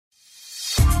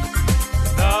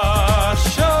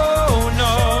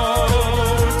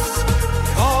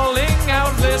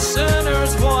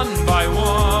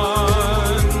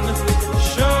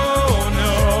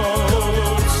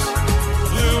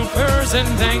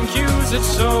cues, it's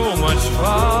so much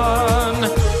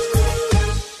fun.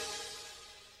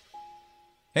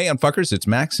 Hey, Unfuckers, it's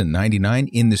Max and 99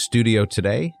 in the studio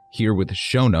today, here with the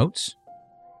show notes.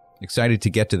 Excited to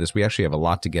get to this. We actually have a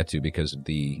lot to get to because of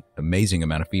the amazing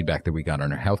amount of feedback that we got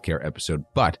on our healthcare episode.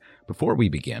 But before we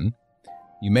begin,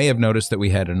 you may have noticed that we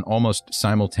had an almost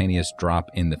simultaneous drop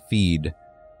in the feed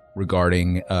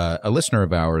regarding a listener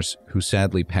of ours who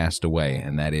sadly passed away,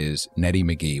 and that is Nettie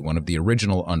McGee, one of the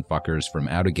original Unfuckers from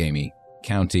Outagamie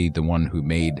County, the one who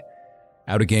made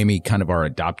Outagamie kind of our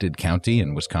adopted county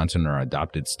and Wisconsin our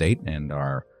adopted state and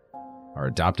our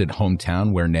adopted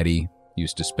hometown, where Nettie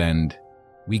used to spend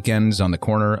weekends on the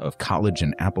corner of College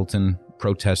and Appleton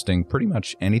protesting pretty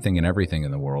much anything and everything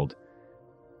in the world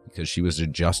because she was a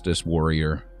justice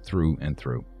warrior through and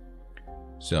through.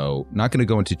 So not going to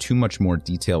go into too much more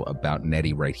detail about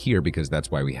Nettie right here because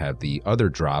that's why we have the other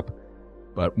drop,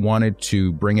 but wanted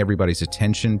to bring everybody's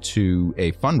attention to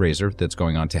a fundraiser that's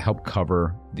going on to help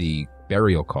cover the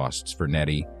burial costs for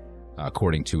Nettie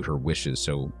according to her wishes.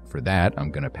 So for that,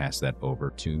 I'm going to pass that over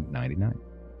to 99.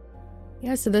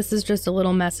 Yeah, so this is just a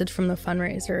little message from the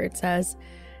fundraiser. It says,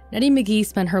 Nettie McGee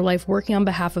spent her life working on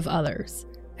behalf of others.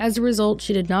 As a result,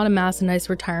 she did not amass a nice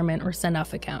retirement or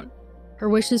send-off account. Her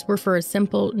wishes were for a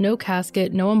simple, no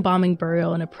casket, no embalming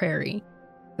burial in a prairie.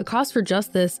 The cost for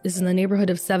just this is in the neighborhood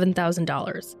of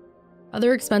 $7,000.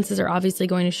 Other expenses are obviously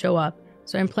going to show up,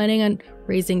 so I'm planning on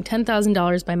raising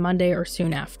 $10,000 by Monday or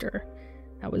soon after.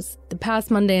 That was the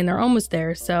past Monday and they're almost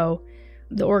there, so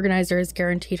the organizer has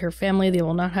guaranteed her family they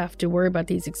will not have to worry about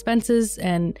these expenses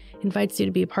and invites you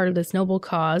to be a part of this noble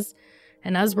cause.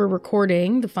 And as we're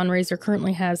recording, the fundraiser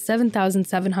currently has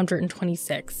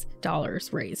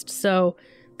 $7,726 raised. So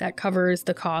that covers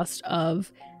the cost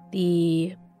of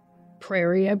the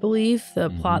prairie, I believe, the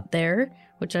plot there,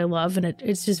 which I love, and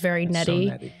it's just very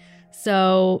Nettie.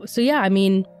 So yeah, I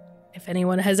mean, if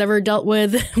anyone has ever dealt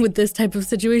with this type of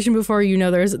situation before, you know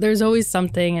there's always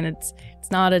something, and it's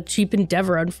not a cheap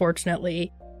endeavor,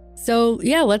 unfortunately. So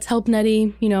yeah, let's help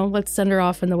Nettie, let's send her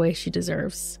off in the way she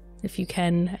deserves. If you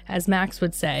can, as Max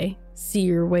would say, see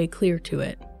your way clear to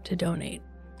it to donate.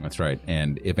 That's right.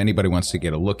 And if anybody wants to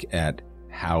get a look at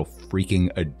how freaking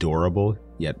adorable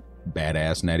yet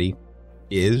badass Nettie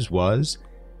was,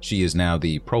 she is now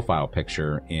the profile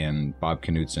picture in Bob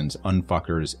Knutson's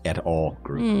Unfuckers et al.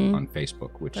 Group on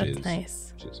Facebook, which is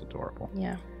nice. Which is adorable.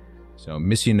 Yeah. So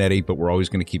miss you, Nettie, but we're always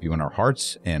going to keep you in our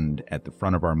hearts and at the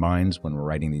front of our minds when we're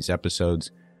writing these episodes.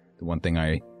 The one thing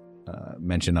I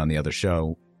mentioned on the other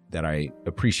show that I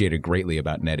appreciated greatly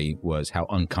about Nettie was how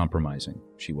uncompromising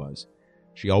she was.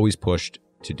 She always pushed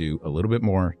to do a little bit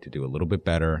more, to do a little bit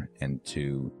better, and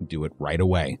to do it right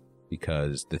away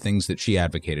because the things that she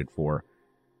advocated for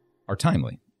are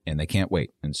timely and they can't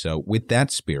wait. And so with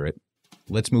that spirit,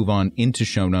 let's move on into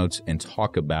show notes and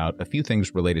talk about a few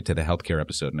things related to the healthcare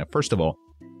episode. Now, first of all,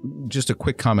 just a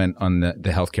quick comment on the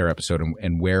healthcare episode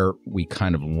and where we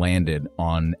kind of landed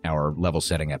on our level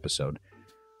setting episode.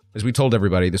 As we told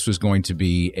everybody, this was going to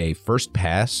be a first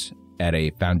pass at a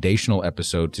foundational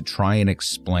episode to try and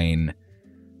explain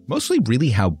mostly really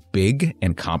how big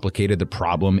and complicated the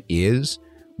problem is.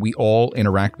 We all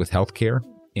interact with healthcare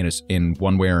in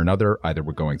one way or another. Either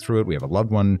we're going through it, we have a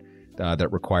loved one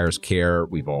that requires care.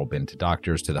 We've all been to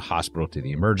doctors, to the hospital, to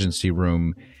the emergency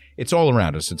room. It's all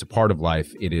around us. It's a part of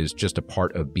life. It is just a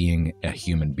part of being a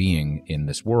human being in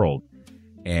this world.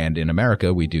 And in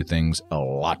America, we do things a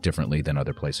lot differently than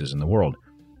other places in the world.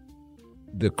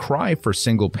 The cry for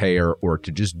single payer or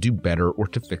to just do better or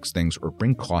to fix things or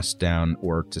bring costs down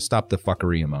or to stop the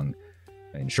fuckery among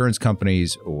insurance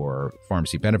companies or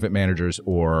pharmacy benefit managers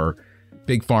or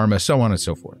big pharma, so on and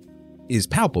so forth, is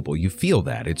palpable. You feel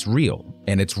that. It's real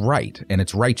and it's right and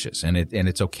it's righteous and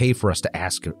it's okay for us to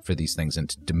ask for these things and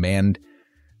to demand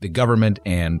the government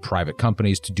and private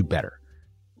companies to do better.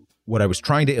 What I was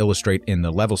trying to illustrate in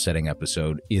the level setting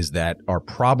episode is that our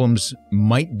problems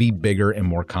might be bigger and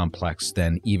more complex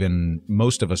than even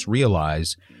most of us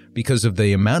realize because of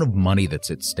the amount of money that's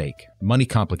at stake. Money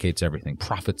complicates everything.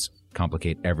 Profits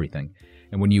complicate everything.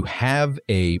 And when you have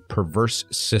a perverse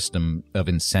system of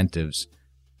incentives,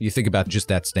 you think about just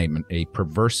that statement, a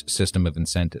perverse system of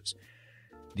incentives.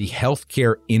 The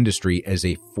healthcare industry as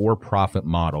a for-profit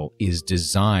model is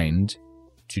designed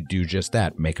to do just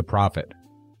that, make a profit.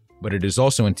 But it is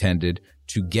also intended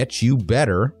to get you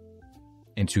better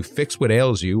and to fix what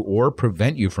ails you or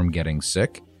prevent you from getting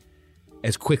sick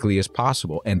as quickly as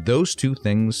possible. And those two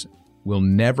things will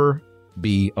never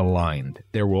be aligned.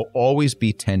 There will always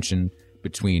be tension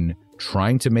between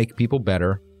trying to make people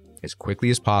better as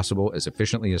quickly as possible, as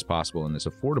efficiently as possible, and as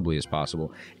affordably as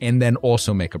possible, and then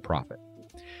also make a profit.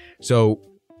 So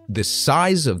the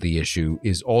size of the issue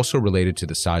is also related to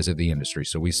the size of the industry.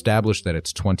 So we established that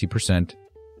it's 20%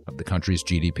 of the country's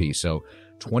GDP. So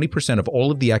 20% of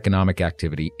all of the economic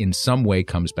activity in some way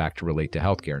comes back to relate to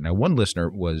healthcare. Now, one listener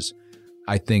was,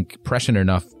 I think, prescient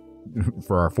enough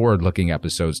for our forward-looking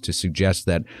episodes to suggest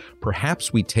that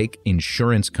perhaps we take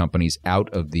insurance companies out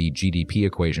of the GDP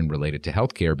equation related to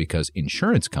healthcare because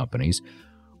insurance companies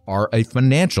are a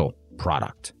financial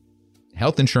product.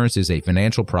 Health insurance is a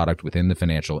financial product within the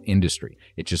financial industry.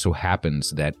 It just so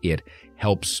happens that it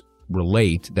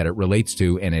relates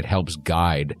to and it helps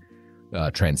guide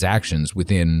transactions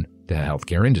within the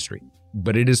healthcare industry.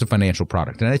 But it is a financial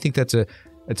product. And I think that's a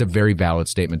very valid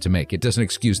statement to make. It doesn't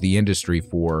excuse the industry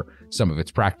for some of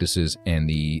its practices and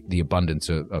the abundance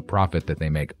of profit that they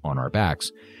make on our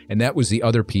backs. And that was the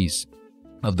other piece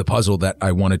of the puzzle that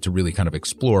I wanted to really kind of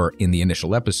explore in the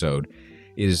initial episode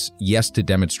is, yes, to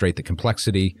demonstrate the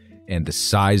complexity and the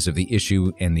size of the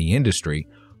issue and the industry,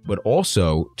 but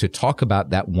also to talk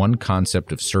about that one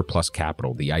concept of surplus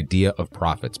capital, the idea of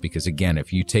profits. Because again,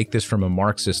 if you take this from a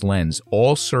Marxist lens,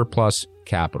 all surplus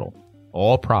capital,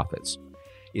 all profits,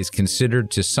 is considered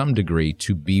to some degree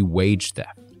to be wage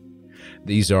theft.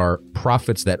 These are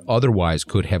profits that otherwise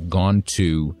could have gone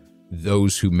to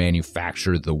those who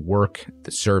manufacture the work,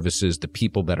 the services, the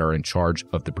people that are in charge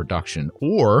of the production,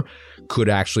 or could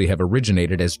actually have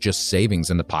originated as just savings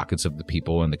in the pockets of the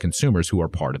people and the consumers who are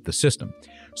part of the system.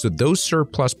 So those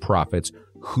surplus profits,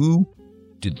 who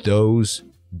did those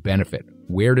benefit?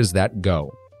 Where does that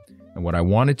go? And what I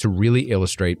wanted to really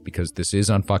illustrate, because this is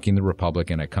Unfucking the Republic,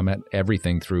 and I come at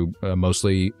everything through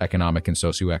mostly economic and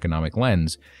socioeconomic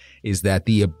lens, is that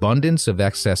the abundance of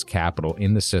excess capital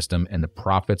in the system and the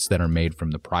profits that are made from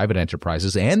the private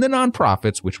enterprises and the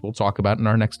nonprofits, which we'll talk about in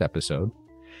our next episode,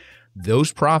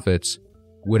 those profits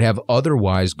would have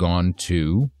otherwise gone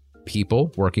to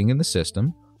people working in the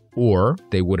system, or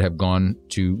they would have gone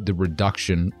to the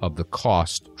reduction of the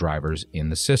cost drivers in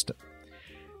the system.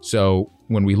 So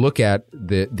when we look at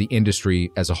the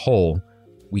industry as a whole,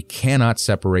 we cannot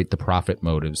separate the profit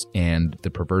motives and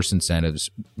the perverse incentives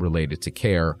related to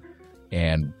care.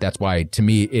 And that's why, to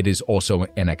me, it is also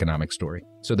an economic story.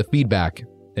 So the feedback,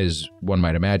 as one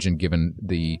might imagine, given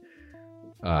the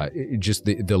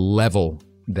level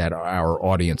that our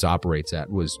audience operates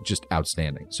at, was just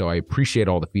outstanding. So I appreciate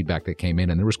all the feedback that came in,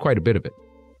 and there was quite a bit of it.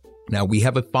 Now, we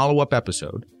have a follow-up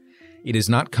episode. It is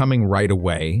not coming right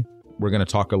away. We're going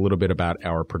to talk a little bit about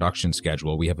our production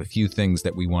schedule. We have a few things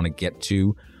that we want to get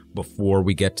to before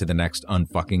we get to the next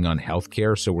Unfucking on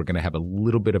Healthcare. So we're going to have a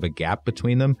little bit of a gap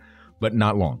between them, but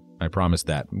not long. I promise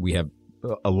that. We have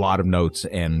a lot of notes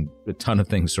and a ton of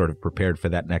things sort of prepared for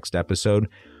that next episode,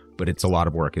 but it's a lot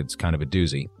of work. It's kind of a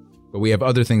doozy. But we have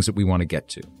other things that we want to get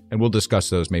to, and we'll discuss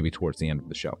those maybe towards the end of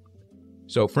the show.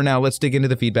 So for now, let's dig into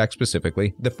the feedback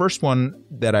specifically. The first one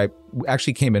that I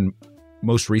actually came in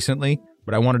most recently,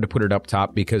 but I wanted to put it up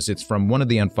top because it's from one of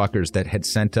the Unfuckers that had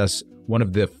sent us one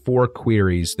of the 4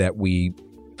 queries that we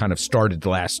kind of started the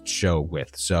last show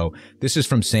with. So this is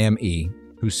from Sam E.,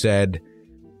 who said,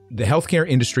 "The healthcare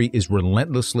industry is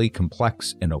relentlessly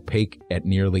complex and opaque at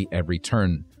nearly every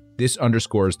turn. This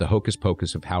underscores the hocus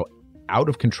pocus of how out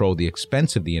of control the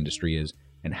expense of the industry is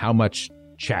and how much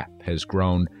chaff has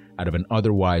grown out of an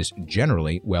otherwise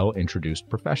generally well-introduced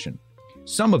profession.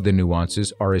 Some of the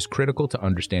nuances are as critical to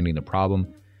understanding the problem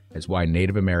as why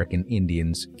Native American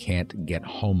Indians can't get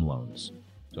home loans."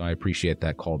 So I appreciate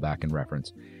that callback and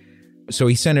reference. So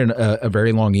he sent in a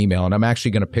very long email, and I'm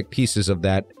actually going to pick pieces of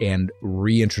that and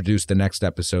reintroduce the next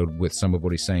episode with some of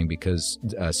what he's saying because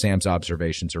Sam's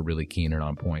observations are really keen and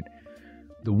on point.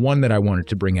 The one that I wanted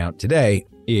to bring out today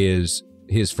is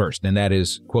his first, and that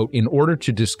is, quote, "In order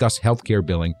to discuss healthcare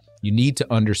billing, you need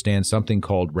to understand something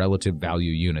called relative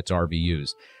value units,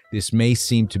 RVUs. This may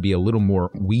seem to be a little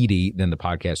more weedy than the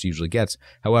podcast usually gets.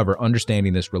 However,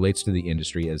 understanding this relates to the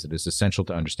industry as it is essential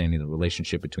to understanding the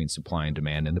relationship between supply and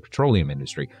demand in the petroleum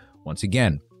industry. Once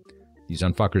again, these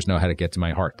Unfuckers know how to get to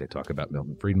my heart. They talk about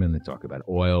Milton Friedman. They talk about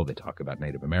oil. They talk about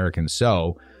Native Americans.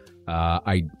 So,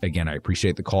 I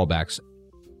appreciate the callbacks.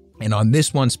 And on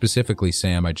this one specifically,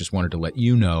 Sam, I just wanted to let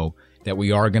you know that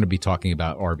we are going to be talking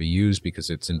about RVUs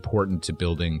because it's important to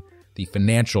building the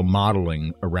financial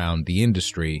modeling around the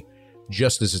industry,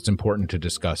 just as it's important to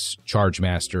discuss charge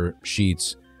master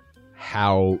sheets,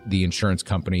 how the insurance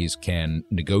companies can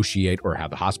negotiate or how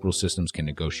the hospital systems can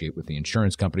negotiate with the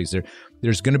insurance companies.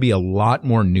 There's going to be a lot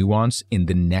more nuance in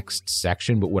the next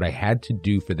section, but what I had to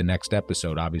do for the next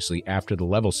episode, obviously after the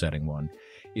level setting one,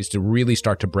 is to really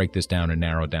start to break this down and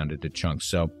narrow it down into chunks.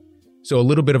 So a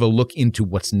little bit of a look into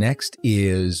what's next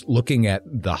is looking at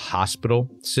the hospital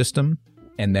system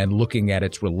and then looking at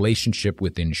its relationship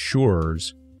with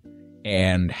insurers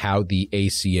and how the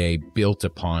ACA built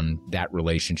upon that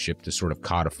relationship to sort of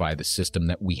codify the system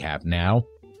that we have now,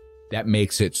 that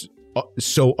makes it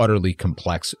so utterly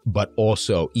complex, but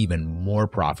also even more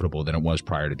profitable than it was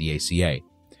prior to the ACA.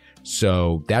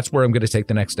 So that's where I'm going to take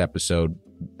the next episode.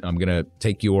 I'm going to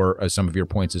take some of your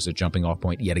points as a jumping off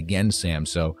point yet again, Sam.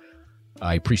 So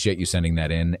I appreciate you sending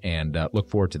that in, and look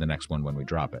forward to the next one when we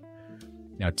drop it.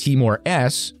 Now, Timor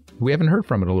S., who we haven't heard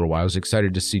from in a little while, I was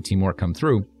excited to see Timor come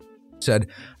through, said,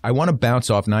 I want to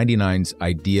bounce off 99's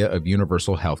idea of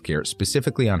universal healthcare,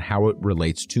 specifically on how it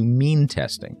relates to means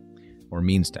testing.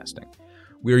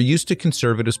 We are used to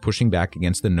conservatives pushing back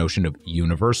against the notion of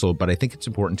universal, but I think it's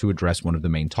important to address one of the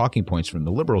main talking points from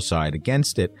the liberal side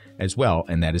against it as well,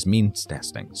 and that is means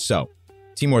testing. So,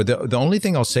 Timor, the only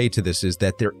thing I'll say to this is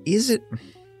that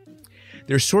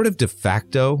there's sort of de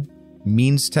facto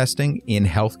means testing in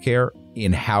healthcare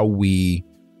in how we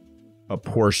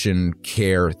apportion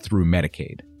care through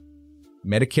Medicaid.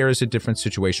 Medicare is a different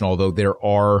situation, although there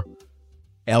are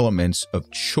elements of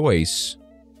choice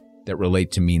that relate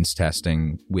to means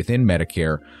testing within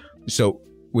Medicare. So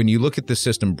when you look at the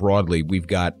system broadly, we've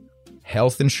got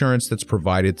health insurance that's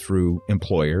provided through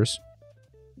employers.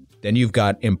 Then you've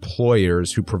got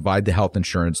employers who provide the health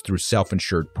insurance through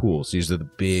self-insured pools. These are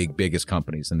the biggest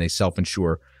companies, and they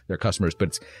self-insure their customers,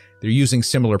 but they're using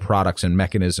similar products and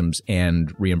mechanisms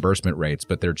and reimbursement rates,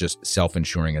 but they're just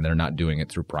self-insuring and they're not doing it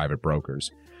through private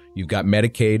brokers. You've got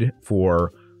Medicaid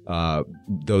for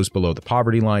those below the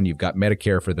poverty line. You've got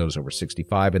Medicare for those over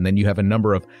 65. And then you have a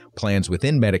number of plans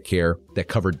within Medicare that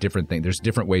cover different things. There's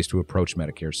different ways to approach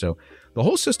Medicare. So the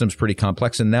whole system's pretty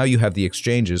complex. And now you have the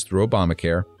exchanges through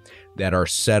Obamacare that are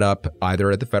set up either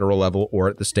at the federal level or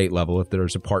at the state level, if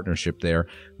there's a partnership there,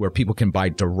 where people can buy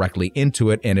directly into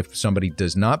it. And if somebody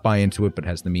does not buy into it but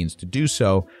has the means to do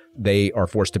so, they are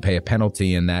forced to pay a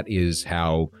penalty. And that is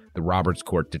how the Roberts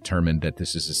Court determined that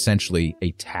this is essentially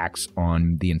a tax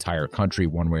on the entire country,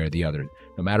 one way or the other.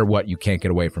 No matter what, you can't get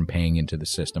away from paying into the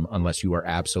system unless you are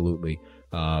absolutely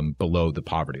below the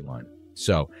poverty line.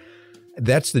 So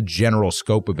that's the general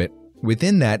scope of it.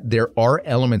 Within that, there are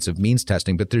elements of means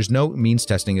testing, but there's no means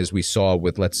testing as we saw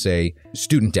with, let's say,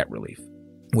 student debt relief,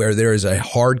 where there is a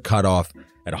hard cutoff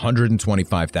at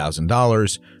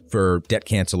 $125,000 for debt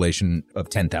cancellation of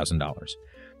 $10,000.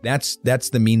 That's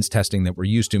the means testing that we're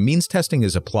used to. Means testing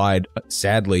is applied,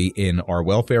 sadly, in our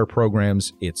welfare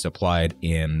programs. It's applied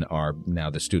in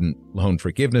the student loan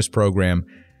forgiveness program.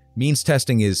 Means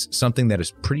testing is something that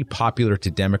is pretty popular to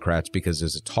Democrats because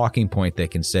as a talking point, they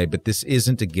can say, but this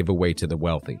isn't a giveaway to the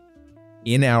wealthy.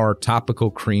 In our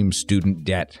topical cream student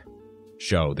debt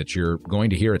show that you're going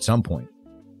to hear at some point,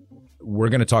 we're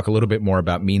going to talk a little bit more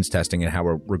about means testing and how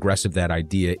regressive that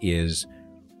idea is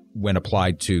when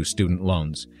applied to student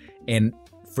loans. And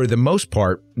for the most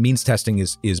part, means testing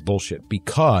is bullshit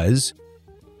because,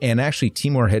 and actually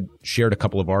Timor had shared a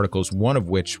couple of articles, one of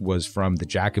which was from the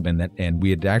Jacobin, and we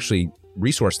had actually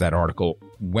resourced that article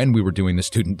when we were doing the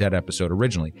student debt episode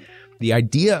originally. The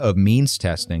idea of means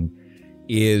testing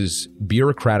is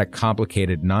bureaucratic,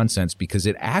 complicated nonsense because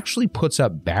it actually puts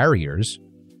up barriers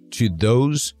to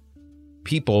those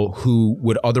people who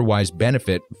would otherwise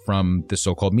benefit from the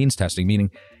so-called means testing,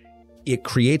 meaning it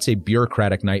creates a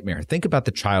bureaucratic nightmare. Think about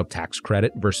the child tax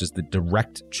credit versus the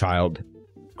direct child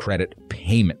credit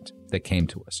payment that came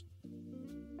to us.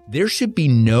 There should be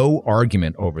no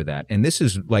argument over that. And this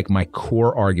is like my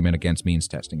core argument against means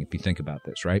testing, if you think about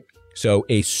this, right? So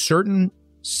a certain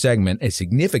segment, a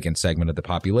significant segment of the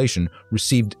population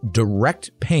received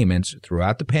direct payments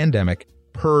throughout the pandemic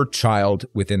per child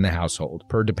within the household,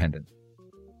 per dependent,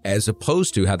 as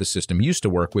opposed to how the system used to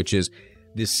work, which is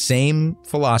the same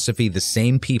philosophy, the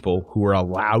same people who were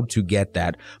allowed to get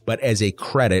that, but as a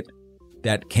credit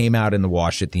that came out in the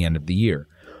wash at the end of the year.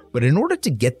 But in order to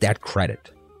get that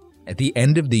credit at the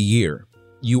end of the year,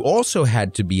 you also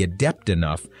had to be adept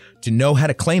enough to know how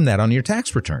to claim that on your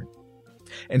tax return.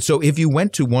 And so if you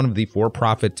went to one of the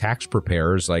for-profit tax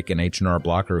preparers like an H&R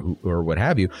Block or what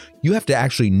have you, you have to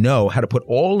actually know how to put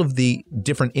all of the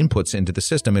different inputs into the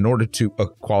system in order to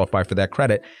qualify for that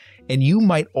credit. And you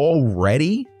might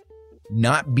already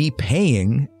not be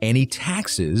paying any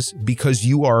taxes because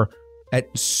you are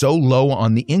at so low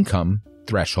on the income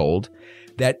threshold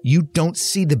that you don't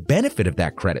see the benefit of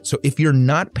that credit. So if you're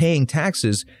not paying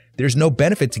taxes, there's no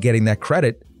benefit to getting that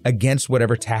credit against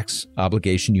whatever tax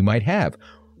obligation you might have.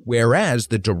 Whereas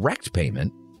the direct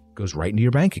payment goes right into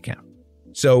your bank account.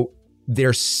 So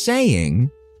they're saying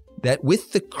that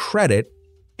with the credit,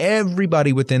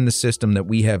 everybody within the system that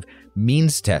we have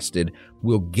means tested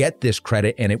will get this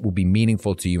credit and it will be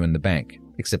meaningful to you in the bank.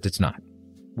 except it's not.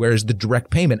 Whereas the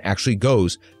direct payment actually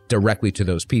goes directly to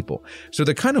those people. So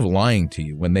they're kind of lying to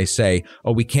you when they say,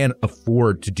 oh, we can't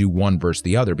afford to do one versus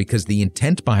the other, because the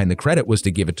intent behind the credit was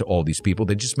to give it to all these people.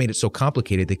 They just made it so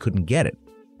complicated they couldn't get it.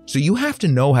 So you have to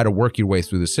know how to work your way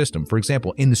through the system. For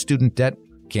example, in the student debt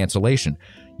cancellation,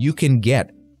 you can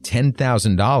get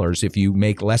 $10,000 if you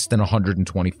make less than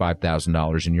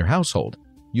 $125,000 in your household.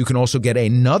 You can also get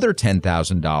another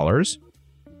 $10,000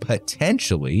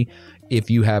 potentially if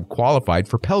you have qualified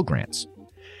for Pell Grants.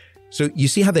 So you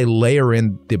see how they layer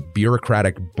in the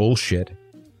bureaucratic bullshit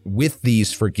with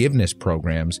these forgiveness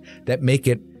programs that make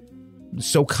it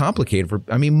so complicated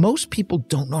most people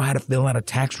don't know how to fill out a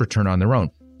tax return on their own.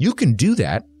 You can do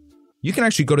that. You can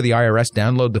actually go to the IRS,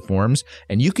 download the forms,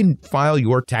 and you can file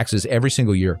your taxes every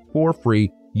single year for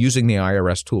free using the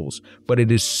IRS tools. But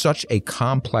it is such a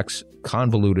complex,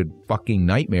 convoluted fucking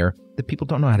nightmare that people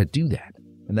don't know how to do that.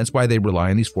 And that's why they rely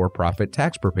on these for-profit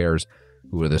tax preparers,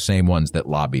 who are the same ones that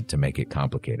lobbied to make it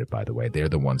complicated, by the way. They're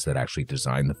the ones that actually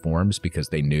designed the forms because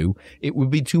they knew it would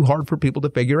be too hard for people to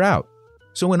figure out.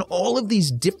 So in all of these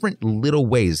different little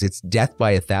ways, it's death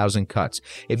by 1,000 cuts.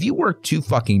 If you work 2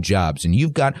 fucking jobs and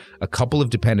you've got a couple of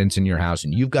dependents in your house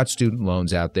and you've got student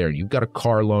loans out there, and you've got a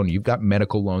car loan, you've got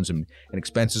medical loans and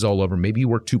expenses all over, maybe you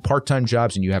work 2 part-time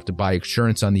jobs and you have to buy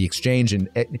insurance on the exchange and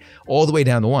all the way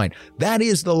down the line. That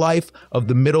is the life of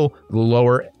the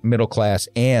lower middle class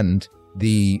and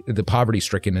the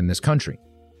poverty-stricken in this country.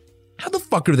 How the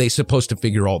fuck are they supposed to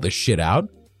figure all this shit out?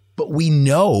 But we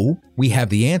know we have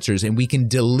the answers and we can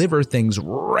deliver things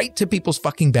right to people's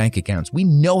fucking bank accounts. We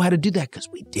know how to do that because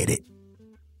we did it.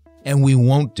 And we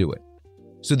won't do it.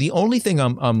 So the only thing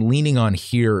I'm leaning on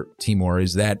here, Timur,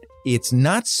 is that it's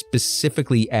not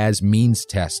specifically as means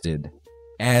tested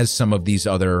as some of these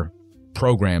other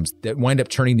programs that wind up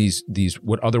turning these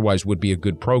what otherwise would be a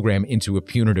good program into a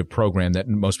punitive program that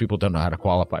most people don't know how to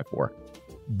qualify for.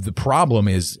 The problem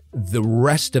is the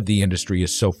rest of the industry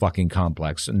is so fucking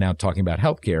complex, and now talking about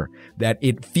healthcare, that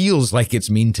it feels like it's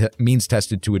means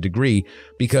tested to a degree,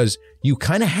 because you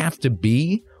kind of have to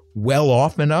be well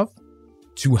off enough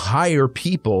to hire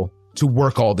people to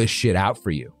work all this shit out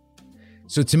for you.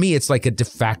 So to me, it's like a de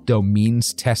facto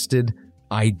means tested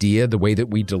idea, the way that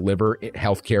we deliver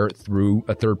healthcare through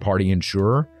a third-party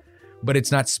insurer, but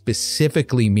it's not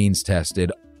specifically means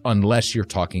tested unless you're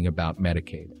talking about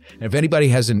Medicaid. And if anybody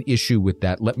has an issue with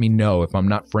that, let me know if I'm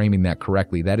not framing that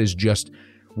correctly. That is just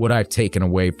what I've taken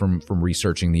away from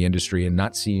researching the industry and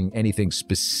not seeing anything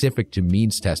specific to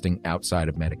means testing outside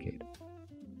of Medicaid.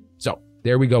 So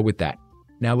there we go with that.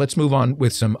 Now let's move on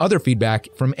with some other feedback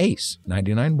from Ace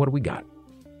 99. What do we got?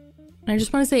 I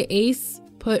just want to say Ace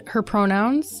put her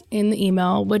pronouns in the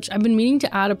email, which I've been meaning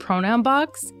to add a pronoun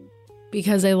box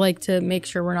because I like to make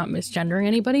sure we're not misgendering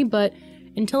anybody. But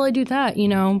until I do that,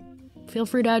 feel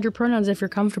free to add your pronouns if you're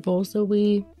comfortable, so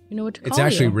we know what to call you. It's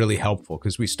actually really helpful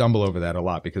because we stumble over that a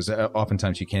lot, because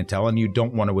oftentimes you can't tell and you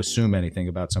don't want to assume anything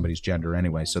about somebody's gender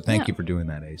anyway. So thank you for doing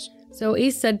that, Ace. So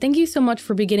Ace said, thank you so much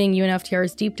for beginning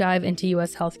UNFTR's deep dive into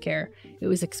U.S. healthcare. It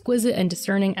was exquisite and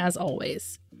discerning as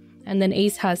always. And then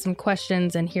Ace has some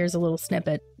questions, and here's a little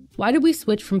snippet. Why did we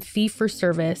switch from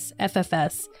fee-for-service,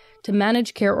 FFS, to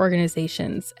managed care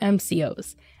organizations,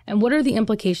 MCOs? And what are the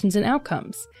implications and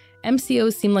outcomes?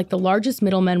 MCOs seem like the largest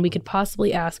middlemen we could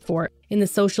possibly ask for in the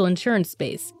social insurance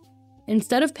space.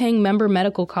 Instead of paying member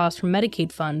medical costs from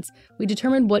Medicaid funds, we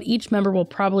determined what each member will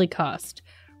probably cost.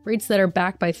 Rates that are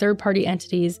backed by third-party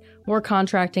entities, more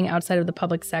contracting outside of the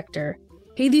public sector.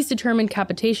 Pay these determined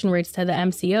capitation rates to the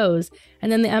MCOs,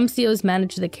 and then the MCOs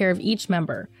manage the care of each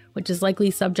member, which is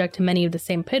likely subject to many of the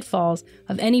same pitfalls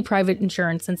of any private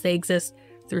insurance since they exist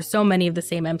through so many of the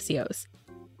same MCOs.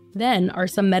 Then, are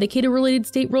some Medicaid-related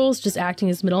state roles just acting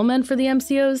as middlemen for the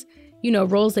MCOs?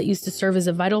 Roles that used to serve as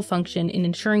a vital function in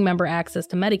ensuring member access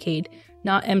to Medicaid,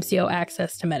 not MCO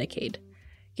access to Medicaid.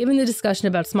 Given the discussion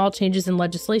about small changes in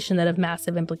legislation that have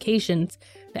massive implications,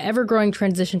 the ever-growing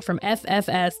transition from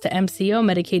FFS to MCO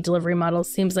Medicaid delivery models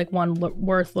seems like one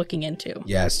worth looking into.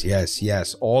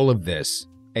 Yes. All of this.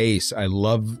 Ace, I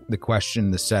love the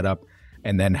question, the setup,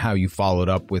 and then how you followed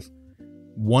up with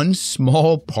one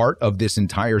small part of this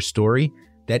entire story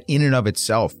that in and of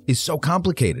itself is so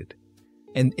complicated.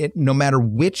 And no matter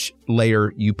which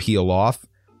layer you peel off,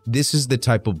 this is the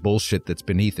type of bullshit that's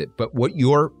beneath it. But what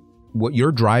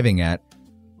you're driving at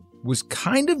was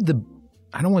kind of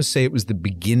I don't want to say it was the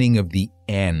beginning of the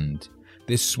end,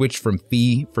 this switch from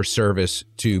fee for service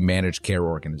to managed care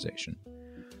organization.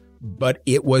 But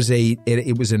it was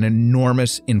an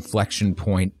enormous inflection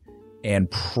point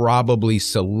and probably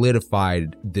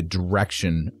solidified the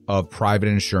direction of private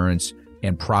insurance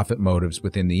and profit motives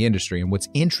within the industry. And what's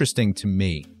interesting to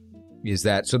me is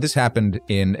that, so this happened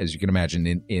in, as you can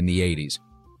imagine, in the 80s.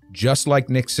 Just like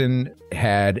Nixon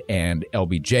had, and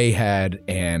LBJ had,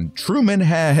 and Truman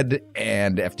had,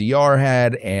 and FDR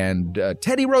had, and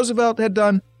Teddy Roosevelt had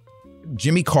done,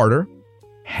 Jimmy Carter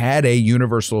had a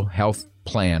universal health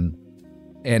plan,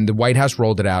 and the White House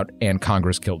rolled it out, and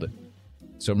Congress killed it.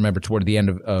 So remember, toward the end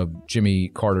of Jimmy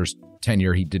Carter's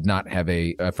tenure, he did not have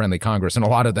a friendly Congress, and a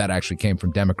lot of that actually came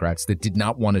from Democrats that did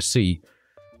not want to see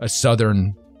a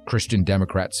Southern Christian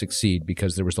Democrat succeed,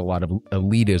 because there was a lot of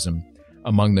elitism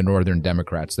among the Northern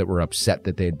Democrats that were upset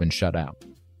that they had been shut out.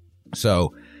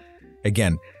 So,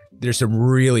 again, there's some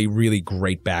really, really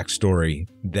great backstory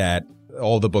that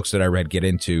all the books that I read get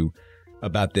into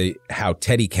about how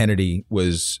Teddy Kennedy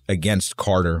was against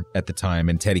Carter at the time,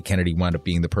 and Teddy Kennedy wound up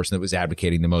being the person that was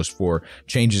advocating the most for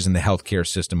changes in the healthcare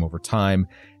system over time.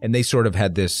 And they sort of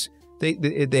had this,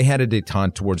 they had a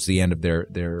detente towards the end of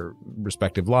their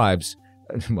respective lives.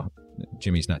 Well,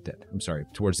 Jimmy's not dead. I'm sorry.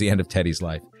 Towards the end of Teddy's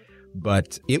life.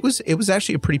 But it was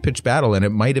actually a pretty pitched battle, and it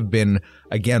might have been,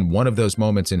 again, one of those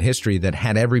moments in history that,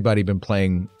 had everybody been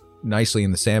playing nicely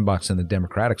in the sandbox on the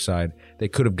Democratic side, they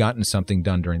could have gotten something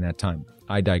done during that time.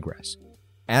 I digress.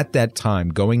 At that time,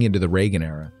 going into the Reagan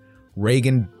era,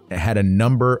 Reagan had a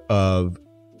number of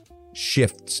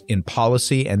shifts in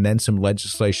policy and then some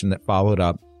legislation that followed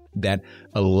up that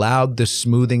allowed the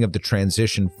smoothing of the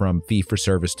transition from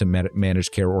fee-for-service to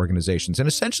managed care organizations. And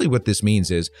essentially what this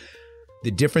means is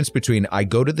the difference between I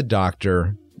go to the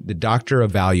doctor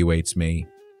evaluates me,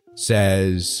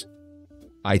 says,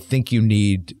 I think you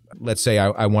need, let's say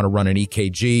I want to run an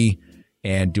EKG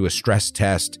and do a stress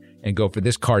test and go for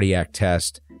this cardiac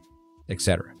test,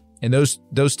 etc. And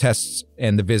those tests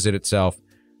and the visit itself,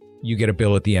 you get a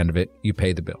bill at the end of it, you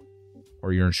pay the bill,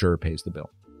 or your insurer pays the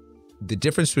bill. The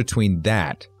difference between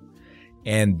that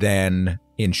and then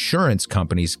insurance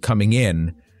companies coming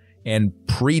in and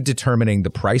predetermining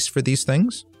the price for these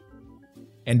things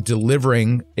and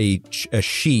delivering a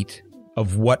sheet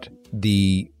of what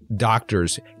the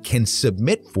doctors can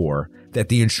submit for that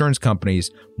the insurance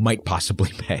companies might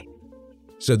possibly pay.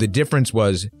 So the difference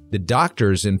was the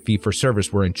doctors in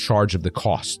fee-for-service were in charge of the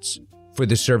costs for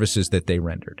the services that they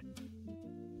rendered.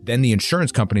 Then the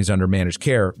insurance companies under managed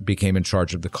care became in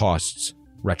charge of the costs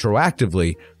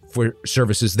retroactively for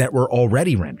services that were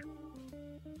already rendered,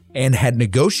 and had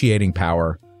negotiating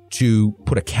power to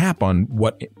put a cap on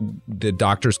what the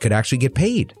doctors could actually get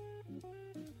paid.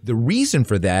 The reason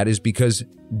for that is because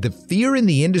the fear in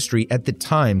the industry at the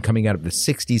time, coming out of the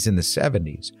 60s and the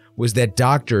 70s, was that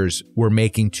doctors were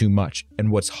making too much.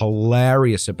 And what's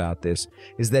hilarious about this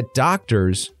is that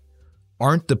doctors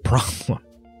aren't the problem.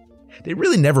 They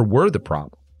really never were the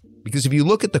problem. Because if you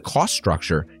look at the cost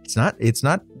structure, it's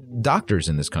not doctors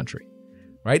in this country.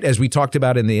 Right? As we talked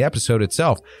about in the episode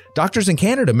itself, doctors in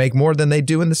Canada make more than they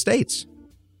do in the States.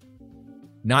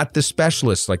 Not the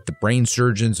specialists like the brain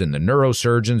surgeons and the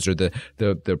neurosurgeons or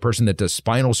the person that does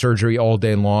spinal surgery all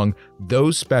day long.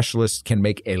 Those specialists can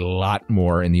make a lot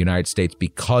more in the United States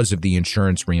because of the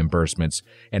insurance reimbursements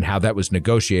and how that was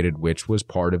negotiated, which was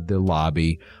part of the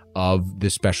lobby of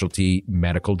the specialty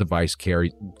medical device care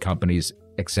companies,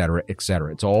 et cetera, et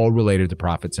cetera. It's all related to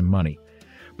profits and money.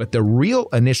 But the real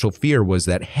initial fear was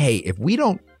that, hey, if we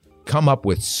don't come up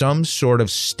with some sort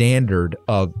of standard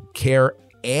of care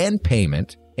and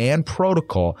payment and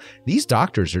protocol, these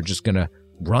doctors are just going to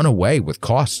run away with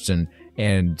costs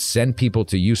and send people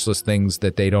to useless things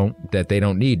that they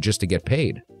don't need just to get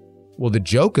paid. Well, the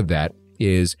joke of that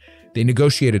is they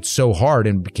negotiated so hard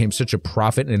and became such a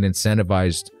profit and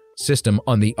incentivized system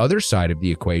on the other side of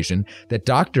the equation that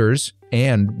doctors,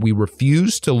 and we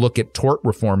refuse to look at tort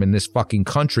reform in this fucking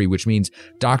country, which means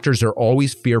doctors are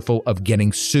always fearful of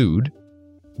getting sued,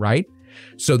 right?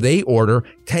 So they order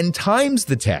 10 times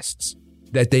the tests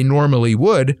that they normally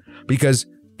would because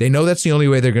they know that's the only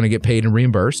way they're going to get paid and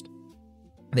reimbursed.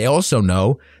 They also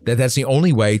know that that's the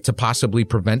only way to possibly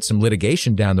prevent some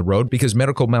litigation down the road because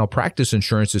medical malpractice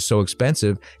insurance is so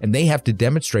expensive, and they have to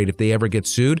demonstrate if they ever get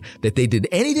sued that they did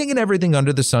anything and everything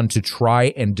under the sun to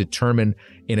try and determine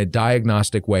in a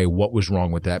diagnostic way what was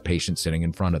wrong with that patient sitting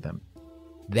in front of them.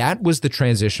 That was the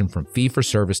transition from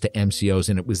fee-for-service to MCOs,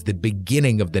 and it was the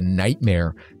beginning of the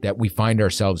nightmare that we find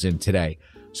ourselves in today.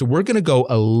 So we're going to go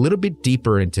a little bit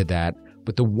deeper into that.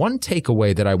 But the one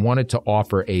takeaway that I wanted to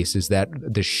offer, Ace, is that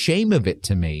the shame of it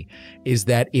to me is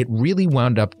that it really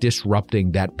wound up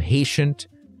disrupting that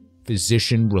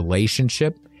patient-physician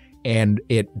relationship, and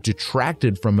it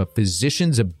detracted from a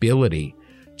physician's ability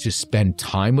to spend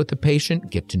time with the patient,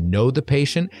 get to know the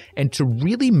patient, and to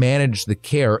really manage the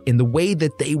care in the way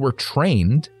that they were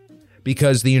trained,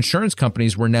 because the insurance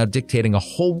companies were now dictating a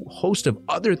whole host of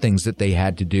other things that they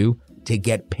had to do to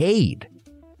get paid.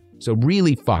 So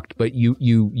really fucked, but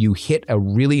you hit a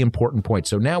really important point.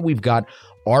 So now we've got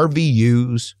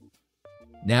RVUs.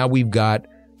 Now we've got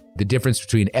the difference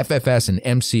between FFS and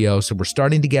MCO. So we're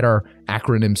starting to get our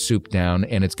acronym soup down,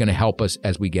 and it's going to help us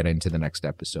as we get into the next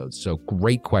episode. So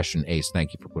great question, Ace.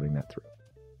 Thank you for putting that through.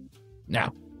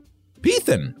 Now,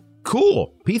 Pethan.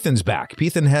 Cool. Pethan's back.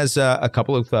 Pethan has a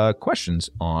couple of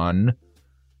questions on,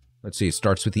 let's see, it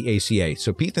starts with the ACA.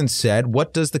 So Pethan said,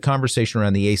 what does the conversation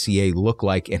around the ACA look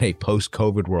like in a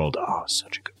post-COVID world? Oh,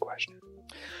 such a good question.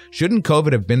 Shouldn't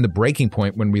COVID have been the breaking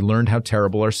point when we learned how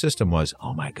terrible our system was?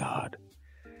 Oh my God.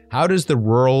 How does the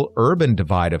rural-urban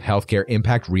divide of healthcare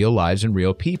impact real lives and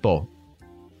real people?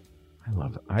 I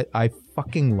love it. I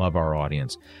fucking love our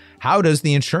audience. How does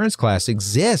the insurance class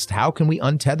exist? How can we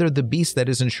untether the beast that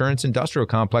is insurance industrial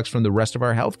complex from the rest of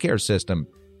our healthcare system?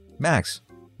 Max,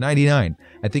 99.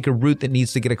 I think a route that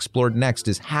needs to get explored next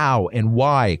is how and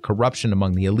why corruption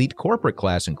among the elite corporate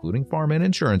class, including pharma and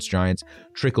insurance giants,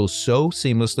 trickles so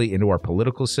seamlessly into our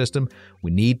political system. We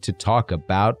need to talk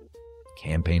about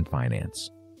campaign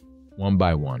finance. One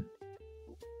by one.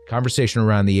 Conversation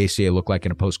around the ACA look like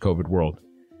in a post-COVID world.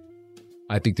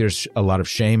 I think there's a lot of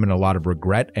shame and a lot of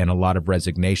regret and a lot of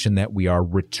resignation that we are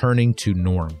returning to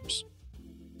norms.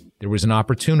 There was an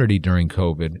opportunity during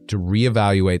COVID to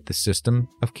reevaluate the system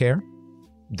of care,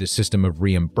 the system of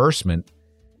reimbursement,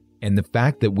 and the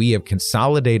fact that we have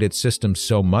consolidated systems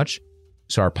so much.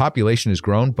 So our population has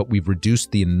grown, but we've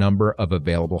reduced the number of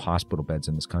available hospital beds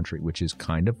in this country, which is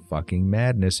kind of fucking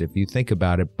madness if you think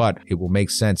about it. But it will make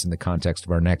sense in the context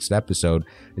of our next episode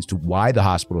as to why the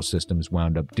hospital system has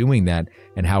wound up doing that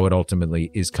and how it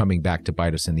ultimately is coming back to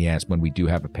bite us in the ass when we do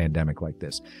have a pandemic like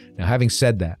this. Now, having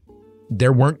said that,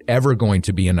 there weren't ever going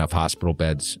to be enough hospital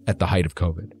beds at the height of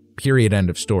COVID. Period. End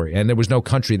of story. And there was no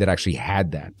country that actually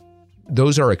had that.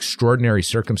 Those are extraordinary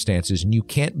circumstances, and you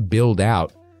can't build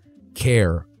out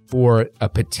care for a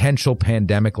potential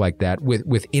pandemic like that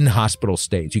with in-hospital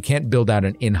stays. You can't build out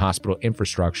an in-hospital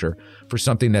infrastructure for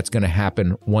something that's going to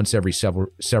happen once every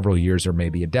several years or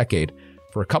maybe a decade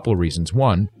for a couple of reasons.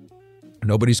 One,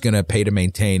 nobody's going to pay to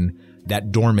maintain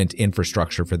that dormant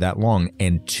infrastructure for that long.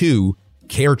 And two,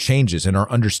 care changes and our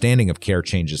understanding of care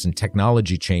changes and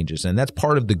technology changes. And that's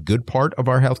part of the good part of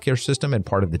our healthcare system, and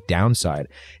part of the downside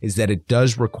is that it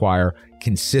does require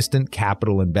consistent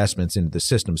capital investments into the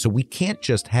system. So we can't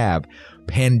just have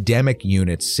pandemic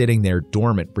units sitting there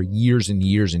dormant for years and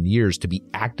years and years to be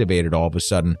activated all of a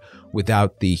sudden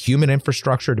without the human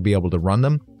infrastructure to be able to run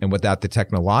them and without the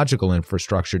technological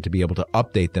infrastructure to be able to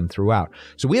update them throughout.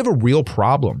 So we have a real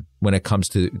problem when it comes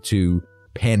to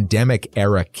pandemic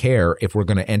era care if we're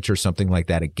going to enter something like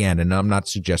that again. And I'm not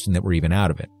suggesting that we're even out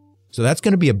of it. So that's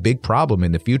going to be a big problem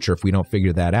in the future if we don't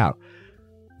figure that out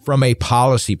from a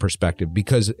policy perspective,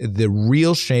 because the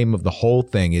real shame of the whole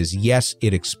thing is, yes,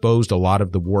 it exposed a lot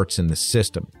of the warts in the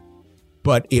system,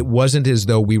 but it wasn't as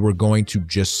though we were going to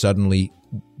just suddenly,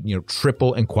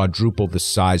 triple and quadruple the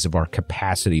size of our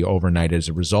capacity overnight as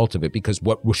a result of it. Because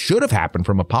what should have happened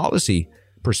from a policy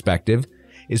perspective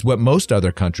is what most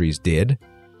other countries did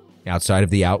outside of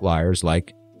the outliers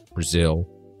like Brazil,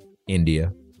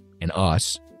 India, and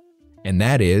us. And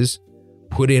that is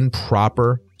put in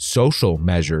proper social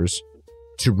measures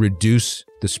to reduce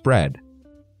the spread.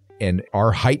 And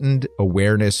our heightened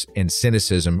awareness and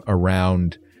cynicism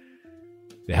around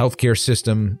the healthcare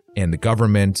system and the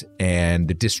government and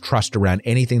the distrust around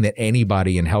anything that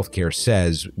anybody in healthcare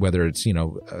says, whether it's,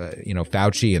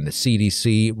 Fauci and the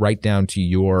CDC, right down to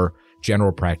your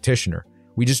general practitioner.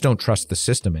 We just don't trust the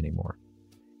system anymore.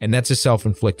 And that's a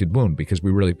self-inflicted wound because we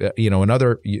really, in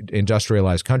other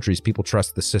industrialized countries, people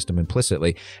trust the system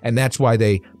implicitly. And that's why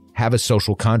they have a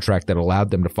social contract that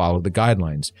allowed them to follow the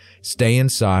guidelines. Stay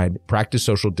inside, practice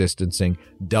social distancing,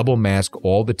 double mask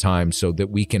all the time so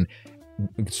that we can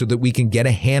get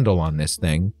a handle on this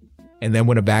thing. And then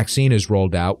when a vaccine is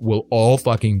rolled out, we'll all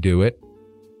fucking do it.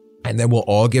 And then we'll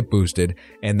all get boosted.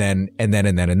 And then.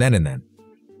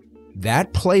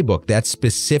 That playbook, that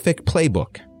specific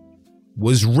playbook,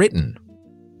 was written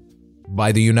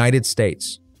by the United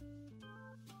States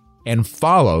and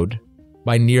followed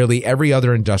by nearly every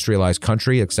other industrialized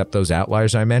country except those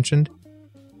outliers I mentioned,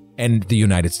 and the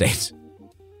United States.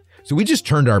 So we just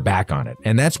turned our back on it.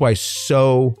 And that's why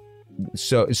so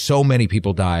many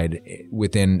people died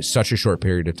within such a short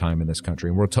period of time in this country.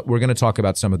 And we're going to talk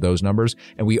about some of those numbers,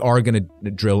 and we are going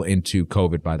to drill into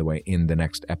COVID, by the way, in the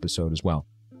next episode as well.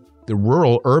 The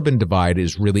rural-urban divide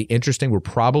is really interesting. We're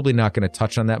probably not going to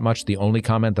touch on that much. The only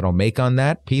comment that I'll make on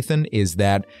that, Pethan, is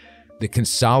that the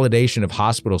consolidation of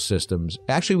hospital systems.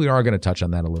 Actually, we are going to touch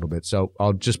on that a little bit. So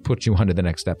I'll just put you onto the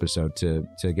next episode to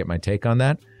get my take on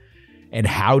that. And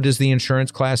how does the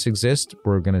insurance class exist?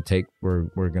 We're going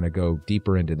to go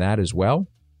deeper into that as well.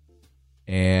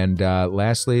 And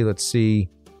lastly, let's see,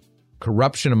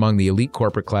 corruption among the elite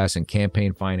corporate class and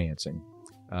campaign financing.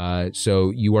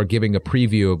 So you are giving a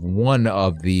preview of one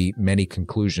of the many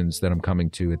conclusions that I'm coming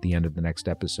to at the end of the next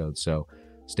episode. So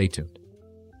stay tuned.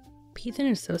 Ethan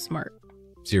is so smart.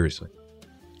 Seriously.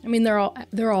 I mean, they're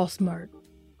all smart.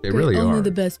 They really are. Only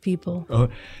the best people. Oh,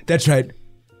 that's right.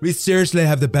 We seriously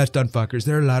have the best unfuckers.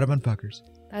 There are a lot of unfuckers.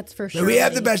 That's for sure. We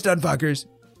have the best unfuckers.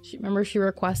 Remember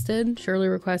Shirley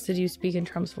requested you speak in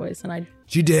Trump's voice, and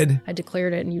She did. I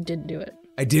declared it, and you didn't do it.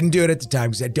 I didn't do it at the time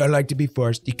because I don't like to be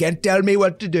forced. You can't tell me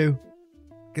what to do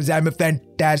because I'm a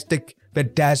fantastic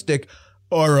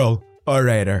oral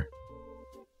orator.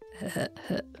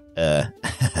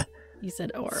 You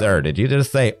said oral. Sir, did you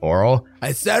just say oral?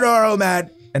 I said oral,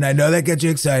 Matt, and I know that gets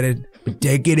you excited, but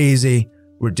take it easy.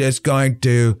 We're just going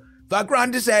to fuck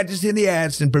Ron DeSantis in the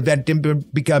ass and prevent him from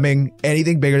becoming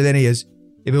anything bigger than he is.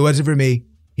 If it wasn't for me,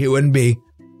 he wouldn't be.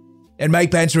 And Mike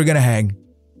Pence, we're going to hang.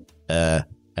 I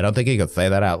don't think you could say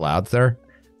that out loud, sir.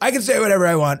 I can say whatever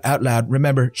I want out loud.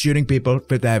 Remember, shooting people,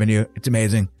 Fifth Avenue. It's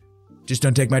amazing. Just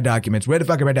don't take my documents. Where the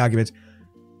fuck are my documents?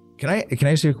 Can I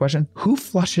ask you a question? Who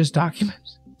flushes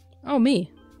documents? Oh,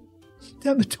 me.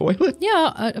 Down the toilet?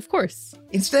 Yeah, of course.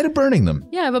 Instead of burning them.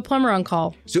 Yeah, I have a plumber on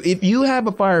call. So if you have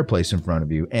a fireplace in front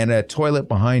of you and a toilet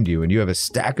behind you and you have a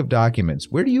stack of documents,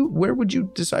 where would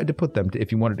you decide to put them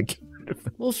if you wanted to get rid of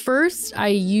them? Well, first I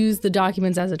use the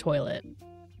documents as a toilet.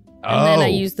 And then I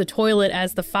use the toilet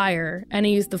as the fire. And I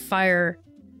use the fire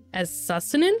as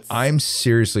sustenance. I'm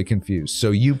seriously confused.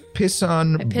 So you piss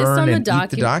on, eat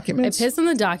the documents? I piss on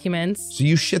the documents. So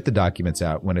you shit the documents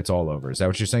out when it's all over. Is that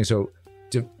what you're saying?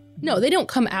 No, they don't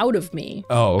come out of me.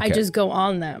 Oh, okay. I just go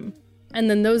on them. And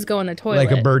then those go in a toilet. Like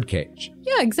a bird cage.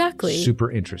 Yeah, exactly. Super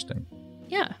interesting.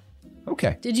 Yeah.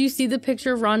 Okay. Did you see the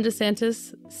picture of Ron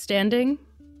DeSantis standing?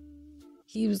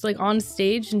 He was like on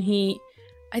stage and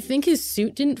I think his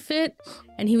suit didn't fit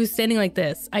and he was standing like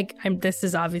this. This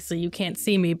is obviously, you can't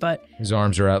see me, but. His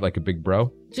arms are out like a big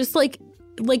bro? Just like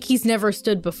he's never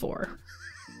stood before.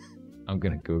 I'm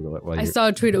going to Google it. I saw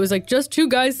a tweet. It was like, just two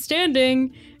guys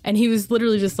standing. And he was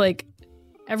literally just like,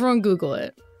 everyone Google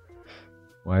it.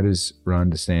 Why does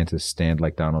Ron DeSantis stand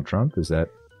like Donald Trump? Is that?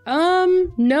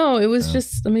 No, it was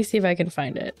just, let me see if I can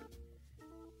find it.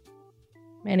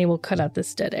 Manny will cut out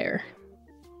this dead air.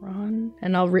 Ron,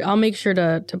 and I'll make sure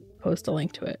to post a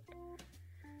link to it.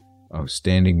 Oh,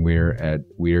 standing weird at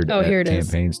here it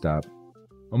campaign is. Stop.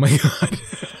 Oh my God.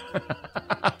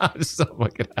 I'm so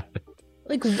looking at it.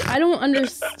 Like, I don't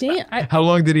understand. How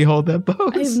long did he hold that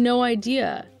pose? I have no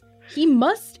idea. It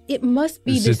must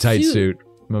be this is a tight suit.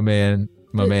 My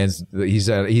man's, he's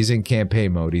in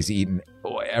campaign mode. He's eating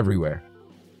everywhere.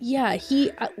 Yeah,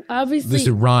 he obviously.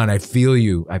 Listen, Ron, I feel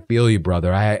you,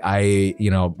 brother. I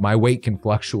my weight can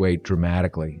fluctuate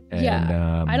dramatically. And,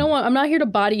 yeah, I'm not here to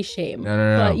body shame.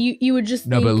 No. But you would just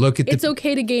think but look at it's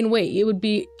okay to gain weight. It would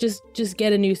be just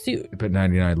get a new suit. But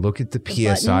 99, look at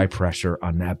the PSI pressure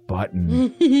on that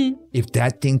button. If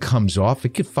that thing comes off,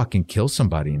 it could fucking kill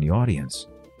somebody in the audience.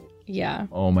 Yeah.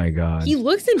 Oh my God. He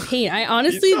looks in pain. I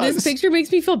honestly, this picture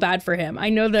makes me feel bad for him. I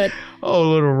know that. Oh,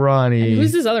 little Ronnie. And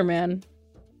who's this other man?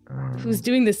 Who's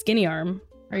doing the skinny arm?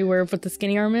 Are you aware of what the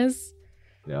skinny arm is?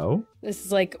 No. This is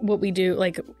like what we do,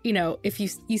 like, if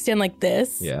you stand like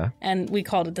this. Yeah. And we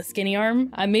called it the skinny arm.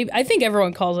 I think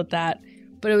everyone calls it that.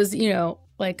 But it was,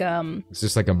 like Is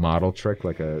this like a model trick?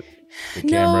 Like the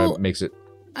camera makes it.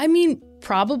 I mean,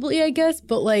 probably, I guess,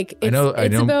 but like I know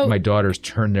about, my daughters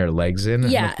turn their legs in.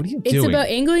 Yeah. I'm like, what are you it's doing? about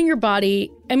angling your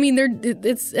body. I mean,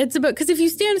 it's about, because if you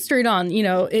stand straight on,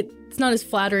 it's not as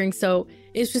flattering, so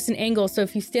it's just an angle. So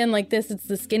if you stand like this, it's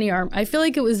the skinny arm. I feel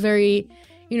like it was very,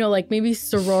 like maybe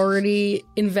sorority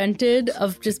invented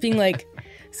of just being like,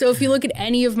 so if you look at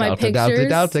any of my pictures.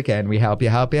 Delta, can we help you?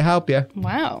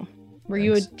 Wow. Were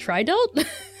you a tri-delt?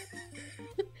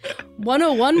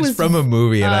 101 was from a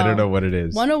movie and I don't know what it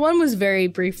is. 101 was very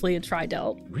briefly a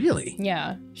tri-delt. Really?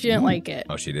 Yeah. She didn't like it.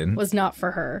 Oh, she didn't? Was not for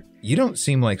her. You don't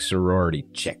seem like sorority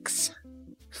chicks.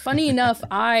 Funny enough,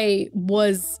 I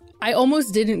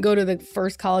almost didn't go to the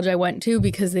first college I went to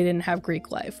because they didn't have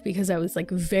Greek life, because I was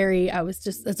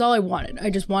that's all I wanted. I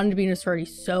just wanted to be in a sorority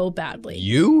so badly.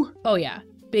 You? Oh yeah.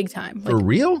 Big time. For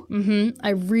real? Mm-hmm. I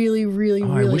really, really,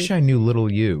 really. I wish I knew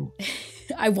little you.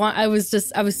 I was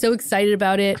so excited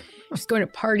about it. Just going to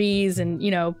parties and,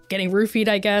 getting roofied,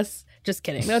 I guess. Just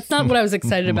kidding. That's not what I was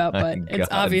excited about, but it's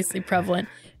obviously prevalent.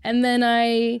 And then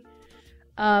I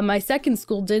My second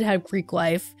school did have Greek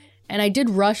life, and I did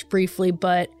rush briefly,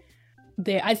 but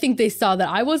I think they saw that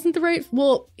I wasn't the right.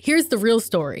 Well, here's the real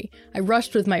story. I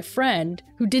rushed with my friend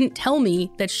who didn't tell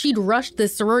me that she'd rushed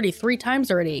this sorority 3 times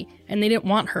already, and they didn't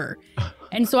want her.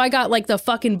 And so I got like the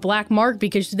fucking black mark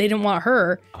because they didn't want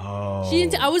her. Oh.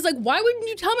 I was like, why wouldn't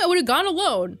you tell me? I would have gone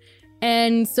alone.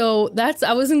 And so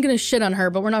I wasn't going to shit on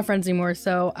her, but we're not friends anymore,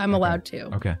 so I'm allowed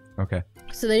to. Okay.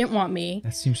 So they didn't want me.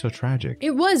 That seems so tragic.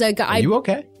 It was. Are you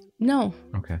okay? No.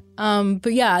 Okay.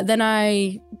 But yeah, then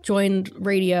I joined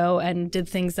radio and did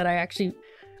things that I actually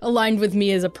aligned with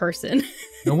me as a person.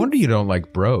 No wonder you don't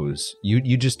like bros.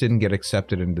 You just didn't get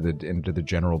accepted into the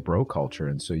general bro culture,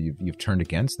 and so you've turned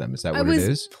against them. Is that what it is? I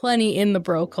was plenty in the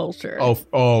bro culture.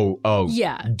 Oh.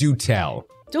 Yeah. Do tell.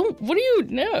 What do you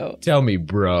know? Tell me,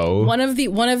 bro. One of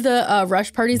the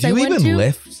rush parties I went to. Do you even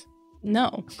lift?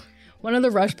 No. One of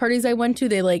the rush parties I went to,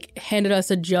 they like handed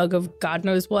us a jug of God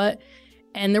knows what.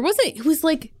 And it was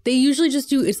like, they usually just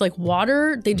do, it's like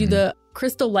water. They do the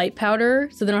Crystal Light powder,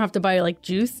 so they don't have to buy like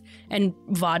juice, and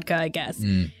vodka, I guess.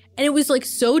 And it was like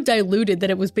so diluted that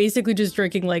it was basically just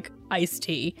drinking like iced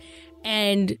tea.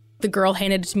 And the girl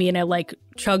handed it to me and I like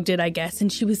chugged it, I guess.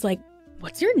 And she was like,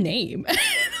 "What's your name?" I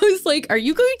was like, "Are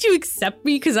you going to accept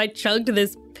me because I chugged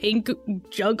this pink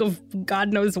jug of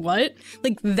God knows what?"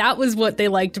 Like, that was what they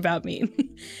liked about me.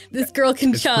 This girl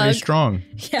can chug. It's pretty strong.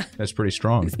 Yeah. That's pretty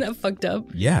strong. Isn't that fucked up?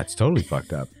 Yeah, it's totally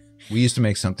fucked up. We used to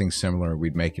make something similar.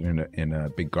 We'd make it in a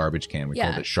big garbage can. We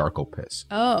called it Sharkle Piss.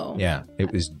 Oh. Yeah.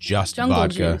 It was just Jungle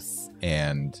vodka juice.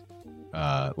 And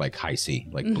like High C,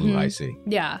 like blue High C.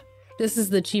 Yeah. This is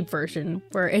the cheap version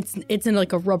where it's in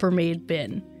like a Rubbermaid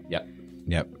bin.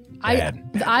 Yep.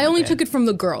 I only took it from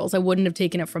the girls. I wouldn't have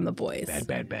taken it from the boys.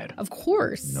 Bad. Of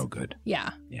course. No good.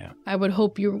 Yeah. Yeah. I would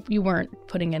hope you weren't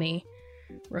putting any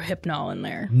Rohypnol in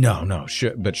there. No.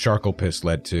 But Sharkle Piss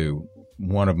led to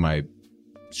one of my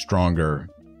stronger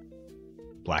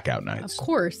blackout nights. Of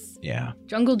course. Yeah.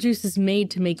 Jungle juice is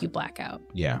made to make you black out.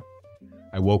 Yeah.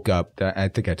 I woke up, I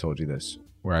think I told you this,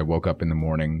 where I woke up in the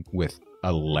morning with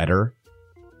a letter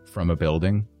from a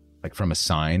building, like from a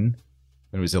sign.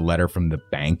 It was a letter from the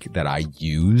bank that I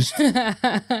used.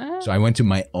 So I went to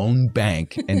my own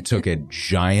bank and took a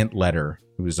giant letter.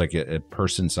 It was like a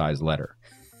person-sized letter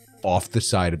off the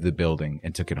side of the building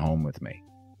and took it home with me.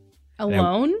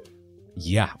 Alone?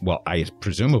 Yeah. Well,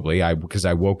 because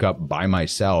I woke up by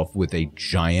myself with a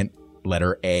giant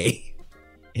letter A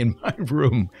in my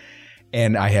room.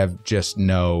 And I had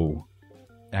no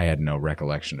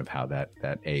recollection of how that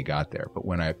A got there. But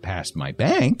when I passed my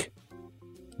bank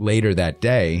later that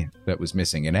day that was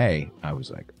missing an A, I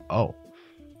was like, oh,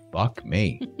 fuck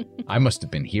me. I must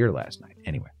have been here last night.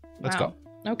 Anyway, let's go.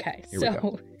 Okay. Here we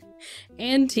go.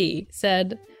 Ann T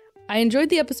said, "I enjoyed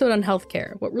the episode on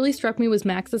healthcare. What really struck me was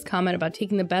Max's comment about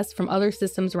taking the best from other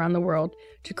systems around the world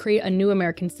to create a new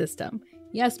American system.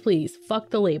 Yes, please. Fuck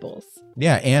the labels."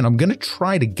 Yeah, and I'm going to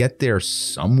try to get there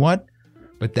somewhat,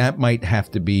 but that might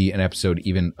have to be an episode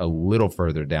even a little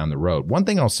further down the road. One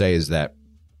thing I'll say is that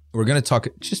we're going to talk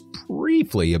just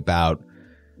briefly about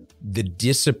the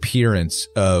disappearance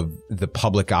of the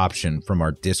public option from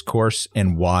our discourse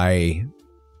and why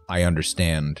I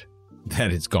understand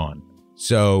that it's gone.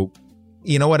 So,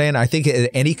 you know what, Ann? I think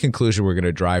any conclusion we're going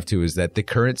to drive to is that the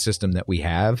current system that we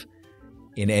have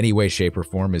in any way, shape, or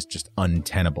form is just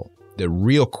untenable. The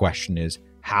real question is,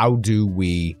 how do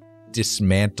we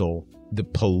dismantle the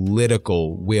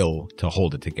political will to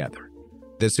hold it together?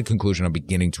 That's the conclusion I'm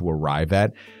beginning to arrive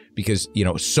at because,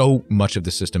 so much of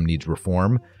the system needs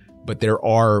reform, but there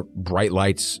are bright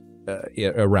lights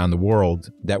around the world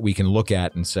that we can look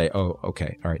at and say, oh,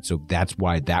 okay, all right, so that's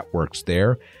why that works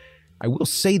there. I will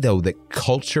say, though, that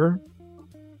culture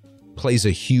plays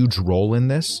a huge role in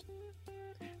this.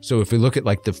 So if we look at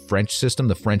like the French system,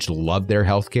 the French love their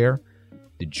healthcare.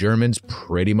 The Germans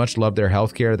pretty much love their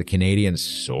healthcare. The Canadians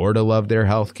sort of love their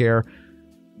healthcare.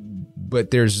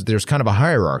 But there's kind of a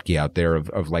hierarchy out there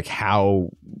of like how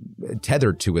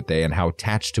tethered to it and how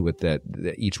attached to it that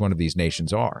each one of these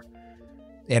nations are.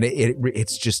 And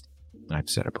it's just, I've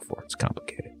said it before, it's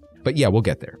complicated. But yeah, we'll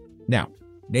get there. Now,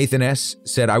 Nathan S.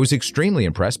 said, "I was extremely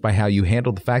impressed by how you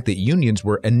handled the fact that unions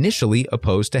were initially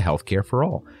opposed to healthcare for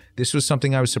all. This was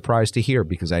something I was surprised to hear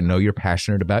because I know you're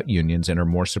passionate about unions and are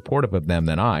more supportive of them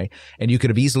than I, and you could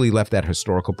have easily left that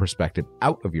historical perspective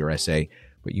out of your essay,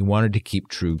 but you wanted to keep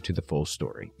true to the full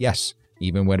story. Yes,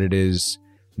 even when it is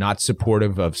not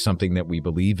supportive of something that we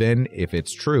believe in, if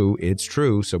it's true, it's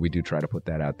true, so we do try to put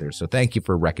that out there. So thank you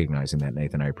for recognizing that,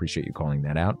 Nathan. I appreciate you calling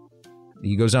that out."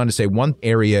 He goes on to say, "One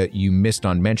area you missed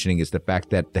on mentioning is the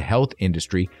fact that the health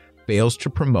industry fails to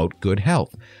promote good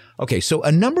health. Okay, so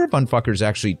a number of unfuckers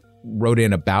actually wrote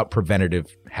in about preventative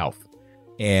health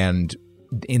and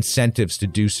incentives to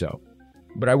do so.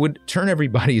 But I would turn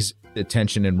everybody's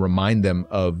attention and remind them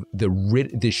of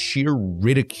the sheer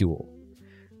ridicule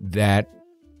that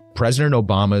President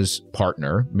Obama's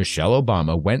partner, Michelle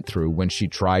Obama, went through when she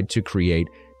tried to create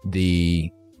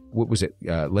what was it?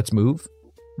 Let's Move,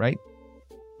 right?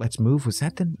 Let's Move. Was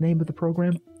that the name of the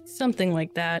program? Something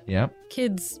like that. Yeah.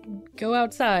 Kids, go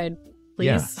outside, please.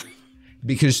 Yeah.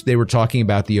 Because they were talking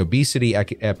about the obesity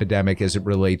epidemic as it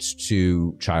relates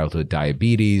to childhood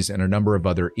diabetes and a number of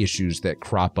other issues that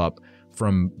crop up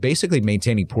from basically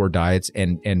maintaining poor diets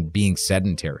and being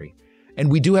sedentary. And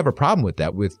we do have a problem with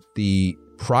that, with the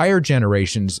prior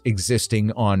generations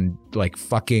existing on like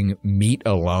fucking meat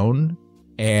alone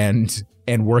and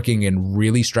working in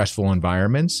really stressful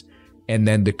environments. And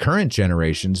then the current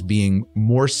generations being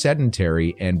more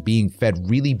sedentary and being fed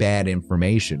really bad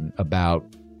information about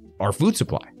our food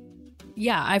supply.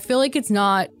 Yeah, I feel like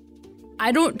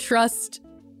I don't trust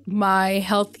my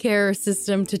healthcare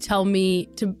system to tell me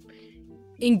to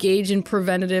engage in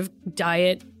preventative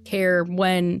diet care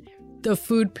when the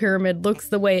food pyramid looks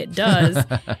the way it does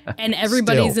and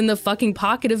everybody's in the fucking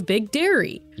pocket of big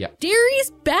dairy. Yeah.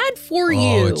 Dairy's bad for you.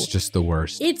 Oh, it's just the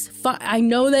worst. It's fine. I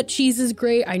know that cheese is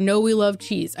great. I know we love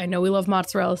cheese. I know we love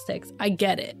mozzarella sticks. I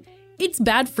get it. It's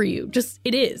bad for you. Just,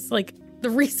 it is. Like,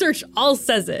 the research all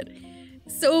says it.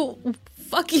 So,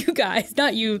 fuck you guys.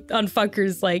 Not you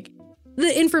unfuckers. Like,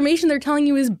 the information they're telling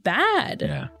you is bad.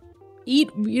 Yeah. Eat,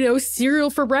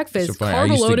 cereal for breakfast. So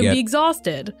funny. Carb load and be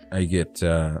exhausted.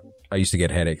 I used to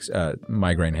get headaches,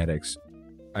 migraine headaches,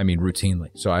 routinely.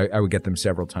 So I would get them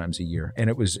several times a year. And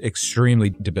it was extremely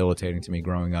debilitating to me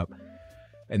growing up.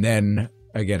 And then,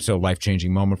 again, so a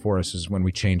life-changing moment for us is when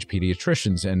we changed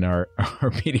pediatricians. And our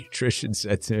pediatrician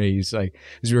said to me, he's like,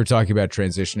 as we were talking about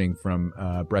transitioning from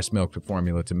breast milk to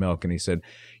formula to milk, and he said,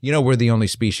 we're the only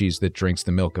species that drinks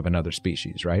the milk of another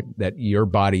species, right? That your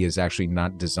body is actually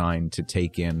not designed to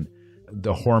take in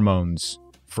the hormones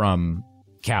from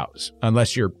cows,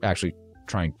 unless you're actually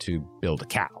trying to build a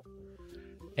cow.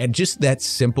 And just the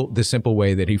simple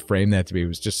way that he framed that to me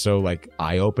was just so like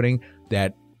eye-opening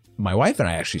that my wife and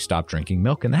I actually stopped drinking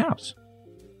milk in the house.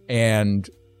 And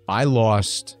I'm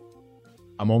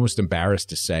almost embarrassed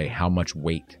to say how much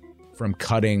weight from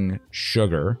cutting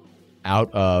sugar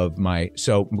out of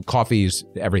so coffee is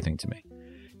everything to me.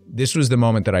 This was the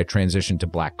moment that I transitioned to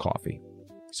black coffee.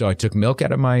 So I took milk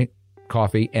out of my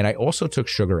coffee and I also took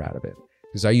sugar out of it.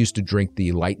 Because I used to drink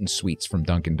the light and sweets from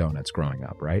Dunkin' Donuts growing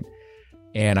up, right?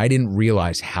 And I didn't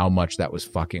realize how much that was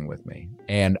fucking with me.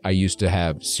 And I used to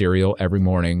have cereal every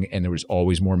morning, and there was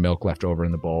always more milk left over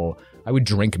in the bowl. I would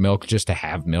drink milk just to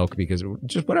have milk because it was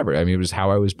just whatever. It was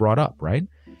how I was brought up, right?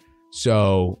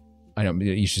 So I know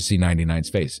you should see 99's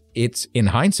face. It's, in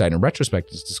hindsight, in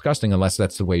retrospect, it's disgusting unless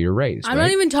that's the way you're raised. I'm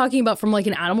not even talking about from like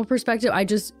an animal perspective.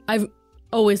 I've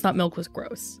always thought milk was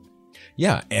gross.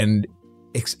 Yeah, and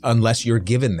unless you're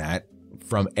given that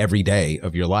from every day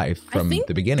of your life from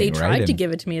the beginning, right? They tried to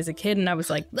give it to me as a kid, and I was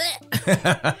like,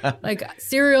 bleh. Like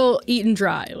cereal eaten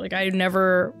dry. Like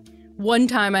one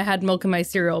time I had milk in my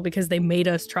cereal because they made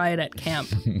us try it at camp.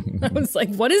 I was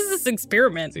like, what is this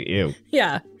experiment? Ew.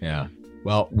 Yeah. Yeah.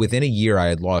 Well, within a year, I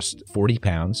had lost 40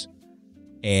 pounds.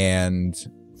 And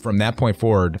from that point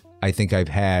forward, I think I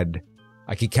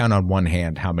could count on one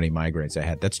hand how many migraines I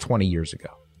had. That's 20 years ago.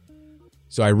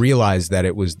 So I realized that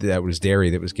it was dairy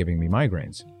that was giving me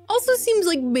migraines. Also seems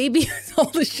like maybe it's all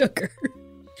the sugar.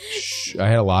 I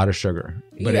had a lot of sugar,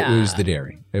 but It was the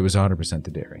dairy. It was 100%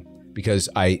 the dairy because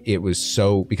I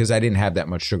didn't have that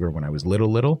much sugar when I was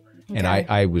little, okay. And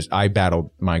I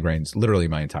battled migraines literally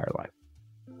my entire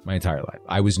life.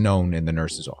 I was known in the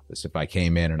nurse's office. If I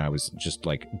came in and I was just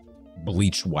like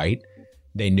bleached white,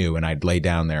 they knew, and I'd lay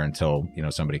down there until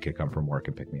somebody could come from work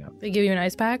and pick me up. They give you an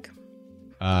ice pack?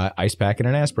 Ice pack and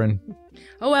an aspirin.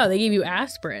 Oh, wow. They gave you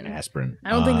aspirin. Aspirin.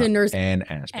 I don't think the nurse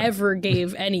ever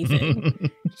gave anything.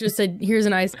 Just said, here's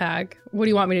an ice pack. What do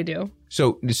you want me to do?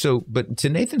 So, but to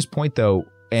Nathan's point, though,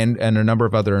 and a number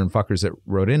of other fuckers that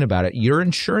wrote in about it, your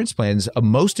insurance plans,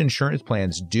 most insurance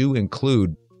plans do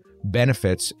include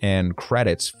benefits and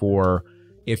credits for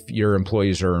if your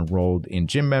employees are enrolled in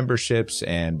gym memberships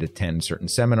and attend certain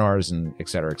seminars and et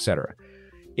cetera, et cetera.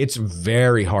 It's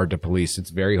very hard to police. It's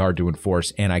very hard to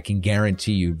enforce. And I can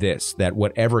guarantee you this, that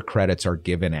whatever credits are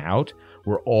given out,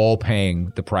 we're all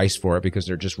paying the price for it because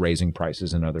they're just raising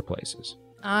prices in other places.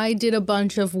 I did a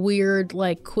bunch of weird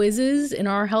quizzes in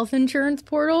our health insurance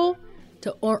portal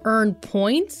to earn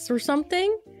points or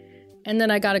something. And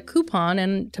then I got a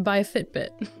coupon to buy a Fitbit.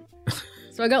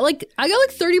 So I got like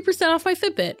 30% off my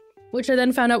Fitbit, which I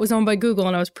then found out was owned by Google,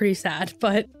 and I was pretty sad.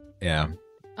 But Yeah.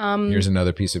 Here's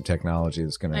another piece of technology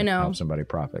that's going I to know. help somebody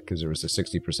profit, because there was a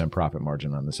 60% profit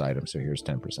margin on this item. So here's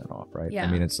 10% off, right? Yeah.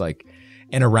 I mean, it's like,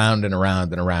 and around and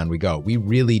around and around we go. We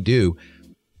really do.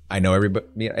 I know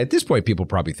everybody, at this point, people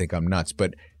probably think I'm nuts,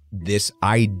 but this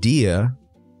idea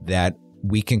that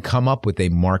we can come up with a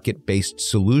market-based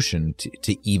solution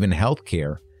to even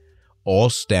healthcare all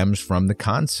stems from the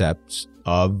concepts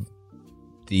of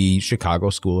the Chicago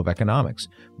School of Economics,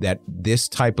 that this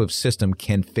type of system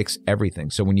can fix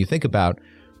everything. So when you think about,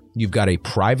 you've got a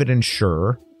private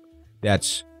insurer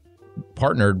that's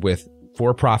partnered with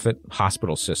for-profit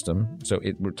hospital system. So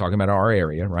we're talking about our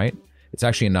area, right? It's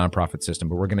actually a nonprofit system,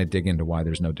 but we're going to dig into why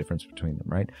there's no difference between them,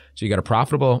 right? So you got a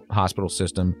profitable hospital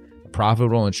system, a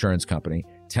profitable insurance company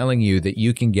telling you that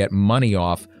you can get money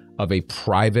off of a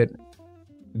private,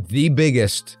 the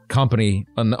biggest company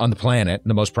on the planet,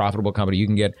 the most profitable company. You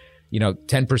can get,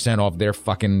 10% off their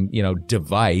fucking,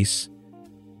 device.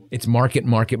 It's market.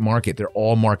 They're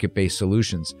all market-based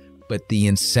solutions. But the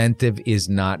incentive is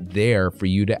not there for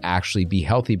you to actually be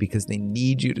healthy, because they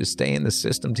need you to stay in the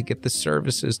system to get the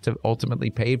services to ultimately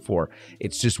paid for.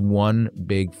 It's just one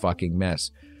big fucking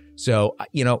mess. So,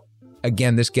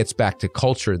 again, this gets back to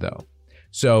culture, though.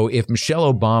 So if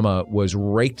Michelle Obama was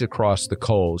raked across the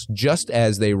coals, just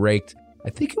as they raked, I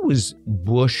think it was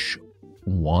Bush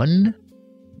 1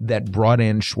 that brought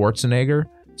in Schwarzenegger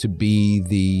to be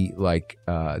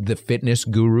the fitness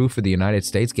guru for the United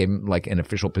States, gave him like an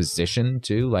official position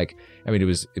too.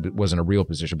 It wasn't a real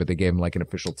position, but they gave him like an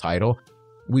official title.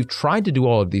 We've tried to do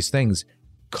all of these things.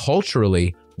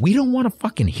 Culturally, we don't want to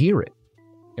fucking hear it.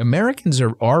 Americans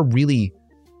are really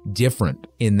different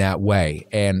in that way.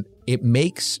 And it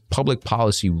makes public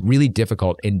policy really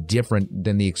difficult and different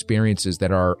than the experiences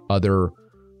that our other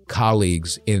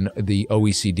colleagues in the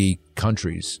OECD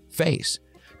countries face,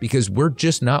 because we're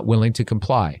just not willing to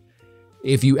comply.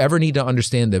 If you ever need to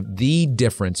understand the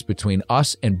difference between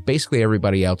us and basically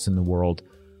everybody else in the world,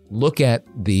 look at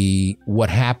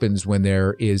what happens when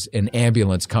there is an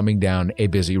ambulance coming down a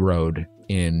busy road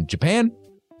in Japan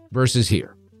versus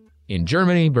here, in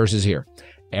Germany versus here.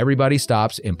 Everybody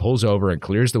stops and pulls over and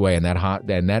clears the way, and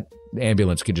that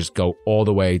ambulance can just go all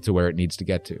the way to where it needs to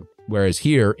get to. Whereas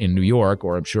here in New York,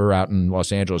 or I'm sure out in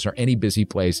Los Angeles or any busy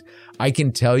place, I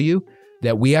can tell you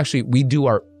that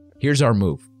here's our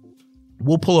move.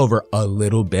 We'll pull over a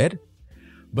little bit,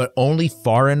 but only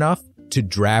far enough to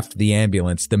draft the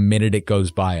ambulance the minute it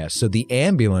goes by us. So the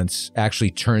ambulance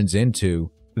actually turns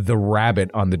into the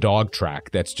rabbit on the dog track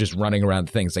that's just running around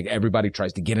things. Like everybody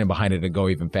tries to get in behind it and go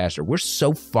even faster. We're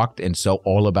so fucked and so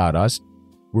all about us.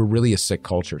 We're really a sick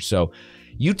culture. So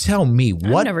you tell me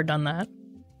what. I've never done that.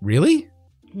 Really?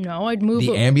 No, I'd move.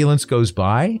 The ambulance goes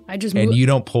by, and you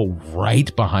don't pull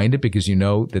right behind it because you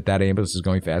know that ambulance is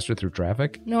going faster through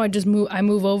traffic? No, I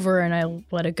move over and I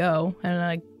let it go and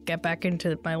I get back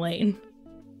into my lane.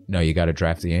 No, you got to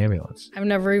draft the ambulance. I've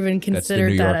never even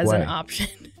considered that as an option.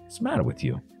 What's the matter with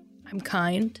you? I'm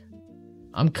kind.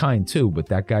 I'm kind too, but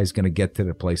that guy's going to get to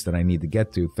the place that I need to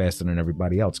get to faster than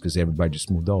everybody else because everybody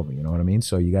just moved over. You know what I mean?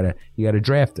 So you gotta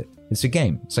draft it. It's a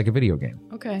game. It's like a video game.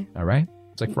 Okay. All right?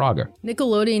 It's like Frogger.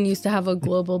 Nickelodeon used to have a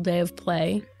global day of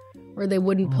play where they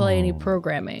wouldn't play any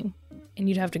programming and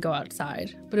you'd have to go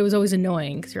outside. But it was always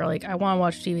annoying because you're like, I want to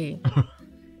watch TV.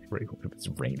 It's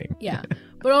raining. Yeah.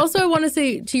 But also I want to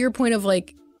say, to your point of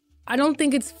like, I don't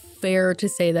think it's fair to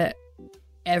say that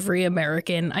every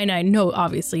American, and I know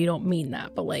obviously you don't mean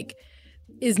that, but like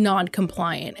is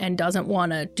non-compliant and doesn't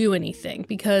want to do anything,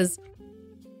 because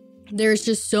there's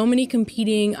just so many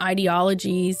competing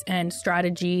ideologies and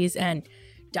strategies and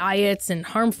diets and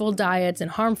harmful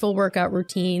workout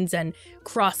routines and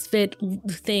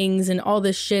CrossFit things and all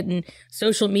this shit and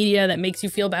social media that makes you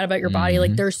feel bad about your body.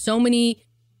 Like there's so many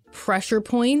pressure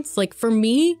points. Like for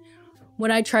me,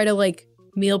 when I try to like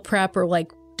meal prep or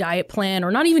like diet plan,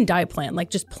 or not even diet plan, like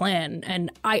just plan,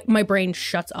 and my brain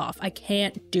shuts off. I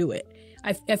can't do it.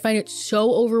 I find it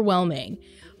so overwhelming.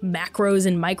 Macros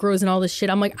and micros and all this shit.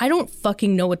 I'm like, I don't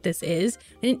fucking know what this is.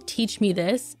 They didn't teach me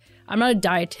this. I'm not a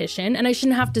dietitian, and I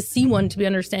shouldn't have to see one to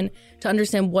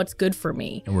understand what's good for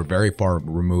me. And we're very far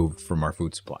removed from our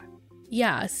food supply.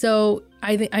 Yeah, so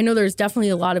I know there's definitely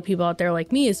a lot of people out there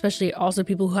like me, especially also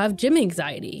people who have gym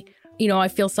anxiety. You know, I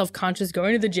feel self-conscious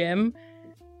going to the gym.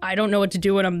 I don't know what to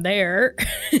do when I'm there.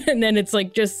 And then it's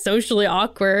like just socially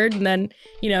awkward. And then,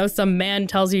 you know, some man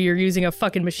tells you you're using a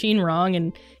fucking machine wrong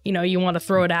and, you know, you want to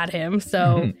throw it at him.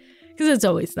 So, because it's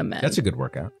always the men. That's a good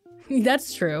workout.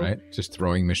 That's true. Right? Just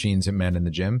throwing machines at men in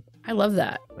the gym. I love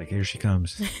that. Like, here she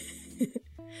comes.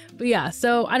 But yeah,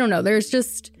 so I don't know.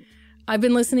 I've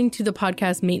been listening to the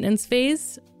podcast Maintenance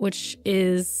Phase, which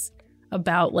is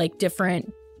about like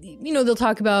different, they'll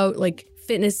talk about like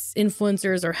fitness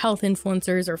influencers or health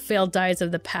influencers or failed diets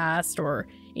of the past, or,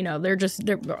 they're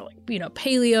like,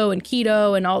 paleo and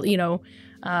keto and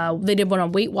all, they did one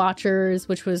on Weight Watchers,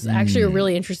 which was actually a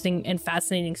really interesting and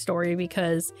fascinating story,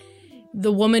 because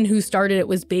the woman who started it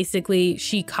was basically,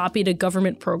 she copied a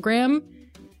government program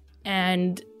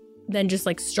and then just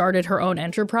like started her own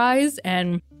enterprise.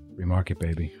 And free market,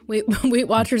 baby. Weight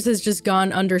Watchers has just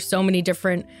gone under so many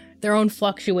different, their own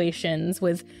fluctuations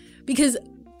because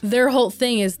their whole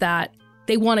thing is that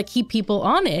they want to keep people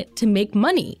on it to make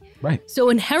money. Right. So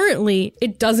inherently,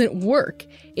 it doesn't work.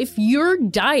 If your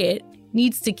diet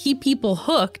needs to keep people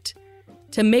hooked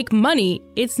to make money,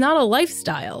 it's not a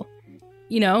lifestyle,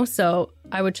 So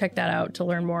I would check that out to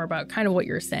learn more about kind of what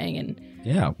you're saying. And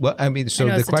yeah, well, I mean, so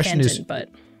the question is, but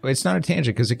it's not a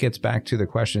tangent because it gets back to the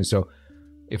question. So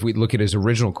if we look at his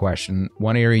original question,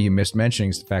 one area you missed mentioning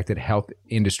is the fact that health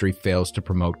industry fails to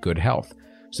promote good health.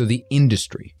 So the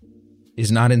industry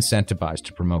is not incentivized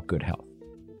to promote good health.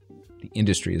 The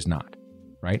industry is not,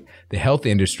 right? The health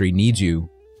industry needs you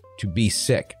to be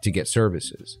sick to get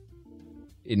services.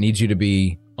 It needs you to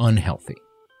be unhealthy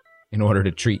in order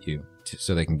to treat you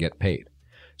so they can get paid.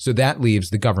 So that leaves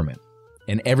the government.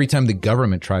 And every time the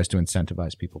government tries to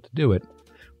incentivize people to do it,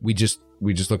 we just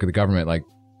look at the government like,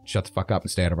 shut the fuck up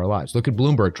and stay out of our lives. Look at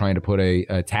Bloomberg trying to put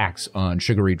a tax on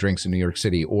sugary drinks in New York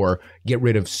City, or get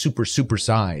rid of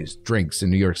supersized drinks in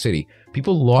New York City.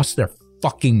 People lost their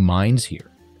fucking minds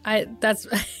here.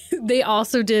 They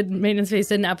also did, Maintenance Phase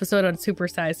did an episode on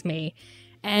Supersize Me,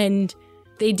 and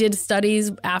they did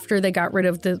studies after they got rid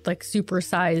of the like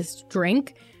supersized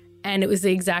drink, and it was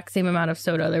the exact same amount of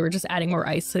soda. They were just adding more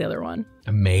ice to the other one.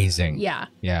 Amazing. Yeah.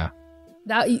 Yeah.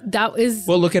 That is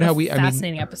well. Look at how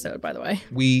fascinating episode, by the way.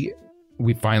 We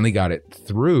finally got it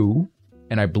through,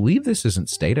 and I believe this isn't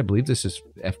state. I believe this is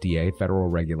FDA, federal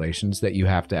regulations, that you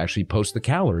have to actually post the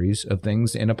calories of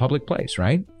things in a public place,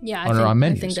 right? Yeah, I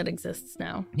think that exists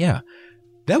now. Yeah,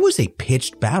 that was a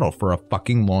pitched battle for a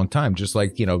fucking long time. Just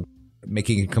like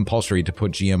making it compulsory to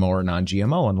put GMO or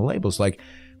non-GMO on the labels, like.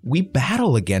 We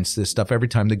battle against this stuff every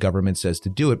time the government says to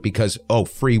do it because,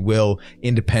 free will,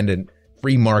 independent,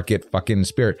 free market fucking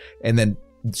spirit. And then,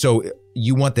 so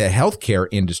you want the healthcare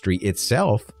industry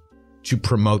itself to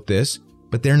promote this,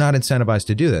 but they're not incentivized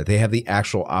to do that. They have the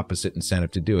actual opposite incentive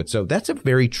to do it. So that's a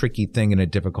very tricky thing and a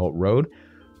difficult road.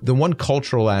 The one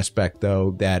cultural aspect,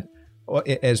 though, that,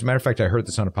 as a matter of fact, I heard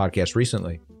this on a podcast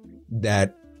recently,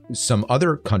 that some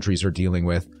other countries are dealing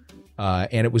with,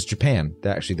 and it was Japan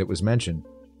that was mentioned,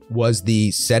 was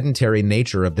the sedentary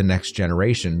nature of the next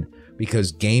generation,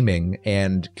 because gaming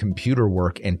and computer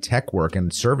work and tech work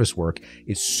and service work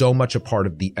is so much a part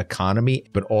of the economy,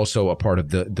 but also a part of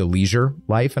the leisure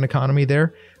life and economy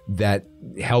there, that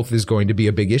health is going to be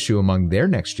a big issue among their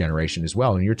next generation as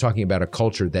well. And you're talking about a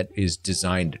culture that is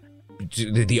designed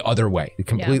the other way,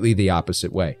 completely the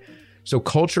opposite way. So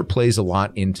culture plays a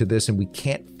lot into this, and we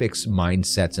can't fix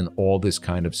mindsets and all this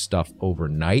kind of stuff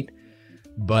overnight,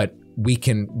 but we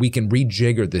can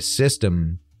rejigger the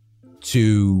system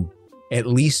to at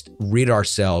least rid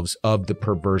ourselves of the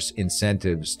perverse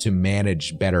incentives to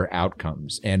manage better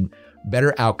outcomes, and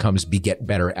better outcomes beget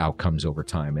better outcomes over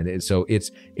time. And so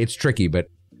it's tricky, but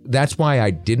that's why I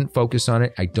didn't focus on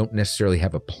it. I don't necessarily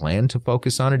have a plan to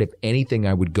focus on it. If anything,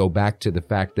 I would go back to the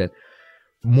fact that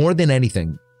more than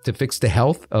anything, to fix the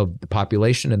health of the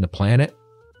population and the planet,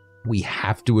 we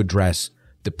have to address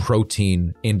the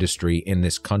protein industry in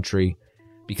this country,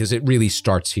 because it really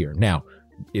starts here. Now,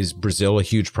 is Brazil a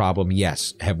huge problem?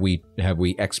 Yes. Have we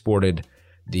exported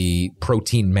the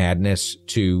protein madness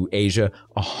to Asia?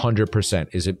 100%.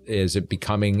 Is it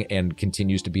becoming and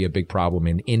continues to be a big problem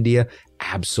in India?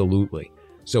 Absolutely.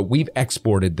 So we've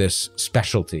exported this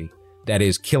specialty that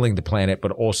is killing the planet,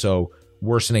 but also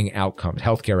worsening outcomes,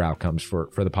 healthcare outcomes for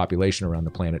the population around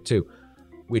the planet too,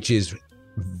 which is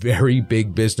very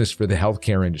big business for the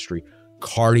healthcare industry.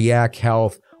 Cardiac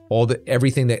health,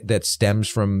 everything that stems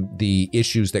from the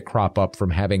issues that crop up from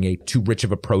having a too rich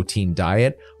of a protein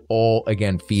diet, all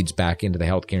again feeds back into the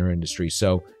healthcare industry.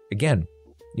 So again,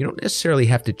 you don't necessarily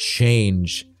have to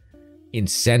change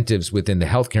incentives within the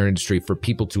healthcare industry for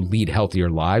people to lead healthier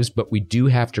lives, but we do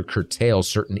have to curtail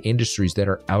certain industries that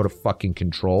are out of fucking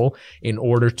control in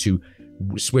order to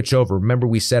switch over. Remember,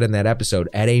 we said in that episode,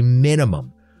 at a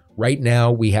minimum, right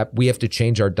now we have to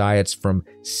change our diets from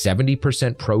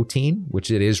 70% protein,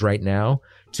 which it is right now,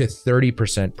 to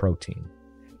 30% protein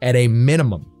at a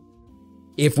minimum,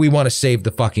 if we want to save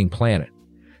the fucking planet.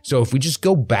 So if we just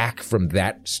go back from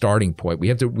that starting point, we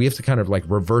have to kind of like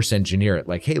reverse engineer it.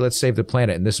 Like, hey, let's save the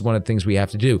planet. And this is one of the things we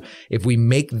have to do. If we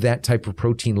make that type of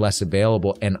protein less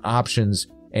available and options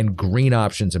and green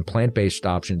options and plant-based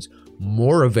options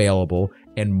more available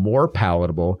and more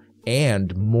palatable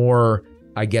and more,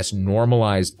 I guess,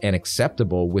 normalized and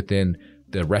acceptable within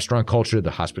the restaurant culture,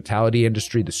 the hospitality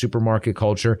industry, the supermarket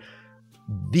culture,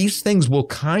 these things will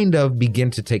kind of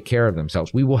begin to take care of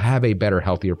themselves. We will have a better,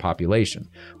 healthier population.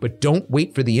 But don't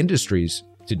wait for the industries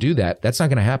to do that. That's not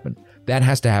going to happen. That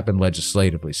has to happen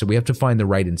legislatively. So we have to find the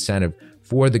right incentive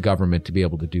for the government to be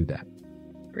able to do that.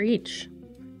 Preach.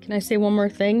 Can I say one more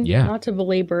thing? Yeah. Not to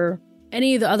belabor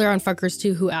any of the other unfuckers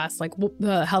too who asked, like,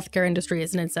 the healthcare industry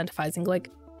isn't incentivizing. Like,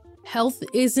 health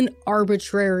is an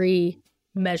arbitrary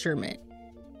measurement.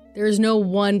 There's no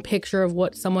one picture of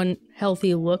what someone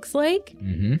healthy looks like.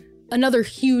 Mm-hmm. Another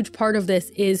huge part of this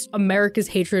is America's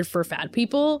hatred for fat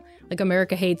people. Like,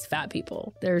 America hates fat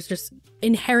people. There's just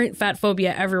inherent fat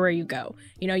phobia everywhere you go.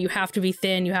 You know, you have to be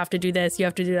thin, you have to do this, you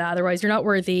have to do that, otherwise you're not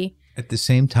worthy. At the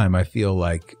same time, I feel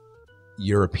like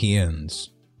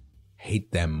Europeans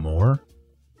hate them more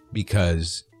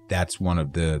because that's one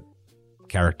of the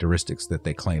characteristics that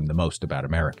they claim the most about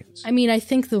Americans. I mean, I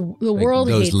think the world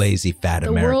those hates lazy fat the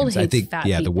Americans. world hates I think fat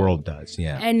the people. world does.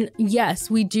 Yeah. And yes,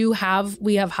 we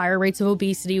have higher rates of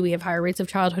obesity, we have higher rates of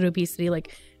childhood obesity.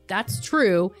 Like, that's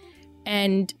true.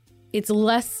 And it's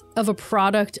less of a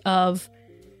product of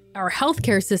our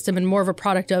healthcare system and more of a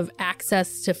product of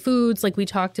access to foods, like we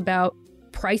talked about,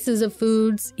 prices of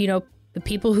foods. You know, the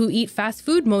people who eat fast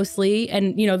food mostly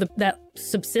and, you know, that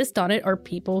subsist on it are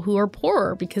people who are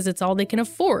poorer because it's all they can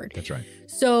afford. That's right.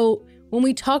 So when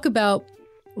we talk about,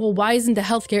 well, why isn't the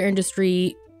healthcare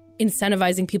industry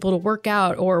incentivizing people to work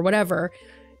out or whatever?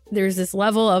 There's this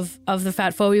level of the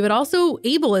fat phobia, but also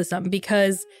ableism,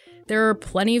 because there are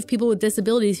plenty of people with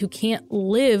disabilities who can't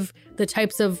live the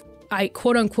types of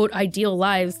quote unquote ideal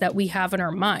lives that we have in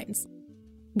our minds.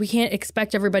 We can't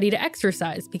expect everybody to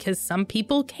exercise because some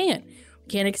people can't. We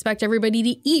can't expect everybody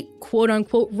to eat quote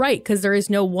unquote right because there is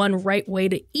no one right way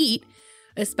to eat,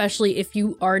 especially if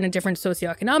you are in a different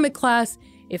socioeconomic class,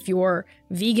 if you're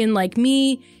vegan like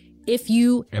me, if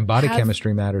you And body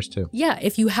chemistry matters too. Yeah,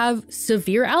 if you have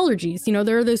severe allergies, you know,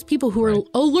 there are those people who are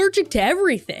allergic to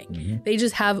everything. Mm-hmm. They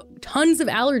just have tons of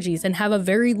allergies and have a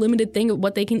very limited thing of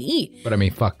what they can eat. But I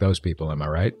mean, fuck those people, am I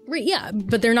right? Right, yeah,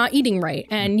 but they're not eating right.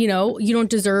 And, you know, you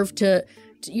don't deserve to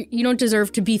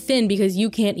be thin because you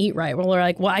can't eat right. Well, they're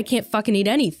like, well, I can't fucking eat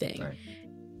anything. Right.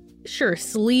 Sure,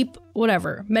 sleep,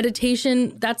 whatever.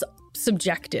 Meditation, that's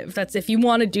subjective. That's if you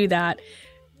want to do that,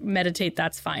 meditate,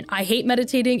 that's fine. I hate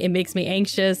meditating. It makes me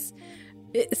anxious.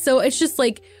 So it's just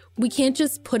like, we can't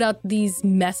just put out these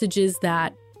messages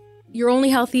that you're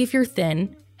only healthy if you're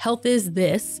thin. Health is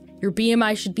this. Your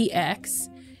BMI should be X.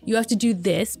 You have to do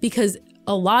this because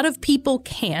a lot of people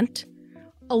can't.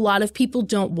 A lot of people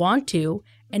don't want to,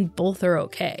 and both are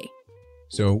okay.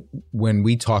 So when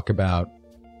we talk about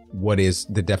what is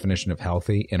the definition of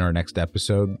healthy in our next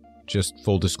episode, just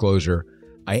full disclosure,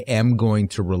 I am going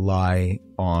to rely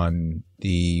on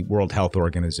the World Health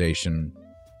Organization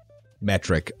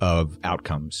metric of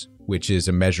outcomes, which is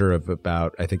a measure of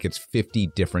about, I think it's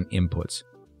 50 different inputs.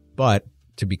 But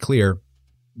to be clear,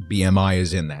 BMI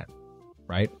is in that,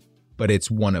 right? But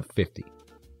it's one of 50.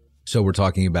 So we're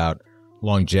talking about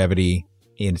longevity,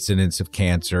 incidence of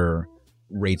cancer,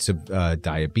 rates of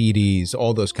diabetes,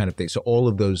 all those kind of things. So all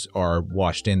of those are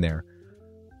washed in there.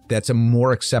 That's a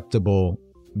more acceptable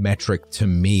metric to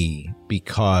me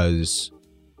because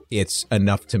it's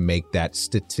enough to make that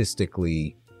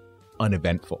statistically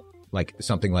uneventful, like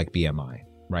something like BMI,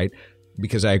 right?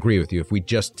 Because I agree with you. If we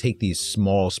just take these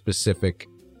small, specific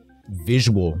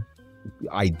visual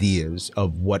ideas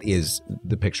of what is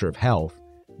the picture of health,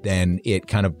 then it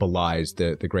kind of belies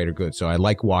the greater good. So I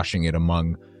like washing it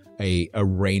among a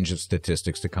range of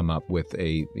statistics to come up with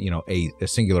a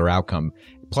singular outcome.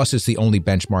 Plus, it's the only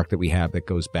benchmark that we have that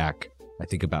goes back, I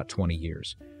think, about 20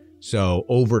 years. So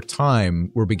over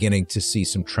time, we're beginning to see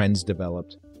some trends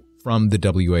developed from the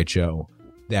WHO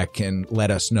that can let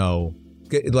us know,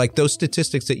 like those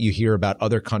statistics that you hear about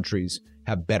other countries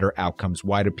have better outcomes.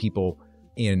 Why do people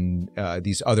in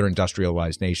these other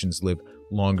industrialized nations live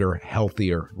longer,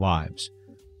 healthier lives?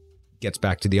 Gets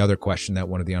back to the other question that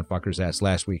one of the unfuckers asked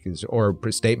last week or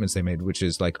statements they made, which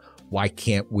is like, why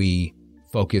can't we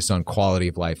focus on quality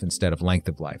of life instead of length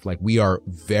of life? Like, we are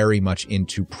very much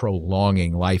into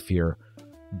prolonging life here,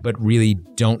 but really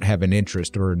don't have an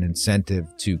interest or an incentive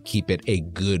to keep it a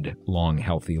good, long,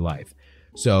 healthy life.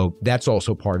 So that's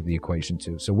also part of the equation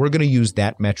too. So we're going to use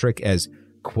that metric as,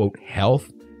 quote, health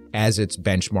as it's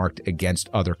benchmarked against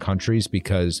other countries,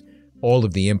 because all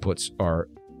of the inputs are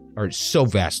so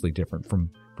vastly different, from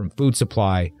food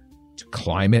supply to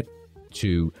climate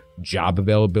to job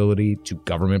availability to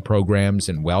government programs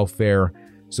and welfare.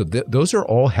 So those are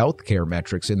all healthcare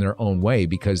metrics in their own way,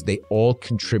 because they all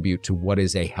contribute to what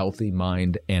is a healthy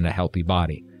mind and a healthy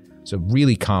body. So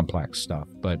really complex stuff.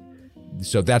 But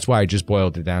so that's why I just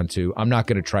boiled it down to, I'm not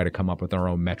going to try to come up with our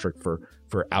own metric for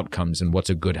outcomes and what's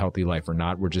a good healthy life or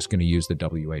not. We're just going to use the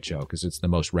WHO because it's the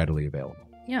most readily available.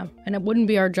 Yeah, and it wouldn't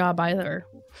be our job either.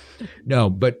 No,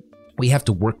 but we have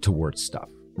to work towards stuff,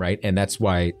 right? And that's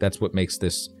what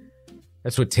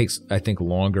takes, I think,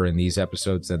 longer in these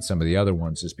episodes than some of the other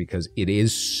ones, is because it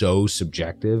is so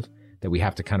subjective that we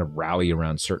have to kind of rally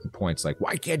around certain points. Like,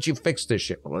 why can't you fix this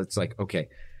shit? Well, it's like, okay,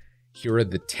 here are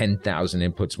the 10,000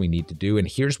 inputs we need to do. And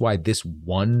here's why this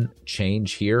one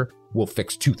change here will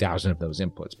fix 2,000 of those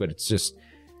inputs. But it's just,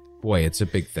 boy, it's a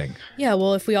big thing. Yeah,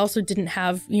 well, if we also didn't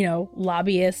have,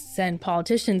 lobbyists and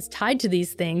politicians tied to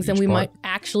these things, then we might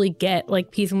actually get,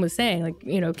 like Peason was saying,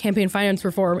 like, campaign finance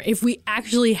reform. If we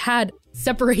actually had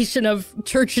separation of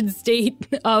church and state,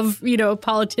 of,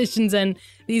 politicians and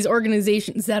these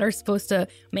organizations that are supposed to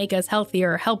make us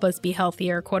healthier, help us be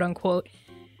healthier, quote unquote,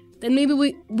 then maybe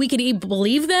we could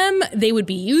believe them. They would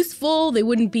be useful. They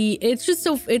wouldn't be, it's just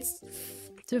so, it's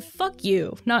to fuck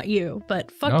you, not you,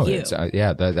 but fuck you.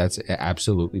 That's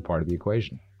absolutely part of the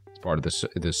equation. It's part of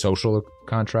the social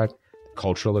contract, the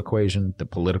cultural equation, the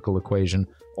political equation.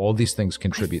 All these things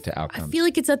contribute to outcomes. I feel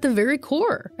like it's at the very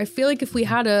core. I feel like if we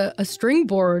had a string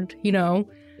board,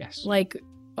 yes, like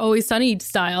Always Sunny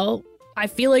style, I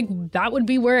feel like that would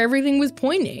be where everything was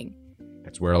pointing.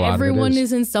 That's where a lot Everyone of it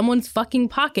is. in someone's fucking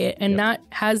pocket, and that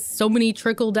has so many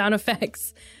trickle down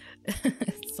effects.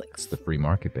 It's the free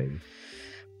market, baby.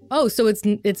 Oh, so it's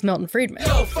Milton Friedman.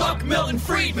 Yo, fuck Milton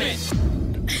Friedman.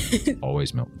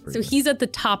 Always Milton Friedman. So he's at the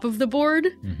top of the board,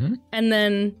 and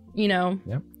then,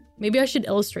 maybe I should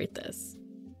illustrate this.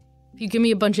 If you give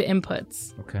me a bunch of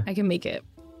inputs, okay, I can make it.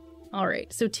 All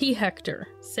right, so T. Hector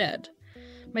said,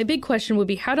 my big question would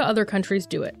be, how do other countries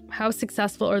do it? How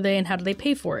successful are they and how do they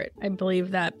pay for it? I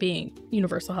believe that being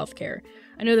universal health care.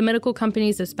 I know the medical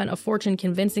companies have spent a fortune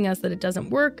convincing us that it doesn't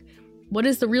work. What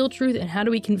is the real truth, and how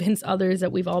do we convince others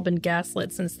that we've all been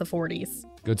gaslit since the 40s?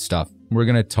 Good stuff. We're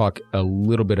going to talk a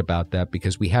little bit about that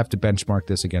because we have to benchmark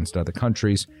this against other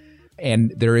countries.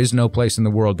 And there is no place in the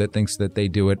world that thinks that they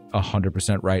do it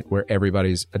 100% right, where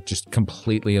everybody's just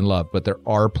completely in love. But there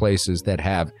are places that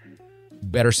have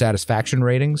better satisfaction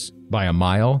ratings by a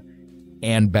mile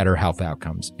and better health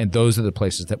outcomes. And those are the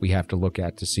places that we have to look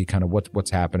at to see kind of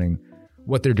what's happening,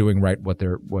 what they're doing right,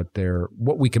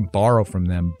 what we can borrow from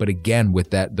them. But again, with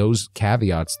those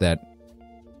caveats that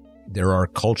there are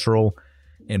cultural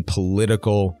and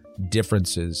political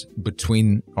differences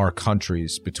between our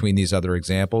countries, between these other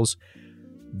examples,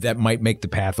 that might make the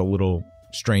path a little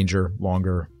stranger,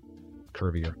 longer,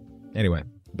 curvier. Anyway,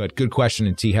 but good question.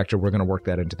 And T. Hector, we're going to work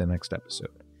that into the next episode.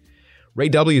 Ray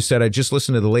W. said, I just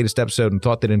listened to the latest episode and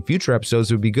thought that in future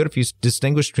episodes, it would be good if you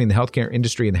distinguish between the healthcare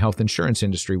industry and the health insurance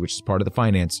industry, which is part of the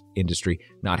finance industry,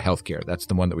 not healthcare. That's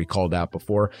the one that we called out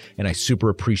before. And I super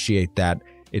appreciate that.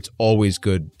 It's always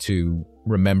good to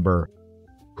remember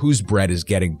whose bread is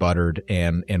getting buttered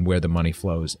and where the money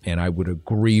flows. And I would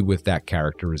agree with that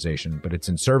characterization, but it's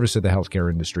in service of the healthcare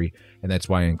industry. And that's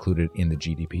why I included it in the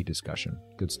GDP discussion.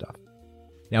 Good stuff.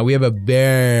 Now, we have a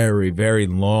very, very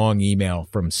long email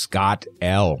from Scott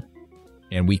L.,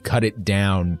 and we cut it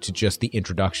down to just the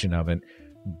introduction of it.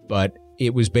 But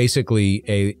it was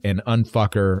basically an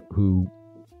unfucker who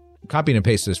copied and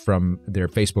pasted this from their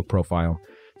Facebook profile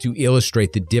to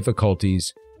illustrate the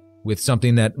difficulties with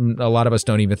something that a lot of us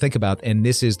don't even think about, and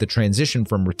this is the transition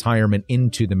from retirement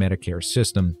into the Medicare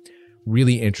system.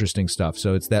 Really interesting stuff.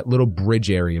 So it's that little bridge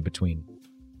area between.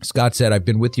 Scott said, I've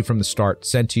been with you from the start,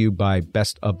 sent to you by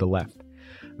Best of the Left.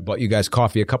 I bought you guys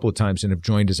coffee a couple of times and have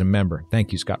joined as a member.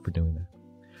 Thank you, Scott, for doing that.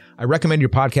 I recommend your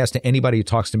podcast to anybody who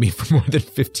talks to me for more than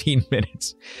 15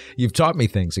 minutes. You've taught me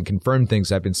things and confirmed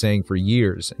things I've been saying for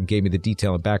years and gave me the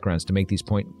detail and backgrounds to make these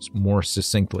points more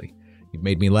succinctly. You've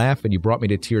made me laugh and you brought me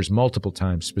to tears multiple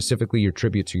times, specifically your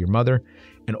tribute to your mother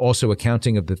and also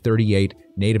accounting of the 38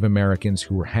 Native Americans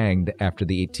who were hanged after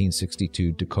the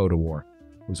 1862 Dakota War.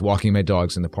 I was walking my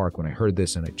dogs in the park when I heard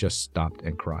this, and I just stopped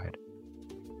and cried.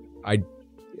 I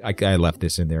left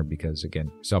this in there because,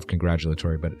 again,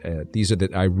 self-congratulatory, but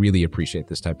I really appreciate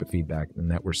this type of feedback and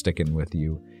that we're sticking with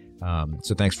you.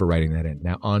 So thanks for writing that in.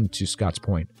 Now on to Scott's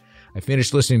point. I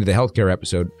finished listening to the healthcare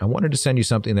episode. I wanted to send you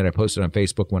something that I posted on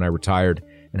Facebook when I retired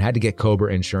and had to get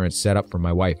COBRA insurance set up for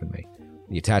my wife and me.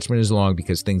 The attachment is long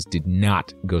because things did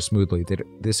not go smoothly.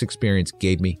 This experience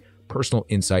gave me personal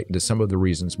insight into some of the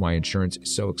reasons why insurance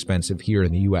is so expensive here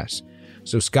in the U.S.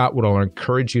 So, Scott, what I'll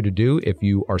encourage you to do, if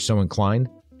you are so inclined,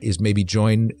 is maybe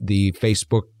join the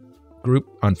Facebook group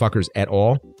Unfuckers et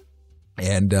al.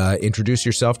 And introduce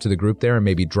yourself to the group there and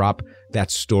maybe drop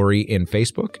that story in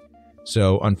Facebook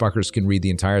so Unfuckers can read the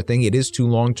entire thing. It is too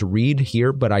long to read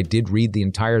here, but I did read the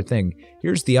entire thing.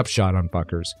 Here's the upshot,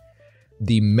 Unfuckers.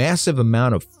 The massive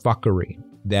amount of fuckery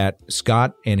that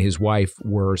Scott and his wife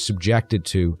were subjected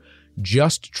to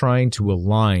just trying to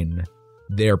align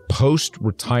their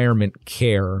post-retirement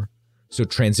care, so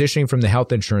transitioning from the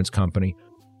health insurance company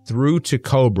through to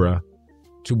Cobra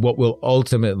to what will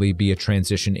ultimately be a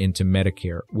transition into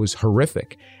Medicare, was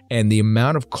horrific. And the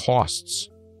amount of costs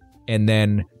and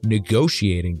then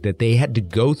negotiating that they had to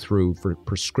go through for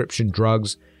prescription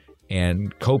drugs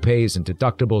and copays and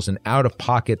deductibles and out of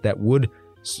pocket that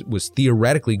was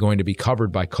theoretically going to be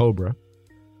covered by Cobra,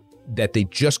 that they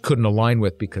just couldn't align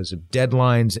with because of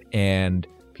deadlines and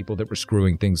people that were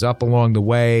screwing things up along the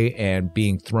way and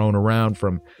being thrown around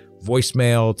from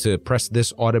voicemail to press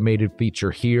this automated feature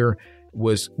here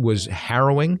was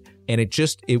harrowing. And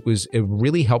it was a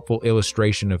really helpful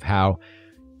illustration of how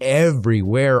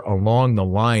everywhere along the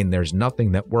line, there's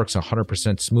nothing that works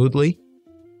 100% smoothly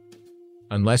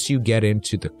unless you get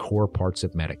into the core parts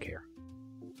of Medicare.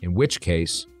 In which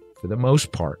case, for the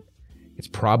most part, it's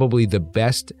probably the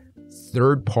best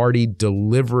third-party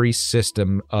delivery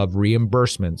system of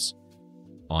reimbursements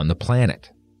on the planet.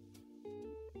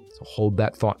 So hold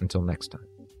that thought until next time.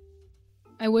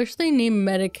 I wish they named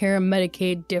Medicare and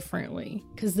Medicaid differently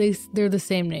because they're the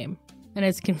same name and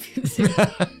it's confusing.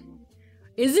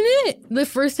 Isn't it? The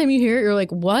first time you hear it, you're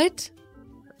like, what?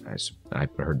 I've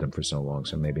heard them for so long,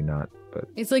 so maybe not. But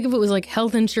it's like if it was like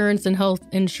health insurance and health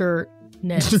insurance.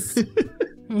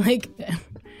 Like,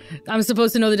 I'm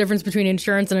supposed to know the difference between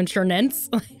insurance and insurance.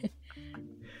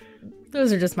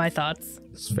 Those are just my thoughts.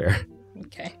 It's fair.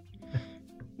 Okay.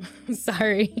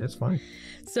 Sorry. That's fine.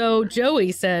 So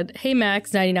Joey said, "Hey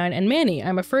Max, 99, and Manny,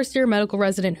 I'm a first-year medical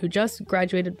resident who just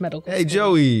graduated medical school. Hey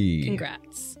Joey.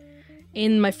 Congrats.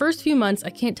 In my first few months, I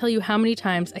can't tell you how many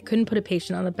times I couldn't put a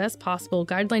patient on the best possible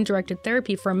guideline-directed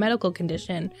therapy for a medical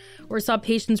condition, or saw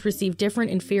patients receive different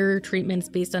inferior treatments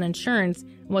based on insurance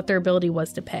and what their ability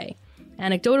was to pay.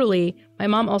 Anecdotally, my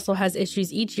mom also has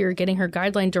issues each year getting her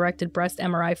guideline-directed breast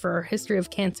MRI for her history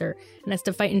of cancer and has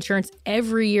to fight insurance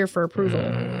every year for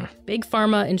approval. Big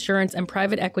pharma, insurance, and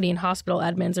private equity and hospital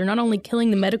admins are not only killing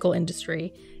the medical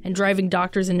industry and driving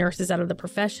doctors and nurses out of the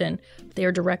profession, but they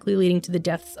are directly leading to the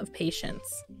deaths of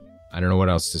patients." I don't know what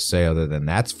else to say other than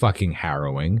that's fucking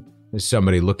harrowing. There's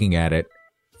somebody looking at it,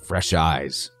 fresh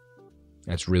eyes.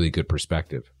 That's really good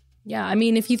perspective. Yeah, I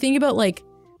mean, if you think about like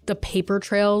the paper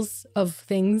trails of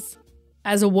things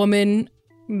as a woman,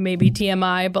 maybe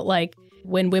TMI, but like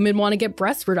when women want to get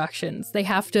breast reductions, they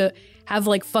have to have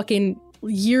like fucking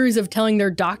years of telling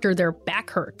their doctor their back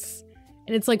hurts.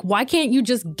 And it's like, why can't you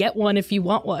just get one if you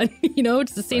want one? You know,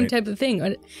 it's the same type of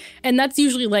thing. And that's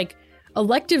usually like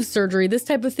elective surgery, this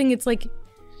type of thing. It's like,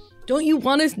 don't you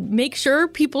want to make sure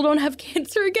people don't have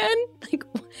cancer again? Like,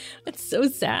 that's so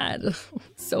sad.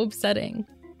 So upsetting.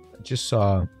 I just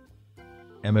saw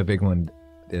Emma Bigland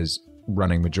is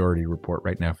running Majority Report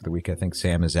right now for the week. I think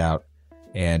Sam is out,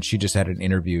 and she just had an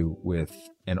interview with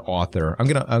an author. I'm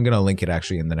gonna link it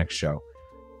actually in the next show,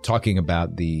 talking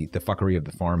about the fuckery of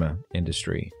the pharma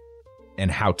industry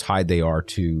and how tied they are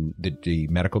to the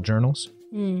medical journals.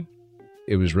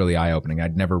 It was really eye-opening.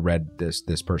 I'd never read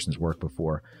this person's work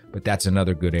before, but that's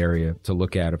another good area to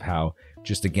look at of how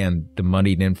just, again, the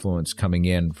moneyed influence coming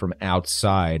in from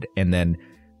outside, and then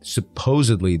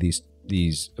supposedly these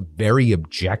very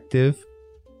objective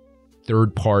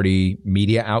third-party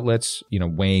media outlets, you know,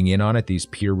 weighing in on it, these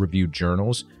peer-reviewed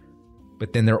journals,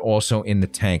 but then they're also in the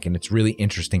tank. And it's really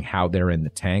interesting how they're in the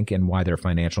tank and why their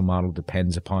financial model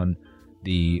depends upon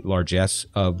the largesse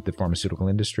of the pharmaceutical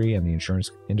industry and the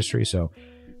insurance industry. So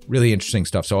really interesting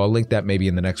stuff. So I'll link that maybe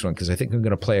in the next one, because I think I'm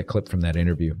going to play a clip from that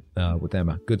interview with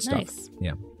Emma. Good stuff. Nice.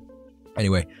 Yeah.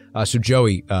 Anyway, so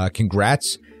Joey,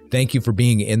 congrats. Thank you for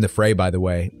being in the fray, by the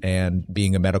way, and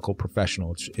being a medical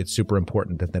professional. It's super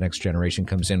important that the next generation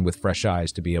comes in with fresh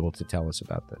eyes to be able to tell us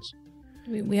about this.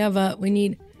 We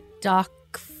need doc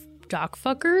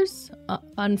fuckers,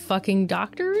 unfucking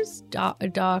doctors,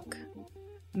 doc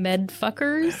med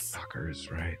fuckers.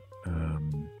 Fuckers, right.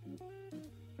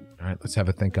 All right, let's have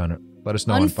a think on it. Let us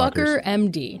know Unfucker on fuckers.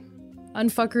 MD.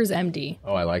 Unfuckers MD.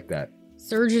 Oh, I like that.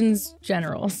 Surgeons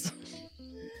Generals.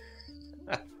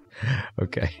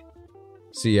 Okay.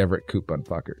 C. Everett Koop on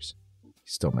fuckers.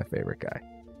 He's still my favorite guy.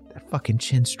 That fucking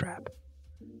chin strap.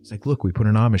 It's like, look, we put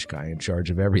an Amish guy in charge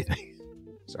of everything.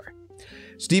 Sorry.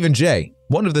 Stephen J.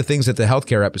 One of the things that the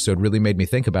healthcare episode really made me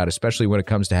think about, especially when it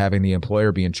comes to having the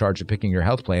employer be in charge of picking your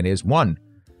health plan, is 1,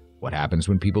 what happens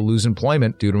when people lose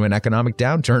employment due to an economic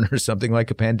downturn or something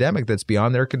like a pandemic that's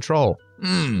beyond their control?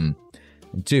 And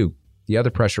 2, the other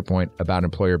pressure point about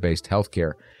employer-based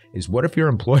healthcare is, what if your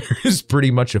employer is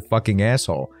pretty much a fucking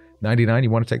asshole? 99, you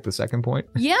want to take the second point?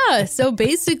 Yeah, so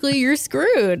basically you're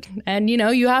screwed. And you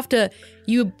have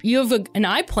an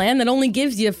eye plan that only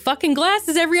gives you fucking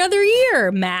glasses every other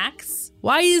year, Max.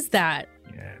 Why is that?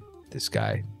 Yeah, this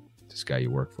guy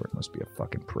you work for must be a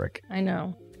fucking prick. I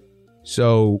know.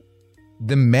 So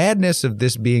the madness of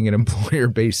this being an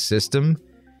employer-based system,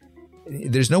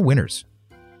 there's no winners.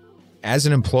 As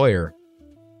an employer,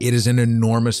 it is an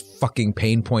enormous fucking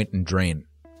pain point and drain.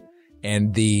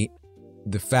 And the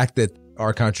fact that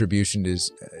our contribution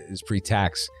is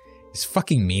pre-tax is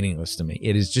fucking meaningless to me.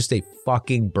 It is just a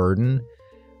fucking burden.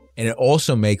 And it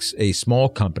also makes a small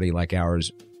company like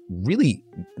ours really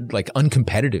like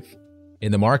uncompetitive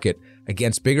in the market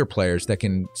against bigger players that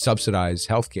can subsidize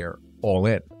healthcare all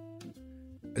in.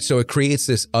 So it creates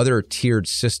this other tiered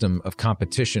system of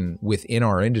competition within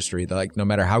our industry that, like, no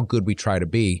matter how good we try to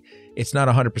be, it's not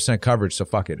 100% coverage, so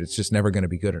fuck it. It's just never going to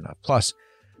be good enough. Plus,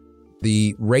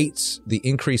 the rates, the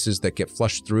increases that get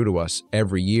flushed through to us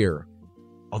every year,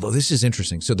 although this is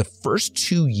interesting. So the first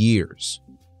 2 years,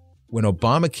 when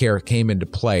Obamacare came into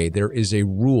play, there is a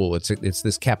rule. It's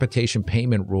this capitation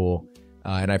payment rule,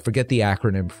 and I forget the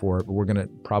acronym for it, but we're going to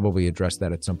probably address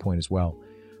that at some point as well,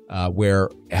 where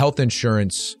health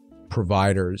insurance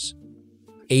providers,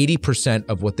 80%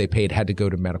 of what they paid had to go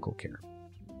to medical care.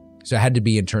 So it had to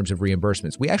be in terms of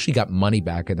reimbursements. We actually got money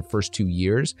back in the first 2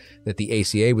 years that the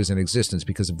ACA was in existence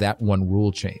because of that one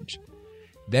rule change.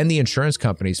 Then the insurance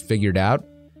companies figured out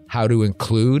how to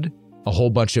include a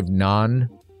whole bunch of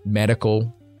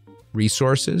non-medical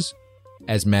resources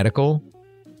as medical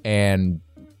and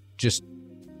just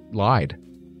lied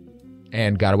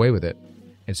and got away with it.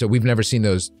 And so we've never seen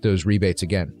those rebates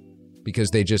again because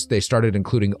they started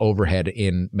including overhead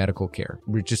in medical care.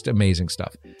 Just amazing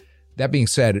stuff. That being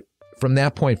said, from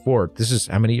that point forward, this is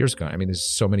how many years ago? I mean, this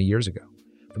is so many years ago.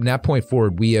 From that point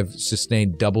forward, we have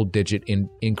sustained double-digit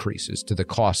increases to the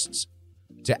costs,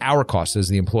 to our costs as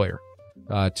the employer,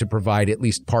 to provide at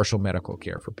least partial medical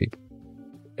care for people,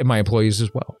 and my employees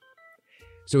as well.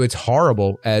 So it's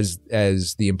horrible as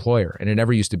the employer, and it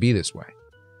never used to be this way.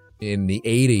 In the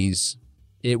 80s,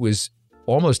 it was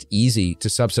almost easy to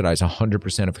subsidize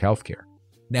 100% of healthcare.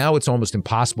 Now it's almost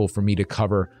impossible for me to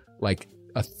cover like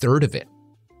a third of it.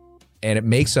 And it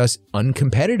makes us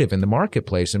uncompetitive in the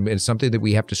marketplace. And it's something that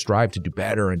we have to strive to do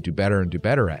better and do better and do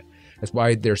better at. That's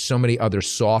why there's so many other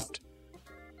soft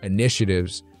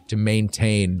initiatives to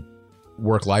maintain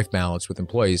work-life balance with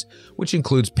employees, which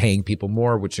includes paying people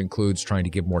more, which includes trying to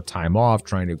give more time off,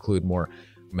 trying to include more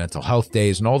mental health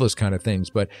days and all those kind of things.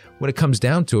 But when it comes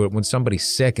down to it, when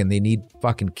somebody's sick and they need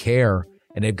fucking care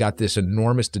and they've got this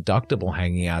enormous deductible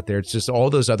hanging out there, it's just all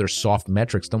those other soft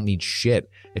metrics don't mean shit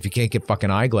if you can't get fucking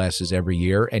eyeglasses every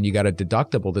year and you got a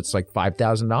deductible that's like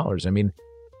 $5,000. I mean,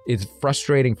 it's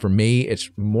frustrating for me. It's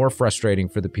more frustrating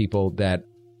for the people that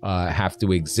have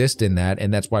to exist in that.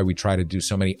 And that's why we try to do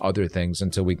so many other things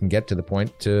until we can get to the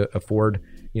point to afford,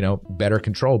 better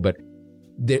control. But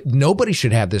nobody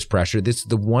should have this pressure. It's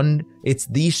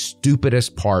the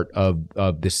stupidest part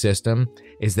of the system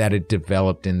is that it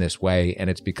developed in this way. And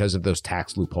it's because of those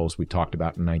tax loopholes we talked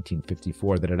about in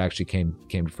 1954 that it actually came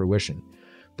to fruition.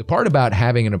 The part about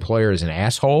having an employer as an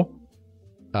asshole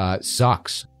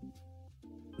sucks.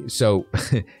 So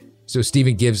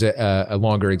Stephen gives a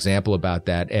longer example about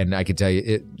that. And I can tell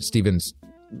you, Stephen's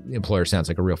employer sounds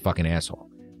like a real fucking asshole.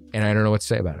 And I don't know what to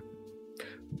say about it.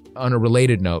 On a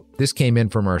related note, this came in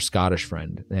from our Scottish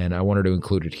friend, and I wanted to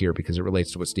include it here because it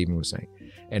relates to what Stephen was saying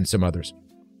and some others.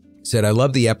 Said, I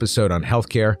love the episode on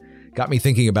healthcare. Got me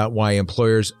thinking about why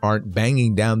employers aren't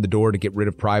banging down the door to get rid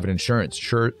of private insurance.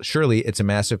 Surely it's a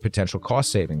massive potential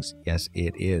cost savings. Yes,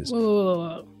 it is.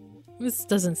 Whoa. This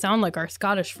doesn't sound like our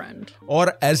Scottish friend.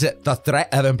 Or is it the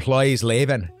threat of employees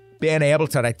leaving? Being able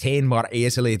to retain more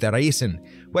easily the reason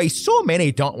why so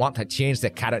many don't want to change the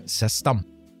current system?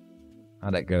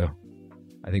 How'd that go?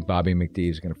 I think Bobby McD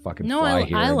is going to fucking No, fly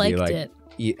here. I and liked be like,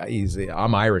 it.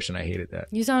 I'm Irish and I hated that.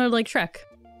 You sounded like Shrek.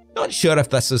 Not sure if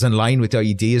this is in line with the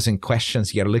ideas and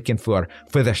questions you're looking for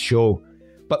the show,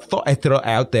 but thought I'd throw it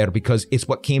out there because it's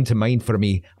what came to mind for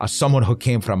me as someone who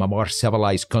came from a more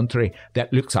civilized country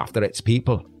that looks after its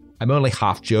people. I'm only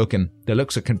half joking. The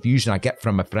looks of confusion I get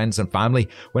from my friends and family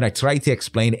when I try to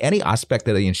explain any aspect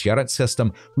of the insurance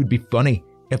system would be funny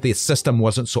if the system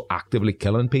wasn't so actively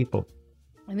killing people.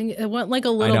 I think it went like a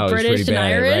I little know, British it was pretty and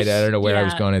bad, Irish. right? I don't know where I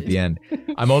was Yeah. going at the end.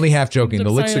 I'm only half joking. Ends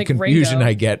The up looks of sounding like confusion Ringo.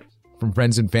 I get from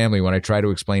friends and family when I try to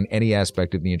explain any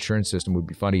aspect of the insurance system would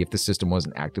be funny if the system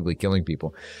wasn't actively killing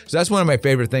people. So that's one of my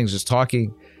favorite things, is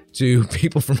talking to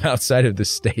people from outside of the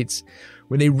States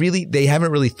when they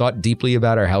haven't really thought deeply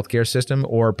about our healthcare system,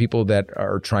 or people that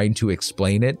are trying to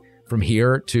explain it from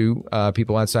here to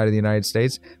people outside of the United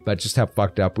States, but just how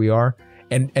fucked up we are.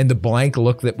 And the blank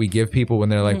look that we give people when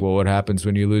they're like, well, what happens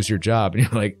when you lose your job? And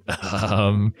you're like,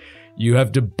 you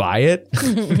have to buy it?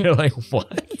 They're like,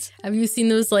 what? Have you seen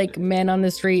those like man on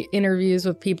the street interviews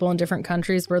with people in different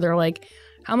countries where they're like,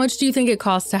 how much do you think it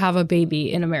costs to have a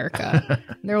baby in America?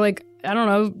 And they're like, I don't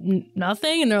know,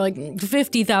 nothing. And they're like,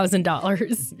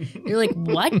 $50,000. You're like,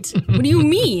 what? What do you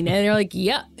mean? And they're like,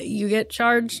 yeah, you get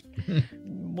charged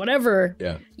whatever.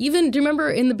 Yeah. Even, do you remember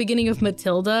in the beginning of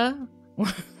Matilda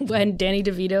when Danny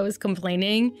DeVito is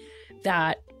complaining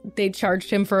that they charged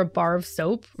him for a bar of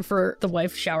soap for the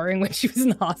wife showering when she was in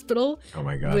the hospital Oh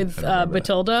my God. with I remember that.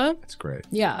 Matilda? That's great.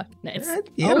 Yeah. It's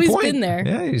He had a always point. been there.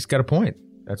 Yeah, he's got a point.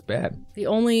 That's bad. The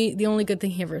only good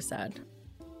thing he ever said.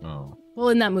 Oh. Well,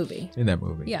 in that movie. In that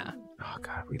movie. Yeah. Oh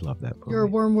God, we love that movie. Your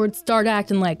wormwood start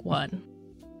acting like one.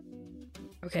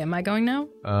 Okay, am I going now?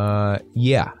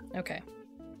 Yeah. Okay.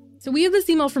 So we have this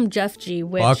email from Jeff G,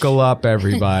 which Buckle up,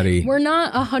 everybody. we're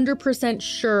not 100%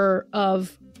 sure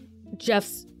of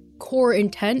Jeff's core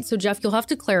intent. So Jeff, you'll have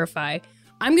to clarify.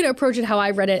 I'm going to approach it how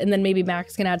I read it, and then maybe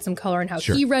Max can add some color on how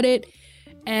Sure. he read it.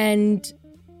 And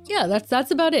yeah,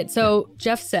 that's about it. So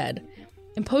Jeff said,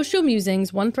 in post-show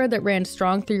musings, one thread that ran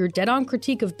strong through your dead-on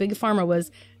critique of Big Pharma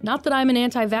was, not that I'm an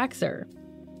anti-vaxxer.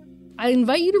 I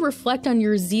invite you to reflect on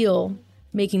your zeal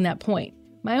making that point.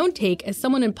 My own take, as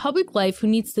someone in public life who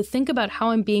needs to think about how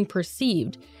I'm being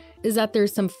perceived, is that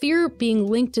there's some fear being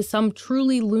linked to some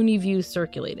truly loony views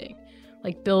circulating,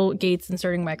 like Bill Gates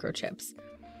inserting microchips.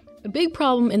 A big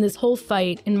problem in this whole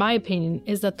fight, in my opinion,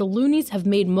 is that the loonies have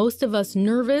made most of us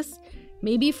nervous,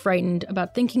 maybe frightened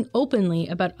about thinking openly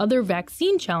about other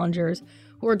vaccine challengers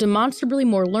who are demonstrably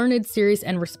more learned, serious,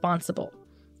 and responsible.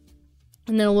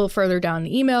 And then a little further down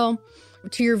the email,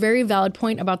 to your very valid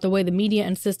point about the way the media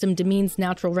and system demeans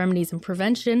natural remedies and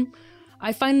prevention,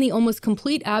 I find the almost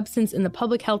complete absence in the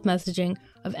public health messaging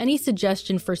of any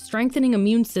suggestion for strengthening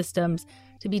immune systems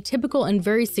to be typical and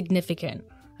very significant.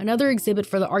 Another exhibit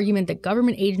for the argument that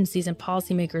government agencies and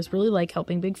policymakers really like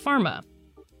helping Big Pharma.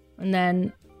 And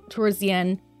then, towards the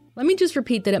end, let me just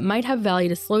repeat that it might have value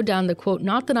to slow down the quote,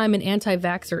 not that I'm an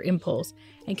anti-vaxxer impulse,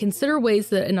 and consider ways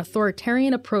that an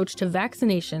authoritarian approach to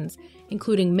vaccinations,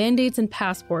 including mandates and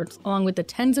passports, along with the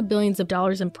tens of billions of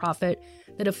dollars in profit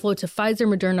that have flowed to Pfizer,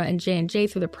 Moderna, and J&J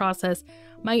through the process,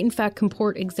 might in fact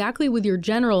comport exactly with your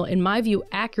general, in my view,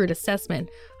 accurate assessment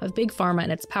of Big Pharma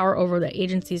and its power over the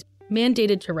agencies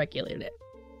mandated to regulate it.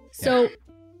 So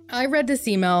I read this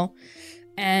email,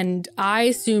 and I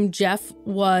assumed Jeff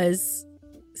was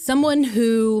someone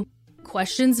who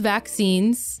questions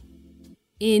vaccines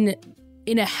in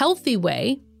a healthy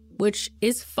way, which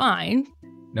is fine.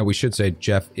 Now, we should say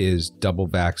Jeff is double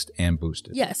vaxxed and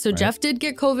boosted. Yeah, so right? Jeff did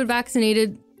get COVID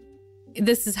vaccinated.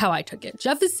 This is how I took it.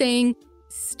 Jeff is saying,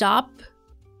 stop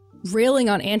railing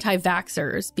on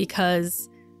anti-vaxxers because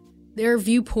their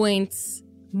viewpoints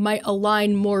might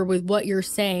align more with what you're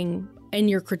saying in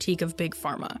your critique of Big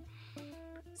Pharma.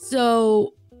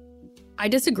 So I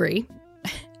disagree.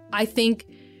 I think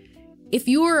if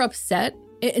you are upset,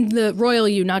 and the royal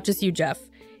you, not just you, Jeff,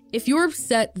 if you're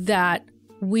upset that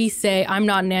we say I'm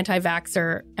not an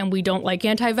anti-vaxxer and we don't like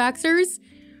anti-vaxxers,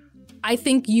 I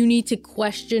think you need to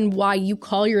question why you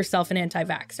call yourself an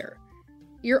anti-vaxxer.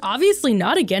 You're obviously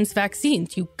not against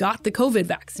vaccines. You got the COVID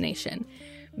vaccination.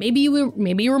 Maybe you were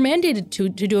mandated to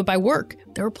do it by work.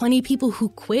 There were plenty of people who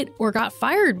quit or got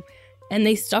fired and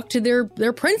they stuck to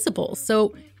their principles.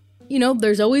 So,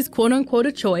 there's always quote unquote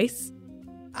a choice.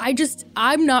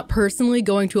 I'm not personally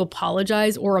going to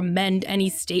apologize or amend any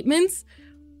statements.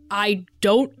 I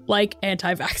don't like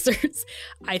anti-vaxxers.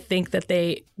 I think that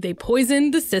they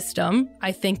poison the system.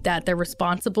 I think that they're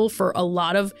responsible for a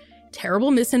lot of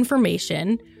terrible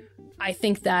misinformation. I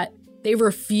think that they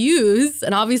refuse,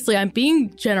 and obviously I'm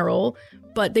being general,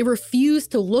 but they refuse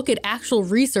to look at actual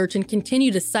research and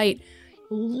continue to cite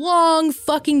long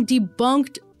fucking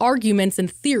debunked arguments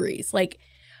and theories.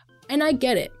 And I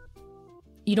get it.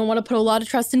 You don't want to put a lot of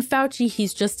trust in Fauci.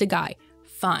 He's just a guy.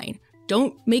 Fine.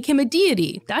 Don't make him a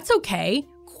deity. That's okay.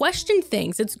 Question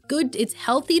things. It's good. It's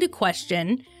healthy to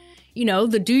question.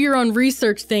 The do your own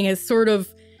research thing has sort of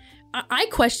I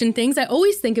question things. I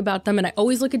always think about them and I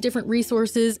always look at different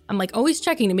resources. I'm like always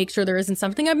checking to make sure there isn't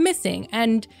something I'm missing.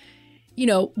 And, you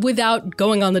know, without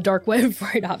going on the dark web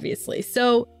for it, obviously.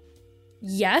 So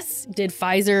yes, did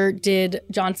Pfizer, did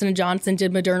Johnson & Johnson,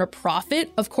 did Moderna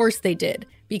profit? Of course they did,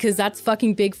 because that's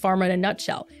fucking big pharma in a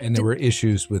nutshell. And there were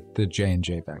issues with the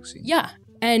J&J vaccine. Yeah.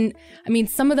 And I mean,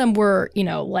 some of them were, you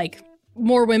know, like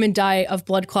more women die of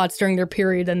blood clots during their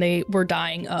period than they were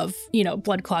dying of, you know,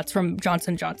 blood clots from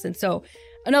Johnson & Johnson. So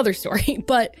another story,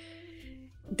 but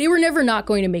they were never not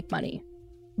going to make money.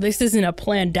 This isn't a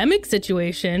pandemic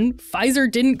situation.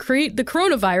 Pfizer didn't create the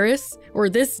coronavirus or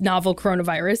this novel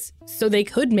coronavirus so they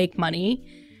could make money.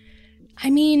 I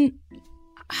mean,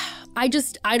 I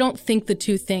don't think the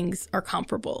two things are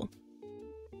comparable.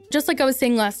 Just like I was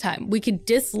saying last time, we could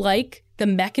dislike the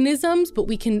mechanisms, but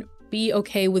we can be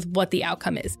okay with what the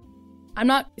outcome is. I'm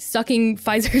not sucking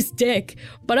Pfizer's dick,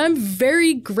 but I'm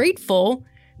very grateful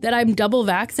that I'm double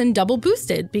vaxxed and double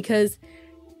boosted, because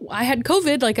I had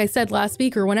COVID, like I said last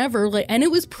week or whenever, and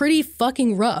it was pretty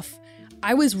fucking rough.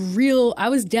 I was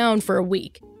down for a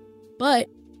week, but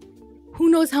who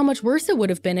knows how much worse it would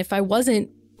have been if I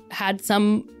had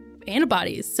some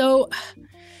antibodies. So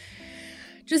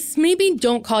just maybe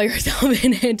don't call yourself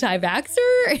an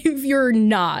anti-vaxxer if you're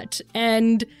not.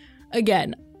 And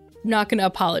again, not going to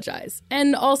apologize.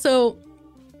 And also,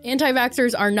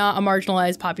 anti-vaxxers are not a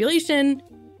marginalized population.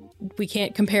 We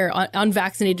can't compare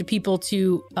unvaccinated people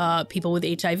to people with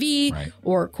HIV, right,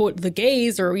 or quote the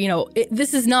gays, or, you know,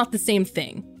 this is not the same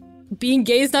thing. Being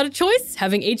gay is not a choice.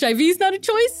 Having HIV is not a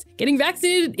choice. Getting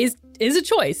vaccinated is a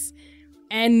choice.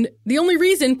 And the only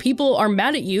reason people are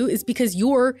mad at you is because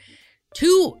you're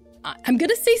too, I'm going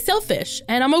to say selfish,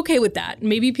 and I'm okay with that.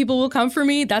 Maybe people will come for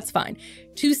me. That's fine.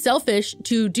 Too selfish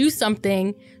to do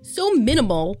something so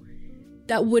minimal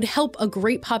that would help a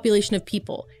great population of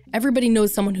people. Everybody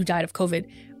knows someone who died of COVID,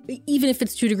 even if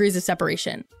it's 2 degrees of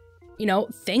separation. You know,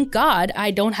 thank God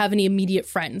I don't have any immediate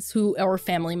friends or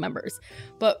family members.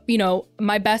 But, you know,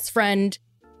 my best friend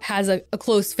has a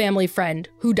close family friend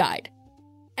who died.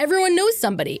 Everyone knows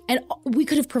somebody, and we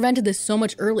could have prevented this so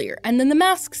much earlier. And then the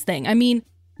masks thing. I mean,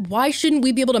 why shouldn't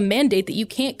we be able to mandate that you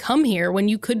can't come here when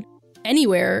you could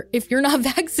anywhere if you're not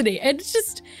vaccinated? It's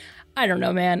just, I don't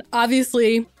know, man.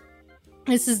 Obviously,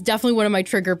 this is definitely one of my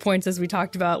trigger points, as we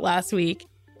talked about last week.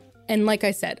 And like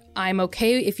I said, I'm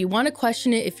okay if you want to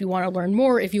question it, if you want to learn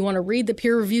more, if you want to read the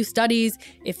peer review studies,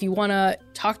 if you want to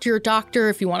talk to your doctor,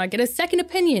 if you want to get a second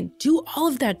opinion, do all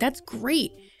of that. That's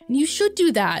great. And you should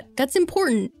do that. That's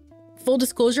important. Full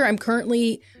disclosure, I'm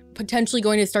currently potentially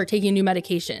going to start taking a new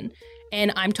medication.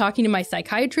 And I'm talking to my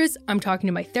psychiatrist. I'm talking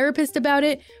to my therapist about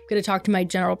it. I'm going to talk to my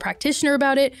general practitioner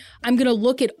about it. I'm going to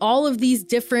look at all of these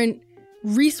different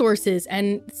resources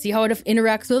and see how it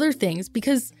interacts with other things,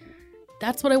 because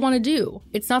that's what I want to do.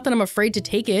 It's not that I'm afraid to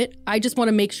take it. I just want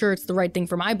to make sure it's the right thing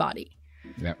for my body.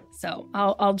 Yeah. So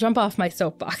I'll jump off my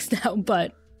soapbox now,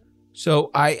 but.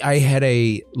 So I had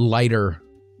a lighter,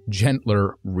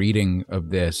 gentler reading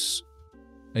of this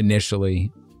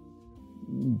initially.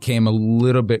 Came a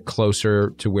little bit closer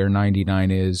to where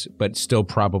 99 is, but still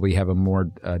probably have a more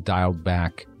dialed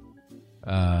back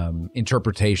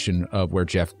interpretation of where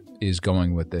Jeff is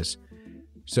going with this.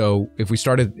 So if we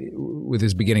started with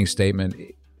his beginning statement,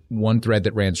 one thread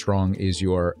that ran strong is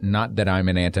your not that I'm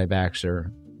an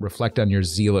anti-vaxxer. Reflect on your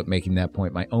zeal at making that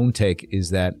point. My own take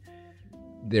is that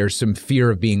there's some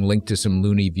fear of being linked to some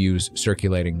loony views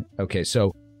circulating. Okay,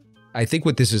 so I think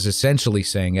what this is essentially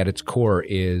saying at its core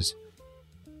is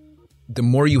the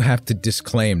more you have to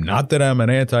disclaim, not that I'm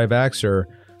an anti-vaxxer,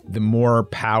 the more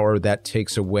power that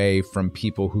takes away from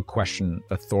people who question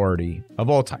authority of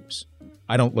all types.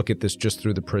 I don't look at this just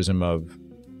through the prism of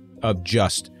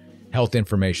just health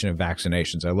information and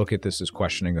vaccinations. I look at this as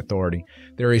questioning authority.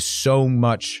 There is so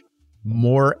much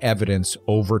more evidence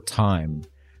over time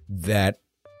that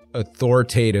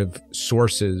authoritative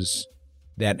sources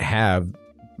that have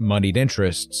moneyed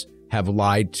interests have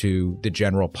lied to the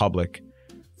general public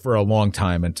for a long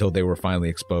time until they were finally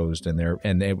exposed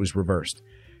and it was reversed.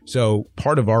 So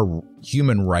part of our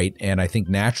human right, and I think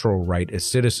natural right as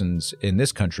citizens in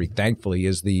this country, thankfully,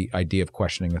 is the idea of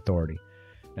questioning authority.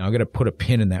 Now, I'm going to put a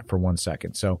pin in that for 1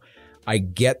 second. So I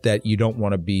get that you don't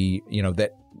want to be,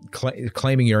 that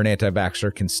claiming you're an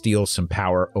anti-vaxxer can steal some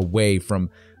power away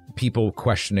from people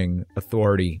questioning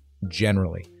authority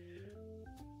generally.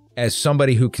 As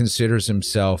somebody who considers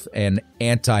himself an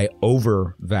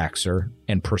anti-over-vaxxer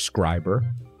and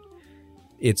prescriber,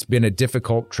 it's been a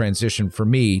difficult transition for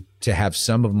me to have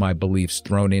some of my beliefs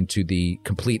thrown into the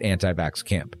complete anti-vax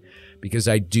camp, because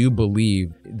I do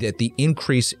believe that the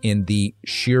increase in the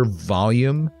sheer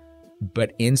volume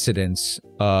but incidence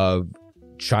of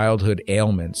childhood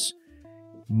ailments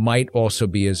might also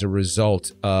be as a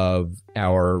result of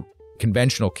our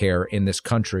conventional care in this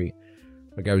country.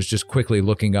 Like I was just quickly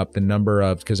looking up the number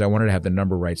of, because I wanted to have the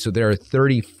number right. So there are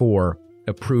 34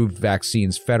 approved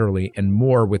vaccines federally and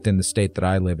more within the state that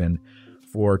I live in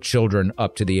for children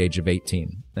up to the age of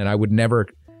 18. And I would never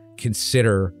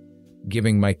consider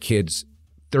giving my kids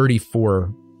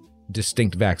 34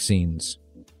 distinct vaccines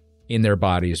in their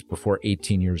bodies before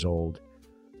 18 years old.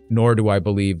 Nor do I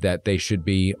believe that they should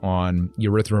be on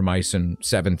erythromycin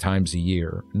 7 times a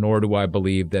year. Nor do I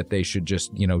believe that they should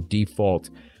just, default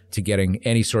to getting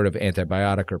any sort of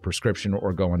antibiotic or prescription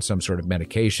or go on some sort of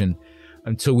medication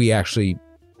until we actually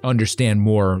understand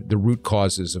more the root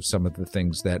causes of some of the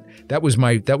things that was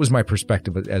my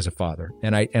perspective as a father.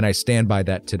 And I stand by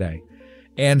that today.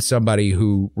 And somebody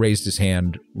who raised his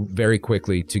hand very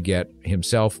quickly to get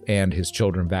himself and his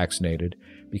children vaccinated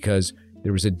because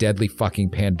there was a deadly fucking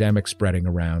pandemic spreading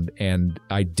around. And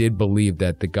I did believe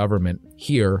that the government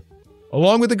here,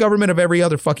 along with the government of every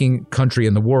other fucking country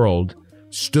in the world,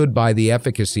 stood by the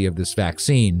efficacy of this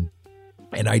vaccine.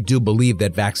 And I do believe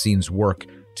that vaccines work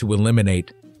to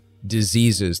eliminate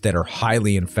diseases that are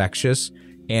highly infectious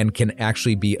and can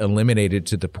actually be eliminated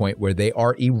to the point where they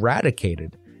are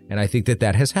eradicated. And I think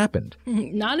that has happened.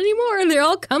 Not anymore. They're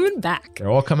all coming back. They're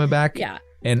all coming back? Yeah.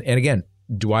 And again,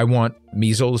 do I want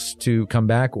measles to come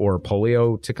back or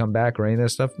polio to come back or any of that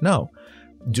stuff? No.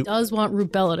 Does want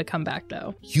rubella to come back,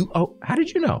 though. How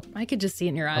did you know? I could just see it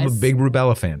in your eyes. I'm a big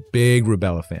rubella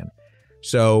fan.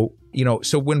 So,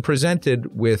 so when presented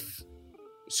with,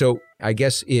 I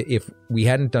guess if we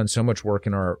hadn't done so much work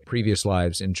in our previous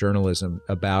lives in journalism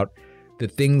about the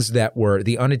things that were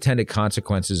the unintended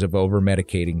consequences of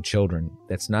over-medicating children,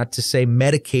 that's not to say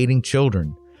medicating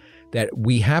children, that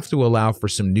we have to allow for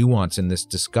some nuance in this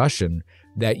discussion,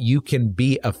 that you can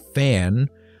be a fan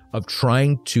of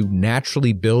trying to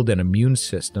naturally build an immune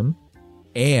system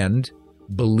and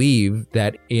believe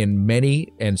that in many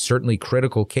and certainly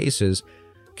critical cases,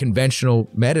 conventional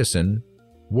medicine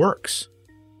works.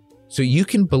 So you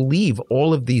can believe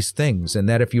all of these things, and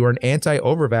that if you are an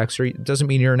anti-over-vaxxer, it doesn't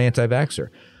mean you're an anti-vaxxer.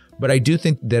 But I do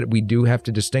think that we do have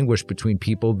to distinguish between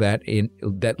people that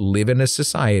live in a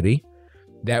society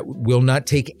that will not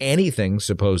take anything,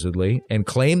 supposedly, and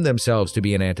claim themselves to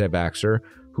be an anti-vaxxer,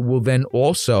 who will then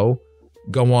also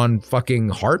go on fucking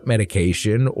heart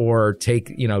medication or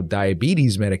take,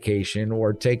 diabetes medication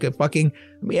or take a fucking,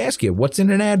 let me ask you, what's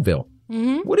in an Advil?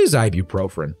 Mm-hmm. What is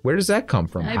ibuprofen? Where does that come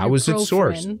from? How is it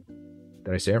sourced?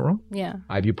 Did I say it wrong? Yeah.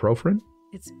 Ibuprofen?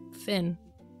 It's Fin.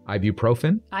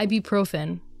 Ibuprofen?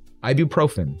 Ibuprofen.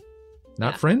 Ibuprofen.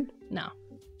 Not friend? No.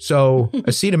 So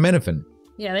acetaminophen.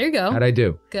 Yeah, there you go. How'd I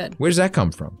do? Good. Where does that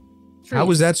come from? Trees. How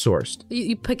was that sourced?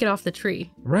 You pick it off the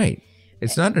tree. Right.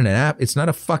 It's not an app. It's not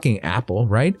a fucking apple,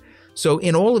 right? So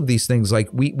in all of these things, like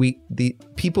the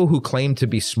people who claim to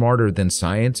be smarter than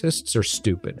scientists are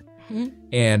stupid. Mm-hmm.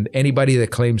 And anybody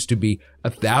that claims to be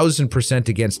 1,000%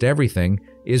 against everything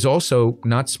is also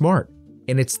not smart.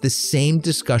 And it's the same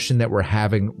discussion that we're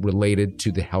having related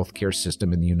to the healthcare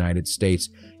system in the United States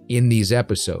in these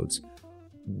episodes.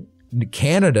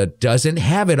 Canada doesn't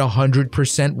have it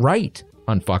 100% right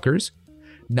on fuckers.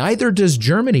 Neither does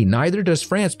Germany, neither does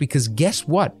France, because guess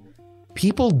what?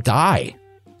 People die.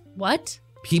 What?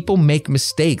 People make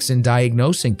mistakes in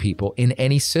diagnosing people in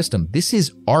any system. This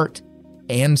is art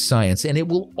and science, and it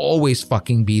will always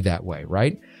fucking be that way,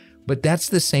 right? But that's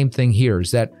the same thing here,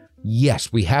 is that,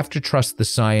 yes, we have to trust the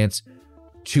science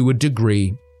to a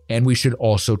degree, and we should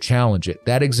also challenge it.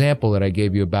 That example that I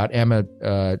gave you about Emma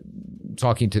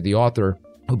talking to the author,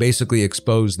 who basically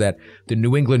exposed that the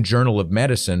New England Journal of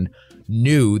Medicine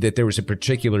knew that there was a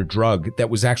particular drug that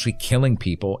was actually killing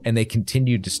people, and they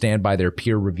continued to stand by their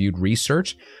peer-reviewed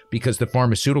research because the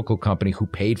pharmaceutical company who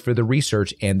paid for the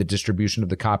research and the distribution of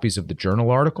the copies of the journal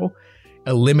article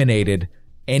eliminated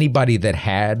anybody that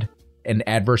had an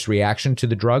adverse reaction to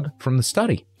the drug from the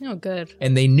study. Oh, good.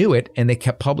 And they knew it, and they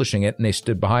kept publishing it, and they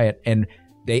stood by it, and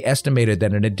they estimated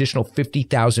that an additional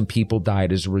 50,000 people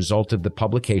died as a result of the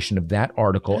publication of that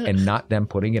article and not them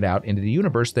putting it out into the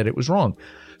universe that it was wrong.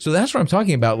 So that's what I'm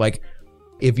talking about. Like,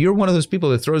 if you're one of those people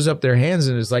that throws up their hands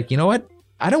and is like, you know what?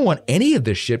 I don't want any of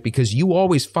this shit because you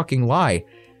always fucking lie.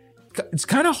 It's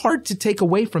kind of hard to take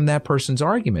away from that person's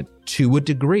argument to a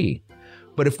degree.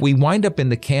 But if we wind up in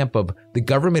the camp of the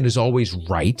government is always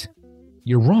right,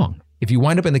 you're wrong. If you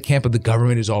wind up in the camp of the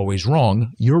government is always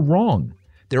wrong, you're wrong.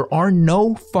 There are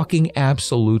no fucking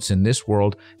absolutes in this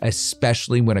world,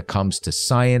 especially when it comes to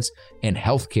science and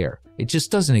healthcare. It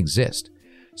just doesn't exist.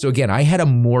 So again, I had a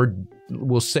more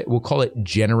we'll call it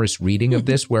generous reading of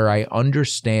this, where I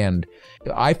understand.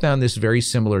 I found this very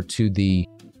similar to the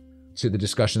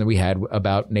discussion that we had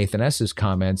about Nathan S.'s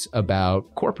comments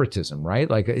about corporatism, right?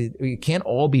 Like, it can't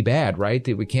all be bad, right?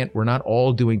 We're not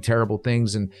all doing terrible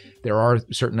things, and there are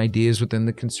certain ideas within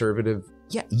the conservative.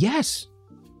 Yeah, yes,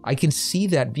 I can see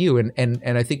that view, and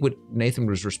I think what Nathan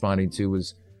was responding to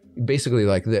was basically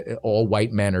like all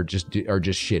white men are just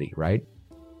shitty, right?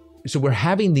 So we're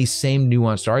having these same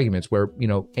nuanced arguments where,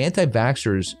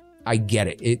 anti-vaxxers, I get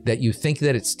it, that you think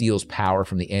that it steals power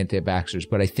from the anti-vaxxers,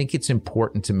 but I think it's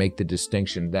important to make the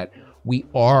distinction that we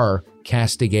are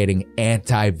castigating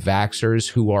anti-vaxxers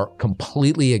who are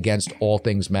completely against all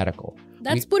things medical.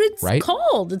 That's what it's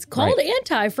called. It's called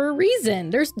anti for a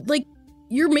reason. There's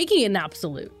you're making it an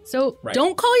absolute. So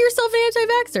don't call yourself an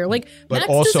anti-vaxxer. But Max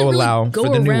also really allow for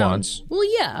the around. nuance. Well,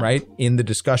 yeah. Right? In the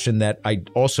discussion that I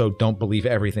also don't believe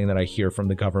everything that I hear from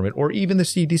the government, or even the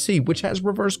CDC, which has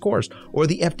reverse course, or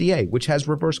the FDA, which has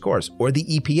reverse course, or the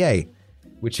EPA,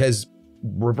 which has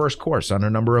reverse course on a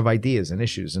number of ideas and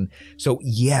issues. And so,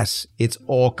 yes, it's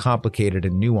all complicated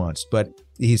and nuanced. But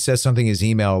he says something in his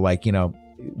email like,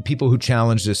 people who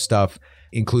challenge this stuff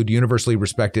include universally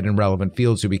respected and relevant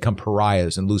fields who become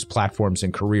pariahs and lose platforms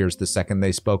and careers the second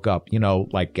they spoke up,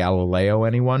 like Galileo,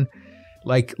 anyone?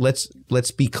 Like, let's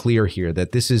be clear here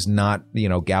that this is not,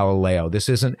 Galileo. This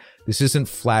isn't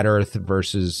flat earth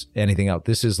versus anything else.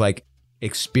 This is like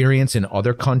experience in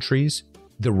other countries,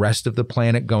 the rest of the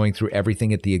planet going through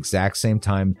everything at the exact same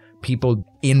time, people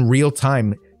in real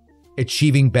time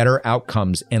achieving better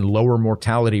outcomes and lower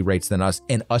mortality rates than us,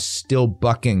 and us still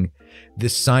bucking the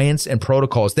science and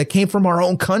protocols that came from our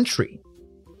own country.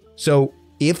 So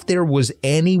if there was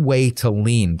any way to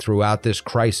lean throughout this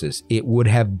crisis, it would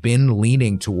have been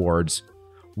leaning towards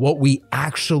what we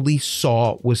actually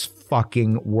saw was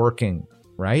fucking working,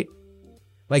 right?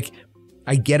 Like,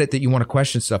 I get it that you want to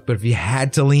question stuff, but if you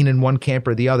had to lean in one camp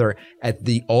or the other at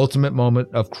the ultimate moment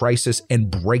of crisis and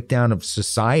breakdown of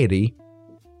society,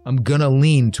 I'm going to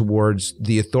lean towards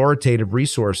the authoritative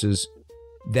resources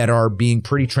that are being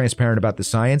pretty transparent about the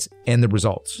science and the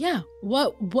results. Yeah.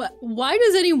 Why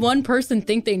does any one person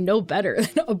think they know better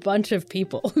than a bunch of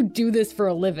people who do this for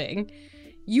a living?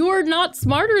 You are not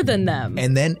smarter than them.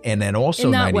 And then also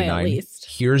in that 99, way, at least.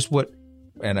 Here's what,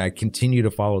 and I continue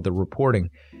to follow the reporting.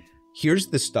 Here's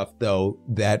the stuff, though,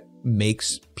 that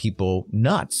makes people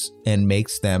nuts and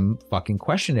makes them fucking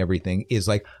question everything, is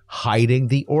like hiding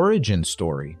the origin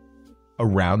story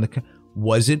around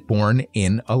was it born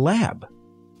in a lab?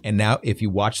 And now if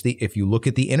you look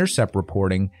at the Intercept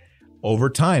reporting over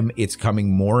time, it's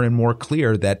coming more and more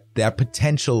clear that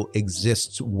potential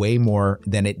exists way more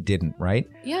than it didn't, right?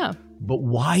 Yeah. But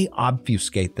why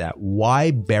obfuscate that?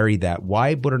 Why bury that?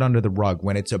 Why put it under the rug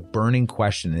when it's a burning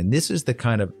question? And this is the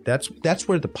kind of, that's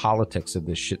where the politics of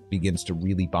this shit begins to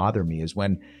really bother me, is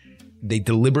when they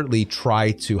deliberately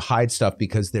try to hide stuff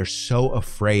because they're so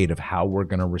afraid of how we're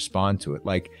going to respond to it.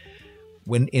 Like,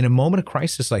 when in a moment of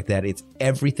crisis like that, it's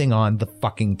everything on the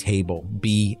fucking table.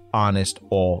 Be honest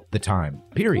all the time.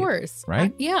 Period. Of course.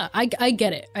 Right? I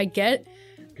get it. I get,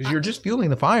 because you're just fueling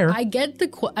the fire. I get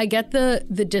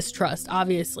the distrust,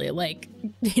 obviously. Like,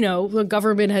 the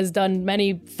government has done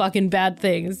many fucking bad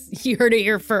things. You heard it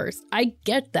here first. I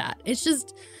get that. It's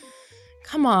just,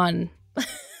 come on.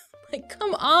 Like,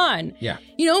 come on. Yeah.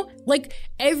 Like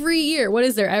every year, what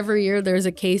is there? Every year there's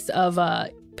a case of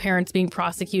parents being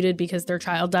prosecuted because their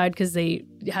child died because they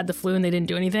had the flu and they didn't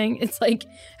do anything. It's like,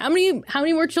 how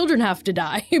many more children have to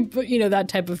die? But that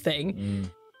type of thing.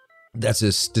 That's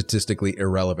as statistically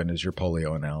irrelevant as your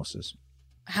polio analysis.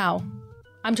 How?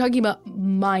 I'm talking about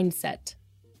mindset.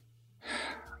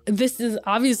 This is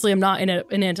obviously, I'm not in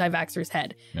an anti-vaxxer's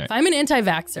head. Right. If I'm an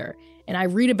anti-vaxxer and I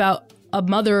read about a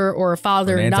mother or a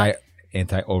father,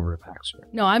 anti-over-vaxxer.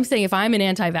 No, I'm saying if I'm an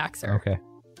anti-vaxxer. Okay.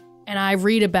 And I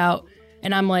read about,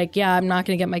 and I'm like, yeah, I'm not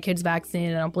going to get my kids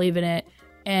vaccinated. I don't believe in it.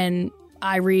 And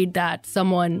I read that there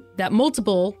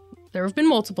have been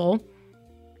multiple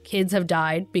kids have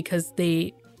died because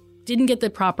they didn't get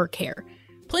the proper care.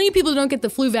 Plenty of people don't get the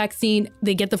flu vaccine.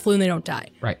 They get the flu and they don't die.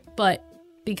 Right. But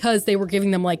because they were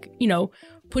giving them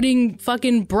putting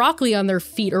fucking broccoli on their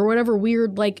feet or whatever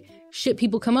weird shit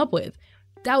people come up with,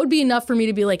 that would be enough for me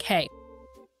to be like, hey,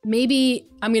 maybe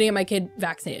I'm gonna get my kid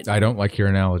vaccinated. I don't like your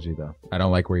analogy, though. I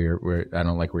don't like where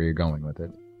you're going with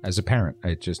it. As a parent,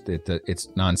 it's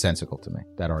nonsensical to me,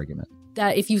 that argument.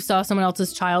 That if you saw someone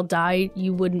else's child die,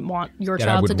 you wouldn't want your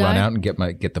child to die? I would run out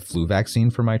and get the flu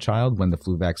vaccine for my child when the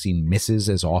flu vaccine misses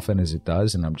as often as it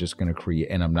does, and I'm just going to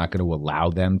and I'm not going to allow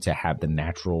them to have the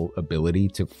natural ability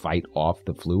to fight off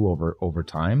the flu over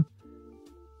time.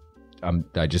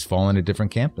 I just fall in a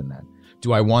different camp than that.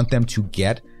 Do I want them to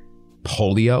get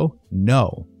polio?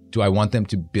 No. Do I want them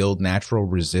to build natural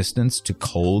resistance to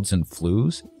colds and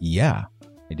flus? Yeah,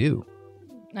 I do.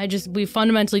 We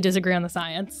fundamentally disagree on the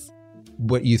science.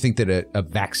 What, you think that a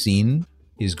vaccine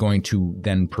is going to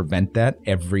then prevent that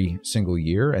every single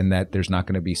year, and that there's not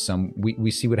going to be we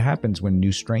see what happens when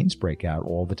new strains break out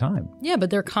all the time. Yeah,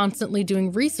 but they're constantly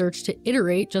doing research to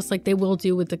iterate, just like they will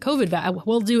do with the COVID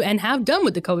will do and have done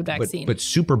with the COVID vaccine. But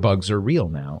superbugs are real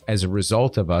now as a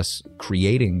result of us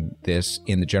creating this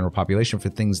in the general population for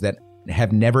things that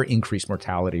have never increased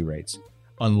mortality rates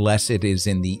unless it is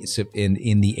in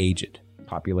the aged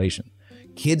population.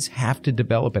 Kids have to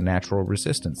develop a natural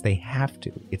resistance. They have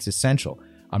to. It's essential.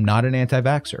 I'm not an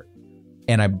anti-vaxxer.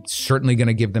 And I'm certainly going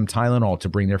to give them Tylenol to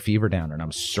bring their fever down. And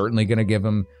I'm certainly going to give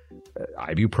them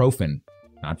ibuprofen,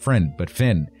 not Friend, but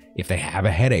Fin, if they have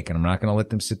a headache. And I'm not going to let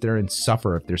them sit there and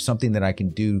suffer. If there's something that I can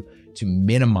do to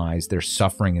minimize their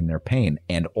suffering and their pain.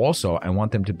 And also, I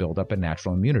want them to build up a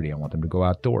natural immunity. I want them to go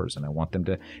outdoors, and I want them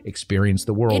to experience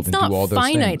the world and do all those things. It's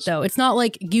not finite, though. It's not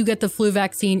like you get the flu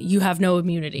vaccine, you have no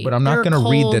immunity. But I'm not going to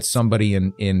read that somebody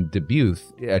in Dubuque,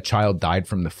 a child died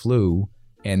from the flu,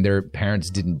 and their parents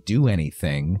didn't do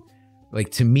anything. Like,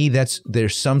 to me,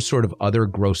 there's some sort of other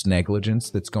gross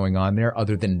negligence that's going on there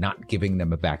other than not giving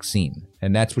them a vaccine.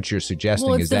 And that's what you're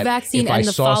suggesting, is that vaccine if I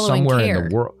saw somewhere in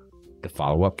the world, the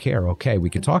follow-up care, okay, we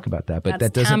can talk about that, but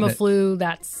that doesn't. Tamiflu,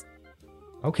 that's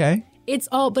okay. It's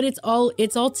all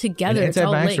together. An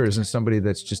anti-vaxxer isn't somebody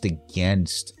that's just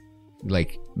against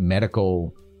like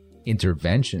medical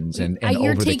interventions and over the counter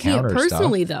stuff. You're taking it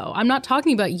personally, though. I'm not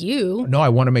talking about you. No, I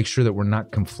want to make sure that we're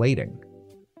not conflating,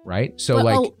 right? So,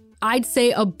 but, I'd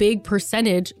say a big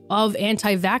percentage of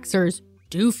anti-vaxxers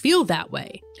do feel that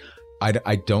way.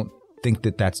 I don't think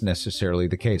that that's necessarily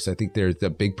the case. I think there's a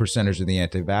big percentage of the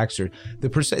anti-vaxxers.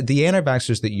 The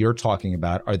anti-vaxxers that you're talking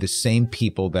about are the same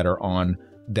people that are on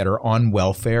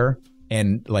welfare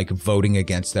and like voting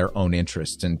against their own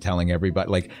interests and telling everybody,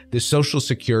 like the Social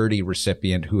Security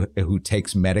recipient who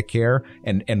takes Medicare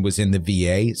and was in the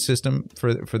VA system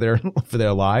for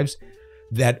their lives,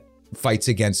 that fights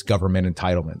against government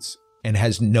entitlements and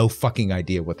has no fucking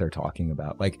idea what they're talking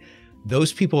about. Like,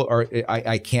 those people are,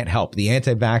 I can't help. The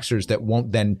anti-vaxxers that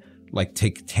won't then like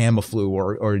take Tamiflu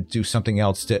or do something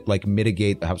else to like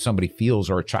mitigate how somebody feels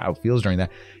or a child feels during that.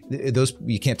 Those,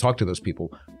 you can't talk to those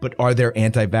people. But are there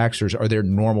anti-vaxxers? Are there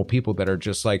normal people that are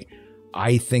just like,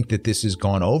 I think that this has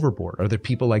gone overboard? Are there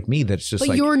people like me that's just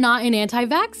but you're not an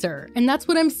anti-vaxxer, and that's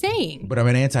what I'm saying. But I'm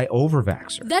an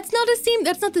anti-over-vaxxer. That's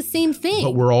not the same thing.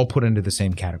 But we're all put into the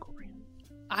same category.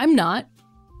 I'm not.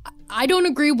 I don't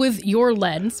agree with your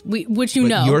lens, which you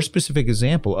know. Your specific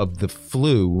example of the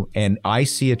flu, and I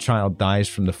see a child dies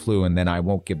from the flu and then I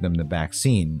won't give them the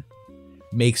vaccine,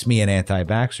 makes me an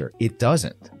anti-vaxxer. It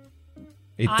doesn't.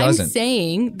 It doesn't. I'm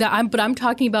saying that I'm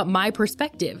talking about my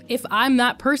perspective. If I'm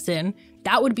that person,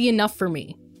 that would be enough for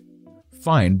me.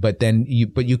 Fine, but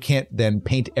you can't then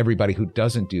paint everybody who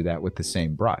doesn't do that with the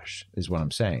same brush, is what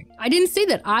I'm saying. I didn't say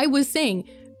that. I was saying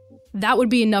that would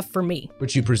be enough for me.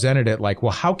 But you presented it like,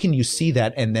 well, how can you see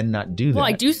that and then not do that? Well,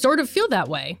 I do sort of feel that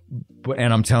way.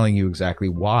 And I'm telling you exactly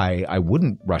why I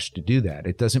wouldn't rush to do that.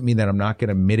 It doesn't mean that I'm not going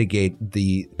to mitigate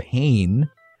the pain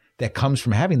that comes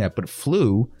from having that. But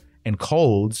flu and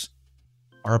colds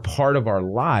are a part of our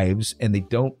lives, and they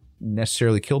don't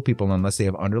necessarily kill people unless they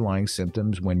have underlying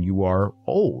symptoms when you are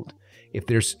old.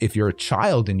 If you're a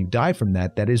child and you die from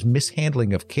that, that is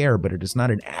mishandling of care, but it is not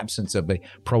an absence of a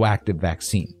proactive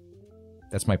vaccine.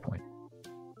 That's my point.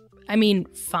 I mean,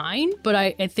 fine, but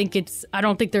I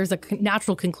don't think there's a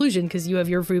natural conclusion, because you have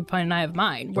your viewpoint and I have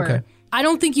mine, where okay. I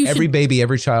don't think every baby,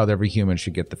 every child, every human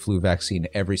should get the flu vaccine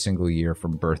every single year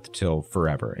from birth till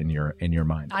forever in your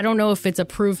mind. I don't know if it's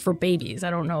approved for babies. I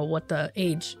don't know what the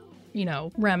age,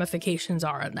 ramifications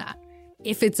are on that.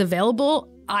 If it's available,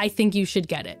 I think you should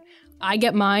get it. I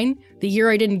get mine. The year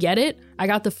I didn't get it, I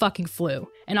got the fucking flu.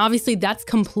 And obviously that's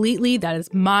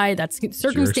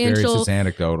circumstantial. It's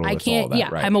anecdotal. I can't,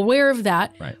 right. I'm aware of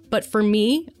that. Right. But for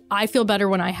me, I feel better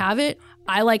when I have it.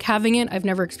 I like having it. I've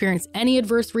never experienced any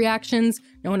adverse reactions.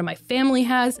 No one in my family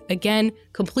has. Again,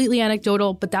 completely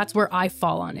anecdotal, but that's where I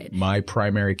fall on it. My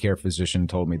primary care physician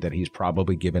told me that he's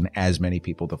probably given as many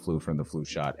people the flu from the flu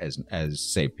shot as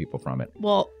saved people from it.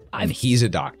 Well, he's a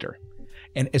doctor.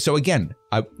 And so again,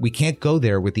 we can't go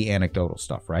there with the anecdotal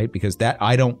stuff, right? Because that,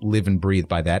 I don't live and breathe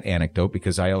by that anecdote,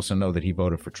 because I also know that he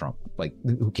voted for Trump. Like,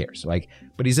 who cares? Like,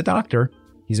 but he's a doctor.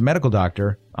 He's a medical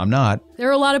doctor. I'm not. There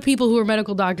are a lot of people who are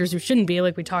medical doctors who shouldn't be,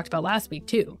 like we talked about last week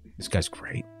too. This guy's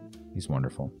great. He's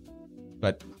wonderful.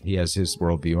 But he has his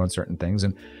worldview on certain things.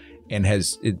 and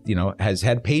has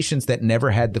had patients that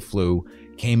never had the flu,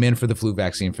 came in for the flu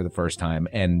vaccine for the first time,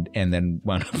 and then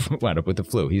wound up with the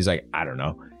flu. He's like, I don't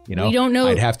know. We don't know.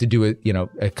 I'd have to do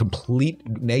a complete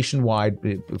nationwide,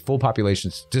 full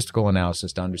population statistical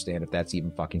analysis to understand if that's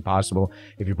even fucking possible.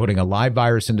 If you're putting a live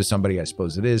virus into somebody, I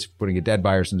suppose it is. If you're putting a dead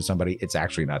virus into somebody, it's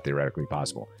actually not theoretically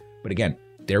possible. But again,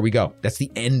 there we go. That's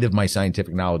the end of my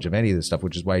scientific knowledge of any of this stuff,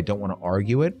 which is why I don't want to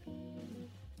argue it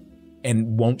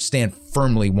and won't stand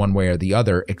firmly one way or the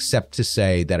other, except to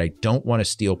say that I don't want to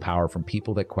steal power from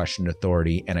people that question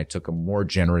authority. And I took a more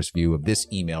generous view of this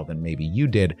email than maybe you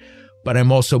did. But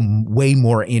I'm also way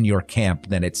more in your camp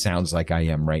than it sounds like I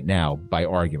am right now by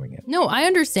arguing it. No, I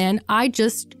understand.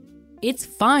 It's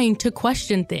fine to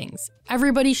question things.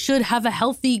 Everybody should have a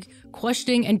healthy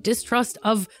questioning and distrust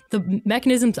of the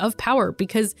mechanisms of power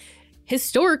because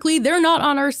historically they're not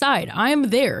on our side. I'm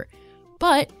there.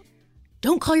 But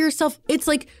don't call yourself, it's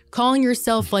like calling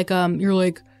yourself like, you're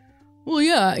like, well,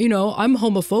 yeah, I'm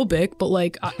homophobic, but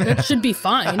like, that should be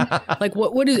fine. Like,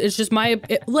 what is, it's just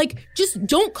just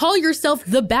don't call yourself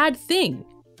the bad thing.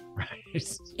 Right.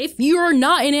 If you are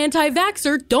not an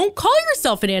anti-vaxxer, don't call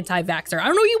yourself an anti-vaxxer. I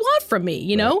don't know what you want from me,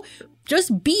 you know?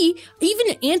 Just be, even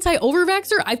an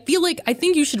anti-over-vaxxer, I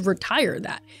think you should retire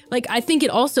that. Like, I think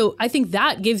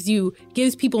that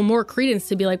gives people more credence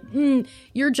to be like,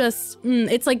 you're just,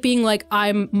 it's like being like,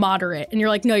 I'm moderate. And you're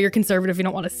like, no, you're conservative. You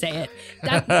don't want to say it.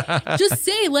 Just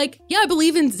say like, yeah, I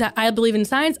believe in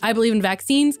science. I believe in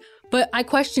vaccines, but I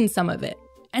question some of it.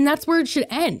 And that's where it should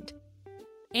end.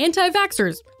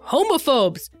 Anti-vaxxers,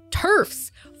 homophobes,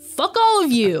 TERFs, fuck all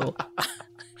of you.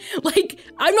 Like,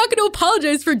 I'm not going to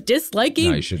apologize for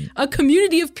disliking a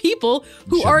community of people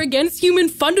who are against human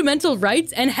fundamental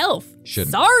rights and health.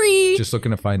 Sorry. Just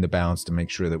looking to find the balance to make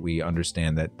sure that we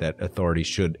understand that authority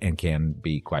should and can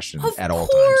be questioned at all times. Of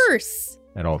course.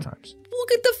 At all times.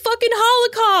 Look at the fucking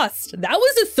Holocaust. That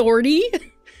was authority.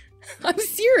 I'm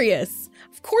serious.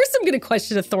 Of course I'm going to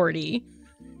question authority.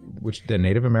 Which, the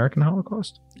Native American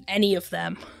Holocaust? Any of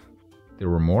them. There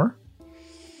were more?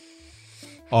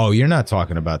 Oh, you're not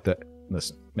talking about the...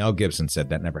 Listen, Mel Gibson said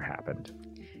that never happened.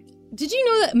 Did you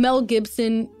know that Mel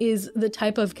Gibson is the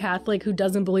type of Catholic who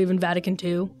doesn't believe in Vatican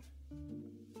II?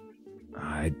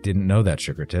 I didn't know that,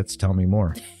 Sugar Tits. Tell me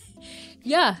more.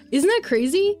 Yeah. Isn't that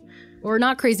crazy? Or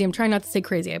not crazy. I'm trying not to say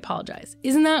crazy. I apologize.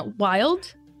 Isn't that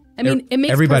wild? I mean, it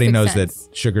makes everybody knows sense.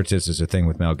 That Sugar Tits is a thing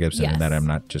with Mel Gibson, and that I'm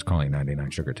not just calling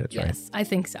 99 Sugar Tits, right? Yes, I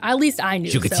think so. At least I knew.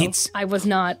 Sugar Tits. I was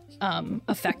not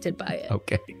affected by it.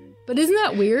 Okay. But isn't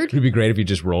that weird? It'd be great if you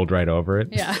just rolled right over it.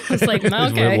 Yeah. It's like,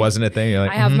 okay. It wasn't a thing. You're like,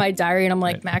 I have my diary and I'm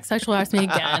like, Max sexual harassed me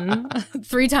again.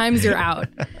 3 times you're out.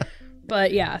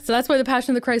 But yeah, so that's why the Passion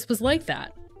of the Christ was like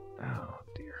that. Oh,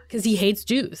 dear. Because he hates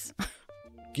Jews.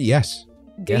 Yes.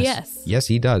 Yes. Yes,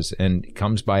 he does. And he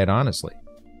comes by it honestly.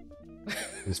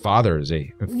 His father is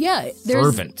a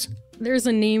fervent. There's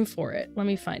a name for it. Let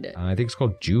me find it. I think it's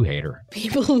called Jew hater.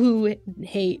 People who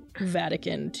hate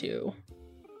Vatican II.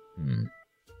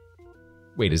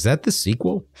 Wait, is that the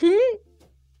sequel?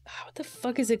 What the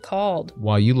fuck is it called?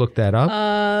 While you look that up?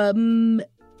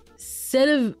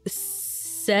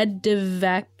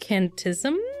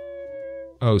 Sedevacantism?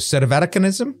 Oh,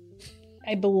 Sedevaticanism?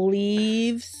 I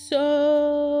believe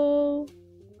so.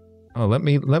 Oh, let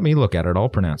me look at it. I'll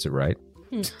pronounce it right.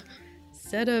 It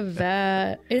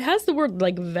has the word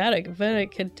like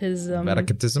Vaticanism.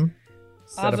 Vaticanism?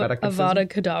 Avada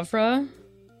Kedavra.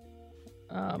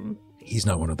 He's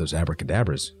not one of those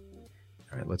abracadabras.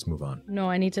 All right, let's move on. No,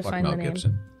 I need to find Mel the name.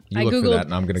 Gibson. You look for that,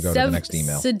 and I'm going to go to the next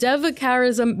email.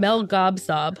 Sedevacarism Mel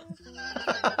Gobsob.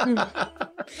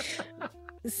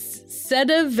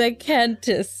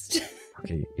 Sedevacantist.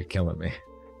 Okay, you're killing me.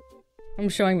 I'm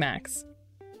showing Max.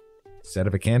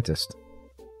 Sedevacantist.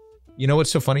 You know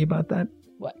what's so funny about that?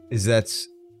 What? Is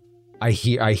I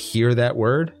hear that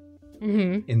word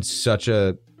in such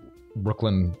a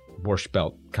Brooklyn Borscht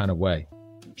Belt kind of way.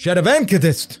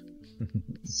 Sedevacantist.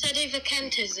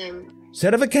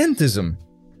 Sedevacantism.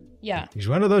 Yeah. He's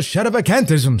one of those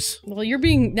Sedevacantisms. Well, you're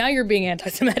being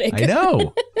anti-Semitic. I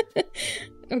know.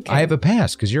 Okay. I have a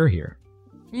pass because you're here.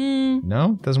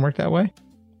 No? Doesn't work that way?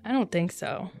 I don't think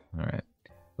so. All right.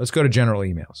 Let's go to general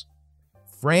emails.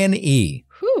 Fran E.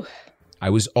 Whew.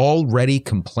 I was already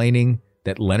complaining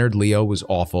that Leonard Leo was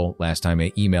awful last time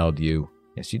I emailed you.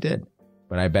 Yes, you did.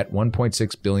 But I bet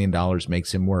 $1.6 billion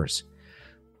makes him worse.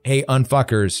 Hey,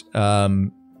 unfuckers,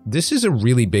 this is a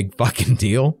really big fucking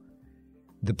deal.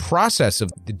 The process of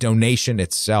the donation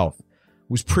itself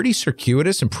was pretty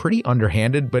circuitous and pretty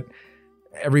underhanded, but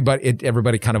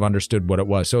everybody kind of understood what it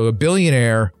was. So a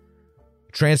billionaire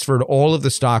transferred all of the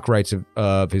stock rights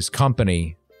of his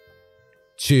company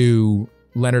to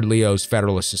Leonard Leo's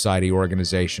Federalist Society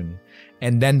organization.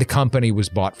 And then the company was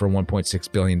bought for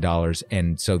 $1.6 billion.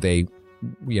 And so they,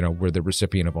 were the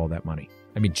recipient of all that money.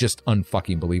 I mean, just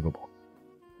unfucking believable.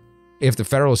 If the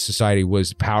Federalist Society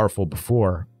was powerful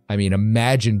before, I mean,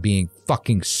 imagine being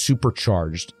fucking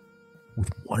supercharged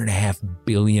with $1.5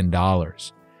 billion.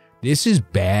 This is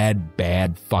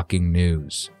bad fucking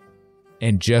news.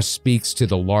 And just speaks to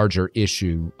the larger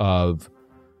issue of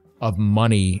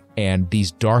money and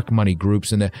these dark money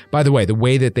groups. And by the way, the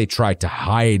way that they tried to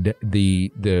hide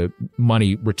the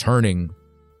money returning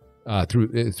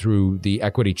through the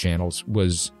equity channels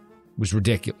was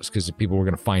ridiculous, because people were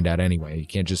going to find out anyway. You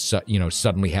can't just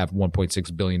suddenly have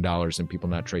 $1.6 billion and people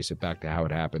not trace it back to how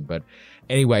it happened. But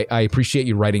anyway, I appreciate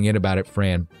you writing in about it,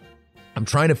 Fran. I'm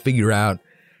trying to figure out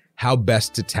how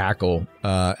best to tackle.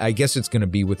 I guess it's going to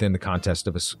be within the context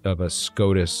of a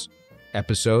SCOTUS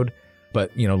episode.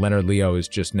 But Leonard Leo is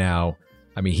just now.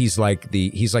 I mean, he's like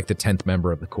the 10th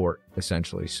member of the court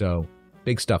essentially. So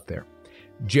big stuff there.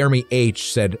 Jeremy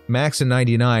H. said, Max in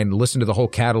 99 listened to the whole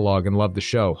catalog and loved the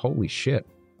show. Holy shit,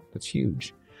 that's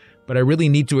huge. But I really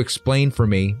need to explain for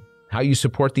me how you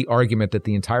support the argument that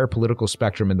the entire political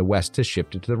spectrum in the West has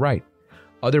shifted to the right.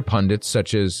 Other pundits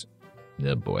such as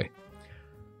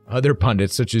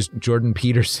Jordan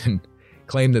Peterson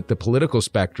claim that the political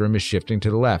spectrum is shifting to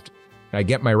the left. I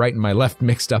get my right and my left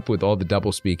mixed up with all the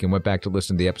doublespeak and went back to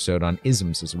listen to the episode on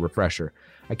isms as a refresher.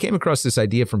 I came across this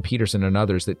idea from Peterson and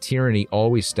others that tyranny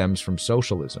always stems from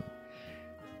socialism.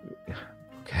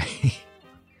 Okay.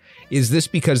 Is this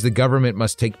because the government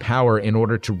must take power in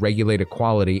order to regulate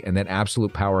equality, and that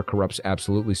absolute power corrupts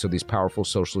absolutely, so these powerful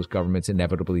socialist governments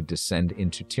inevitably descend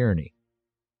into tyranny?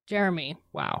 Jeremy.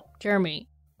 Wow. Jeremy,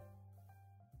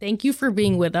 thank you for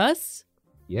being with us.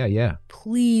 Yeah.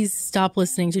 Please stop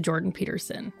listening to Jordan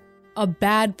Peterson. A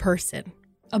bad person.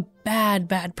 A bad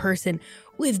person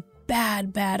with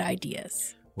bad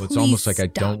ideas. Well, it's Please almost like stop.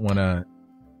 I don't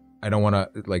want to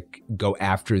like go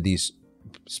after these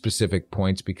specific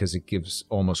points because it gives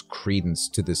almost credence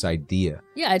to this idea.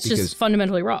 Yeah, it's just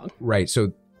fundamentally wrong. Right.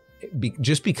 So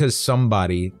just because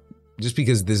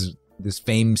this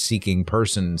fame-seeking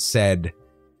person said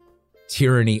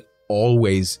tyranny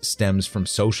always stems from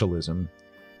socialism,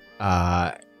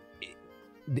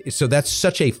 so that's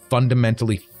such a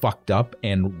fundamentally fucked up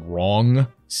and wrong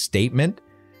statement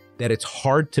that it's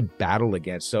hard to battle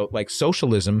against. So, like,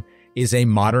 socialism is a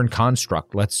modern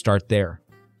construct. Let's start there.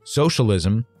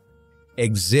 Socialism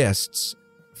exists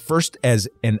first as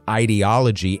an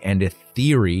ideology and a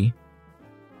theory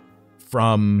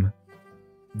from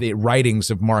the writings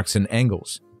of Marx and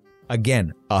Engels.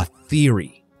 Again, a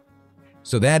theory.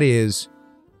 So that is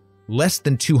less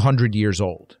than 200 years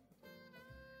old.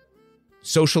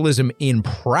 Socialism in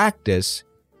practice,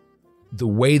 the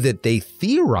way that they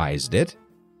theorized it,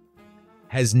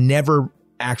 has never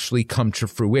actually come to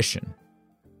fruition.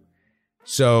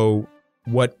 So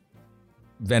what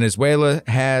Venezuela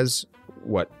has,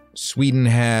 what Sweden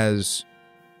has,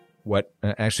 what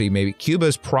actually maybe Cuba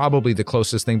is probably the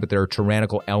closest thing, but there are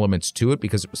tyrannical elements to it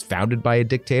because it was founded by a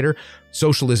dictator.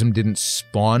 Socialism didn't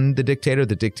spawn the dictator.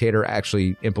 The dictator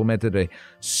actually implemented a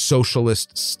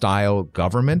socialist style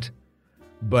government.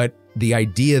 But the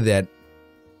idea that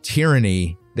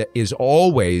tyranny that is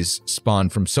always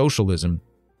spawned from socialism,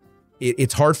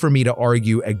 it's hard for me to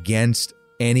argue against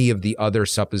any of the other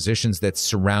suppositions that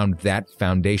surround that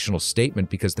foundational statement,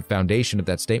 because the foundation of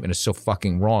that statement is so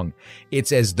fucking wrong.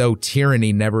 It's as though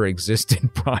tyranny never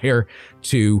existed prior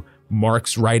to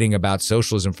Marx writing about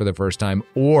socialism for the first time,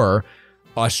 or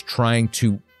us trying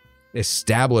to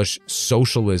establish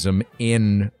socialism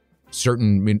in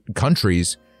certain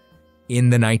countries in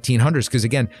the 1900s. Because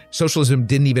again, socialism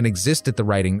didn't even exist at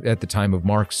the time of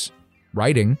Marx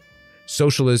writing.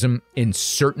 Socialism in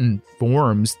certain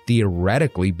forms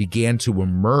theoretically began to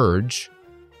emerge,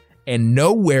 and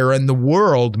nowhere in the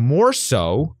world more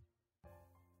so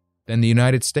than the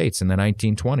United States in the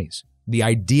 1920s. The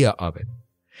idea of it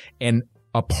and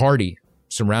a party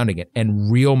surrounding it and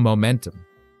real momentum.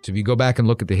 So if you go back and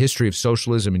look at the history of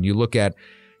socialism and you look at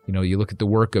the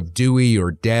work of Dewey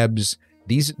or Debs,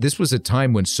 this was a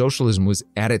time when socialism was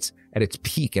at its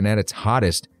peak and at its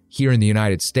hottest here in the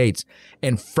United States.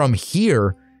 And from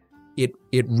here,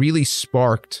 it really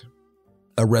sparked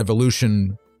a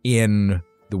revolution in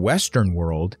the Western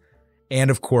world.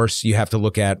 And of course, you have to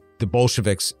look at the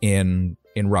Bolsheviks in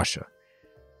Russia.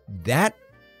 That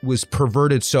was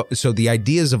perverted. So the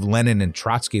ideas of Lenin and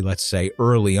Trotsky, let's say,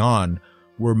 early on,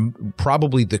 were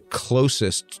probably the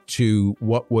closest to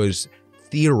what was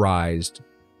theorized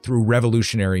through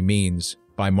revolutionary means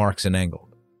by Marx and Engels,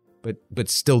 but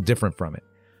still different from it.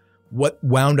 what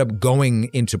wound up going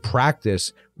into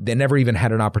practice, they never even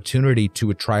had an opportunity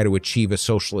to try to achieve a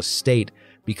socialist state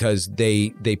because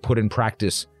they put in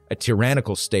practice a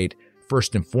tyrannical state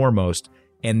first and foremost,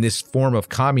 and this form of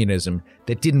communism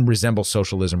that didn't resemble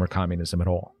socialism or communism at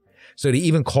all. So to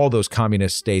even call those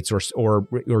communist states or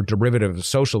derivative of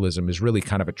socialism is really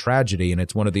kind of a tragedy, and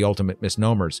it's one of the ultimate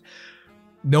misnomers.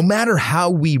 No matter how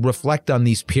we reflect on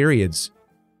these periods,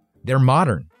 they're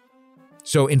modern.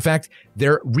 So in fact,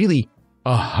 they're really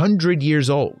 100 years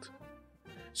old.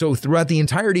 So throughout the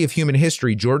entirety of human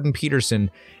history, Jordan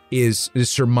Peterson is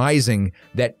surmising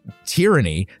that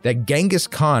tyranny, that Genghis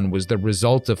Khan was the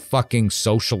result of fucking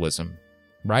socialism,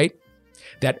 right?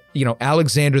 That,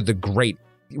 Alexander the Great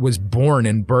was born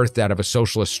and birthed out of a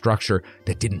socialist structure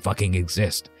that didn't fucking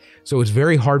exist. So it's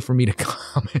very hard for me to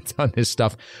comment on this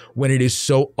stuff when it is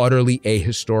so utterly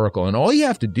ahistorical. And all you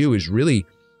have to do is really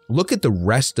look at the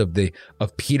rest of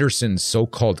Peterson's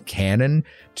so-called canon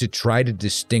to try to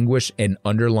distinguish an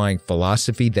underlying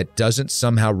philosophy that doesn't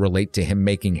somehow relate to him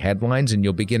making headlines, and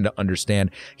you'll begin to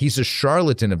understand he's a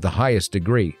charlatan of the highest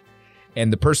degree.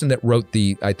 And the person that wrote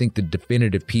the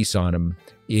definitive piece on him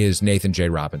is Nathan J.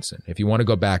 Robinson. If you want to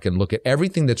go back and look at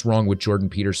everything that's wrong with Jordan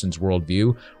Peterson's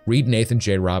worldview, read Nathan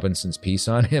J. Robinson's piece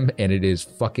on him, and it is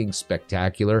fucking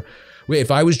spectacular. If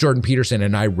I was Jordan Peterson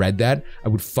and I read that, I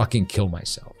would fucking kill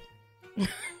myself.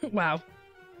 Wow.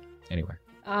 Anyway.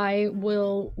 I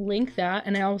will link that,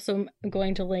 and I also am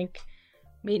going to link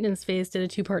Maintenance Phase did a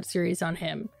 2-part series on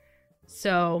him.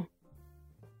 So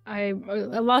I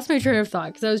lost my train of thought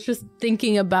because I was just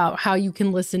thinking about how you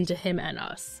can listen to him and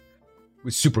us. It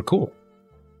was super cool.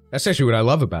 That's actually what I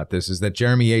love about this, is that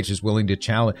Jeremy H. is willing to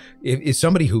challenge. Is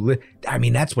somebody who,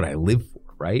 that's what I live for,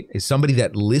 right? Is somebody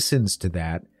that listens to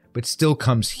that, but still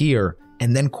comes here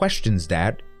and then questions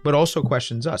that, but also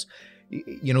questions us.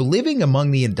 Living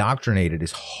among the indoctrinated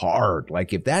is hard.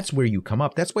 Like, if that's where you come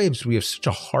up, that's why we have such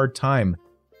a hard time.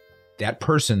 That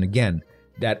person, again,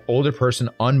 that older person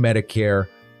on Medicare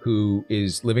who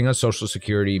is living on Social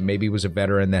Security, maybe was a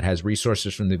veteran that has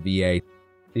resources from the VA,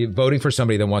 voting for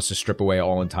somebody that wants to strip away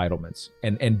all entitlements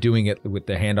and doing it with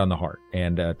the hand on the heart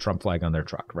and a Trump flag on their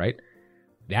truck, right?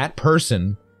 That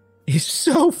person is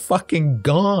so fucking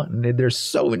gone. And they're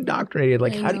so indoctrinated.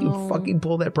 Like, how do you fucking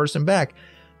pull that person back?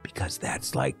 Because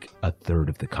that's like a third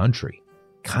of the country.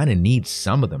 Kind of needs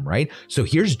some of them, right? So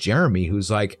here's Jeremy, who's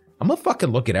like, I'm gonna fucking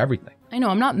look at everything. I know,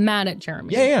 I'm not mad at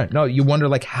Jeremy. Yeah. No, you wonder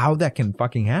like how that can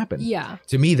fucking happen. Yeah.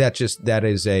 To me, that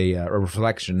is a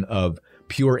reflection of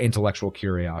pure intellectual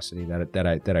curiosity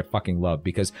that I fucking love,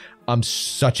 because I'm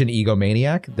such an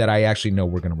egomaniac that I actually know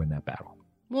we're gonna win that battle.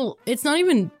 Well, it's not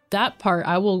even that part.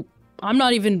 I'm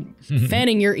not even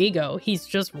fanning your ego. He's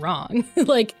just wrong.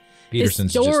 Like,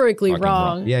 Peterson's historically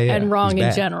wrong. Yeah, and wrong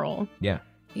in general. Yeah.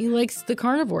 He likes the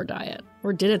carnivore diet,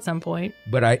 or did at some point.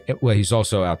 But he's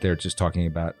also out there just talking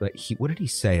about, like, what did he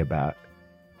say about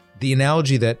the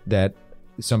analogy that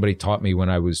somebody taught me when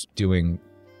I was doing,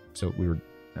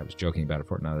 I was joking about it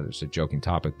for now that it's a joking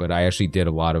topic, but I actually did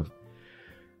a lot of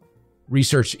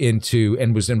research into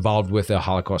and was involved with a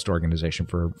Holocaust organization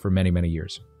for many, many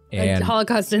years. And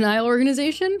Holocaust denial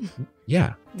organization?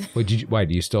 Yeah. Are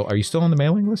you still on the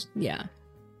mailing list? Yeah.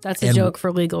 That's a joke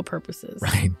for legal purposes.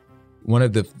 Right. One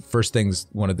of the first things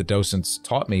one of the docents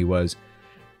taught me was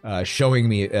showing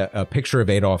me a picture of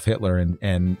Adolf Hitler.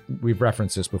 And we've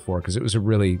referenced this before because it was a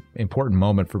really important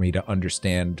moment for me to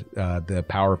understand the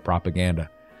power of propaganda.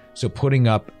 So putting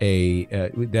up they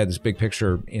had this big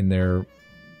picture in their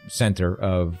center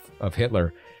of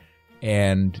Hitler,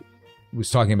 and was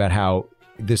talking about how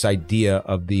this idea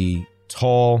of the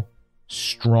tall,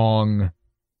 strong,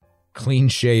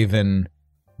 clean-shaven,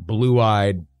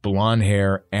 blue-eyed, blonde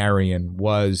hair Aryan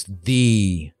was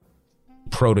the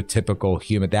prototypical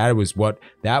human. That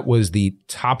was the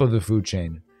top of the food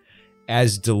chain,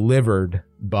 as delivered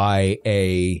by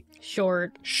a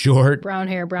short, brown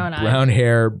hair, brown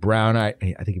eye.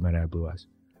 I think he might have blue eyes.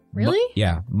 Really?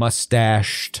 Yeah,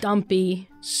 mustached, stumpy,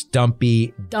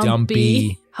 dumpy,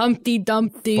 Humpty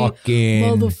Dumpty, fucking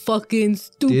motherfucking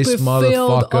stupid this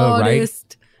failed motherfucker,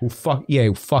 artist. Right?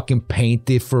 Who fucking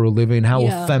painted for a living. How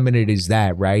effeminate is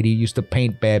that, right? He used to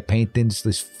paint bad paintings.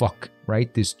 This fuck,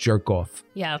 right? This jerk off.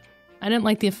 Yeah, I didn't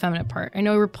like the effeminate part. I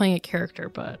know we were playing a character,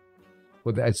 but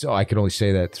I can only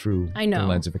say that through the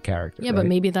lens of a character. Yeah, right? But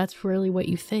maybe that's really what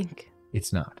you think.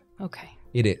 It's not. Okay.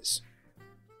 It is.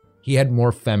 He had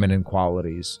more feminine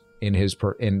qualities in his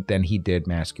than he did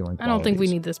masculine qualities. I don't think we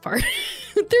need this part.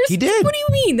 He did. What do you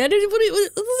mean? That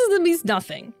means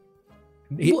nothing.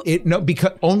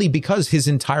 Because his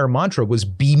entire mantra was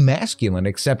be masculine,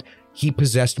 except he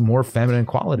possessed more feminine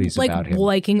qualities like about him.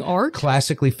 liking art.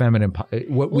 Classically feminine,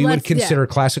 what we would consider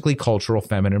classically cultural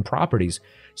feminine properties.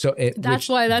 So that's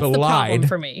why that's the problem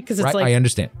for me, because it's right, like, I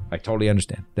understand. I totally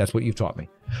understand. That's what you've taught me.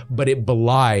 But it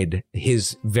belied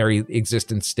his very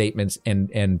existence statements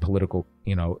and political,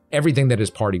 everything that his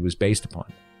party was based upon.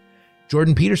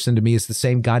 Jordan Peterson to me is the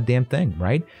same goddamn thing,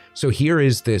 right? So here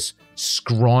is this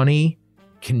scrawny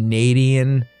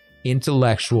Canadian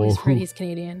intellectual he's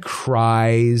Canadian.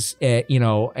 Cries, and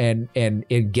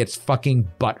it gets fucking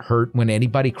butthurt when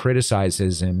anybody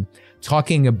criticizes him,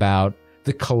 talking about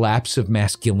the collapse of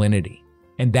masculinity,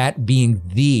 and that being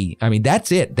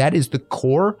that's it. That is the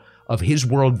core of his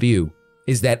worldview,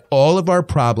 is that all of our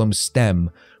problems stem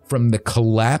from the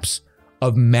collapse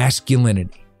of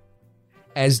masculinity,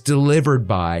 as delivered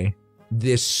by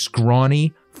this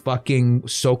scrawny fucking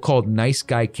so-called nice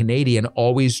guy Canadian,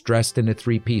 always dressed in a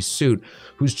three-piece suit,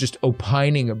 who's just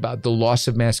opining about the loss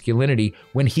of masculinity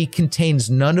when he contains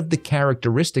none of the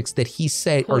characteristics that he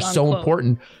say are so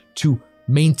important to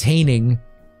maintaining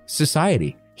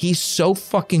society. He's so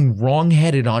fucking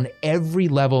wrong-headed on every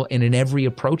level and in every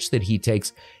approach that he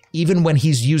takes. Even when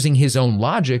he's using his own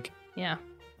logic,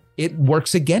 it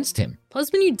works against him.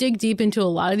 Plus, when you dig deep into a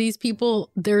lot of these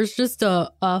people, there's just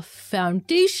a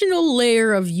foundational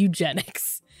layer of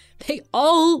eugenics. They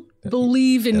all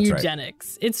believe in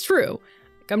eugenics. Right. It's true.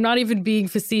 Like, I'm not even being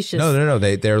facetious. No.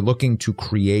 They're looking to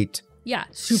create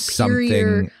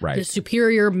superior, right. The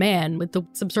superior man with the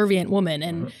subservient woman,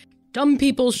 and dumb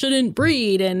people shouldn't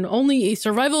breed, and only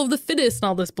survival of the fittest, and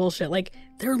all this bullshit. Like,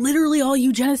 they're literally all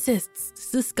eugenicists.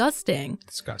 It's disgusting.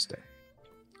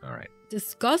 All right.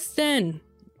 Disgusting.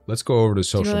 Let's go over to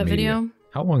social media. Do you know that video?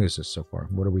 How long is this so far?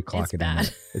 What are we clocking? It's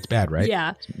bad. It's bad, right?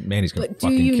 Yeah. Man, he's gonna but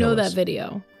fucking do you kill know us. that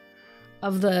video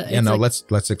of the? Yeah, no. Like,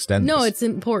 let's extend. No, this. It's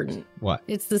important. What?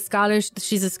 It's the Scottish.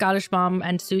 She's a Scottish mom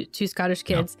and two Scottish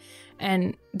kids,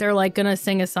 and they're like gonna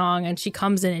sing a song, and she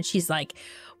comes in and she's like,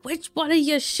 "Which one of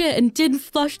you shit and didn't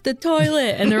flush the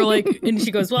toilet?" And they're like, and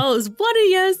she goes, "Well, it's one of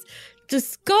yous.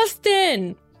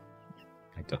 Disgusting."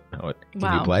 I don't know it.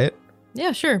 Can you play it?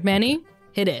 Yeah, sure. Manny,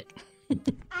 hit it.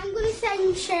 I'm going to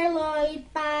sing Cher Lloyd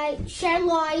by Cher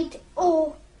Lloyd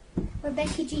or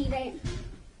Rebecca G. Then.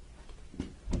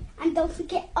 And don't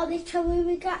forget all the trouble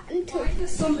we got into. Why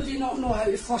does somebody not know how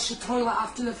to flush the toilet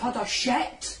after they've had a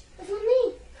shit? What do you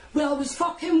mean? Well, it was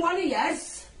fucking one of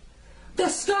yous.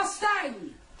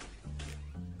 Disgusting!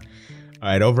 All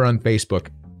right, over on Facebook,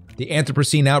 the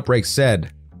Anthropocene Outbreak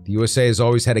said, the USA has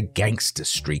always had a gangsta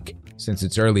streak since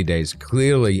its early days,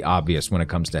 clearly obvious when it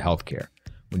comes to healthcare.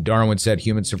 When Darwin said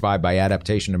humans survive by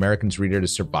adaptation, Americans read it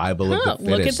as survival of the fittest.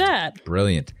 Look at that.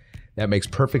 Brilliant. That makes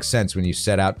perfect sense when you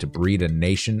set out to breed a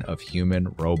nation of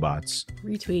human robots.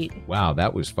 Retweet. Wow,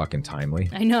 that was fucking timely.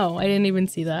 I know. I didn't even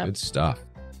see that. Good stuff.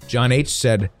 John H.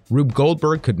 said, Rube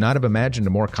Goldberg could not have imagined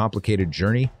a more complicated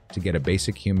journey to get a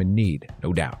basic human need,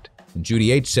 no doubt. And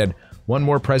Judy H. said, one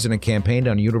more president campaigned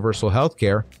on universal health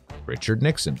care, Richard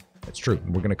Nixon. That's true.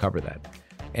 We're going to cover that.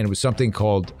 And it was something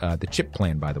called the CHIP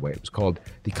plan, by the way. It was called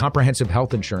the Comprehensive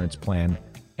Health Insurance Plan.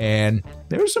 And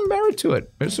there was some merit to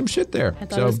it. There's some shit there. I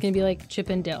thought it was going to be like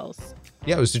Chippendales.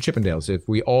 Yeah, it was the Chippendales. If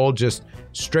we all just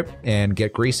strip and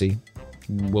get greasy,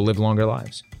 we'll live longer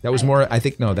lives. That was more, I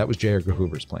think, no, that was J. Edgar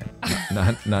Hoover's plan.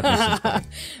 Not Nixon's plan.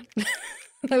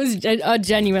 That was a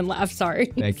genuine laugh. Sorry.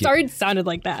 Thank you. Sorry it sounded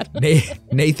like that.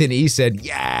 Nathan E. said,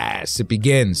 yes, it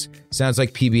begins. Sounds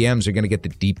like PBMs are going to get the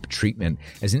deep treatment.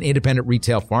 As an independent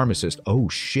retail pharmacist, oh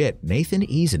shit, Nathan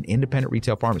E.'s an independent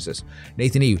retail pharmacist.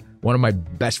 Nathan E., one of my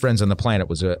best friends on the planet,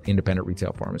 was an independent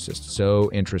retail pharmacist.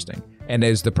 So interesting. And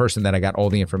as the person that I got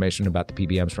all the information about the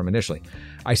PBMs from initially.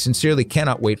 I sincerely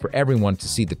cannot wait for everyone to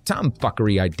see the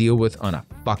tomfuckery I deal with on a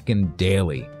fucking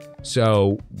daily.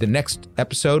 So the next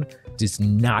episode does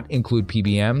not include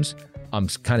PBMs. I'm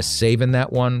kind of saving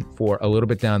that one for a little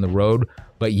bit down the road.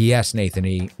 But yes, Nathan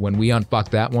E., when we unfuck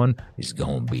that one, it's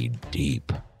going to be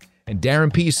deep. And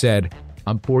Darren P. said,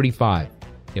 I'm 45.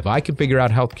 If I can figure out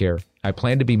healthcare, I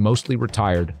plan to be mostly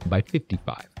retired by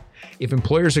 55. If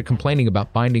employers are complaining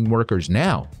about finding workers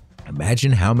now,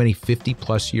 imagine how many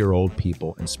 50-plus-year-old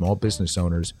people and small business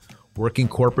owners working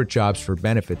corporate jobs for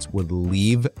benefits would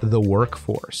leave the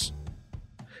workforce.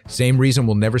 Same reason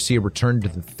we'll never see a return to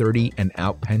the 30 and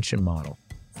out pension model,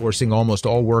 forcing almost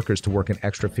all workers to work an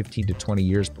extra 15 to 20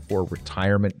 years before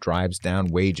retirement drives down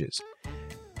wages.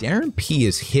 Darren P.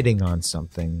 is hitting on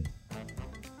something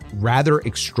rather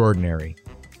extraordinary.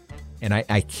 And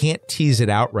I can't tease it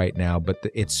out right now, but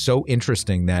it's so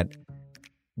interesting that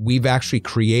we've actually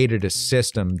created a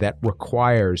system that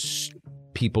requires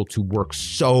people to work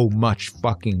so much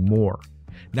fucking more.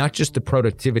 Not just the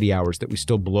productivity hours that we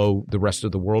still blow the rest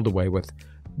of the world away with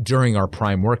during our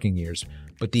prime working years,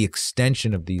 but the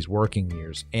extension of these working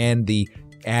years and the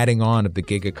adding on of the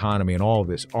gig economy and all of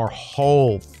this. Our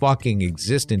whole fucking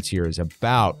existence here is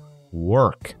about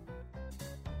work.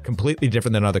 Completely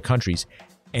different than other countries.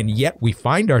 And yet we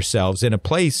find ourselves in a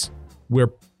place where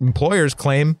employers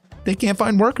claim they can't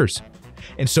find workers.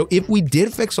 And so if we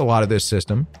did fix a lot of this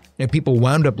system and people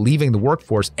wound up leaving the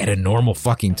workforce at a normal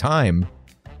fucking time,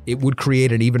 it would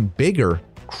create an even bigger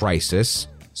crisis,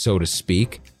 so to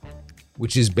speak,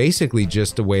 which is basically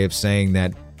just a way of saying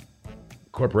that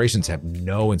corporations have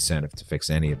no incentive to fix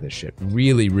any of this shit.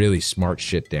 Really, really smart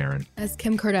shit, Darren. As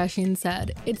Kim Kardashian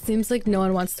said, it seems like no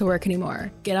one wants to work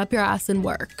anymore. Get up your ass and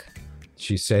work. Did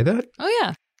she say that? Oh,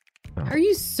 yeah. How are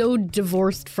you so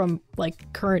divorced from,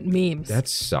 like, current memes? That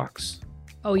sucks.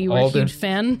 Oh, you were a huge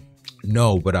fan?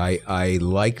 No, but I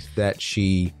liked that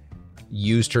she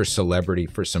used her celebrity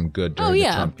for some good during the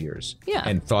Trump years. Yeah.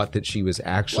 And thought that she was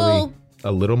actually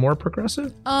a little more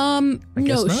progressive?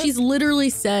 No, she's literally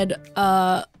said,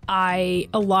 I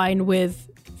align with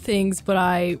things, but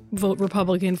I vote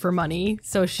Republican for money.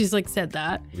 So she's like said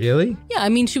that. Really? Yeah, I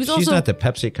mean, she's not the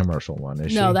Pepsi commercial one,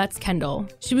 is she? No, that's Kendall.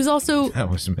 She was also That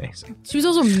was amazing. She was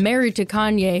also married to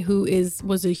Kanye, who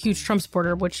was a huge Trump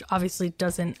supporter, which obviously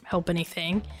doesn't help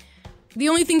anything. The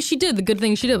only thing she did, the good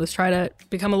thing she did, was try to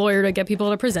become a lawyer to get people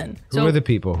out of prison. Who are the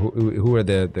people? Who are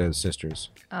the sisters?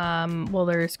 Well,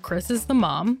 there's Chris is the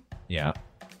mom. Yeah.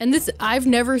 And this, I've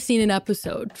never seen an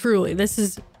episode, truly. This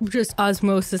is just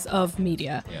osmosis of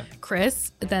media. Yeah.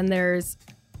 Chris, then there's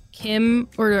Kim,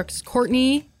 or there's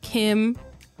Courtney, Kim,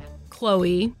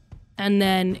 Khloe, and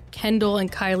then Kendall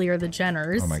and Kylie are the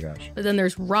Jenners. Oh my gosh. But then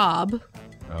there's Rob,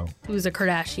 Oh, who's a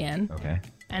Kardashian. okay.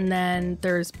 And then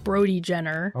there's Brody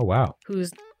Jenner, Oh, wow.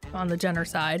 who's on the Jenner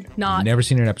side. Not Never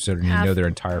seen an episode and you half- know their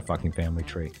entire fucking family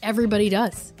tree. everybody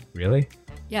does. Really?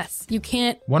 Yes, you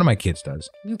can't One of my kids does.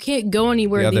 go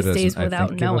anywhere The other these days doesn't. without I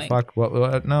think, knowing. Give a fuck.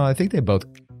 Well, no, I think they both.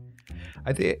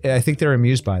 I think they're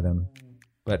amused by them,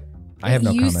 but I have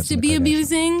no It comments. used to on the be Kardashians.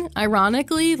 amusing,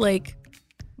 ironically,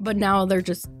 but now they're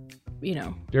just,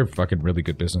 They're fucking really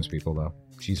good business people, though.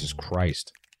 Jesus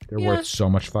Christ, they're Yeah. worth so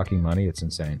much fucking money. It's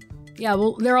insane. yeah.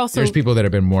 Well, they're also. There's people that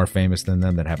have been more famous than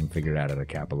them that haven't figured out how to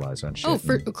capitalize on shit.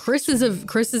 Oh, Chris is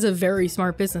a very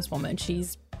smart businesswoman.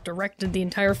 She's directed the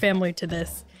entire family to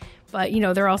this, but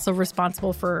they're also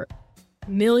responsible for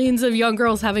millions of young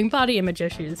girls having body image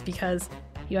issues because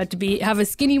you had to have a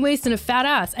skinny waist and a fat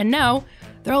ass, and now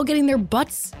they're all getting their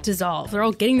butts dissolved. They're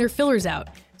all getting their fillers out,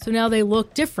 so now they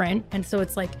look different, and so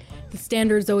it's like the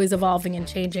standard's always evolving and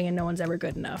changing, and no one's ever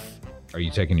good enough. Are you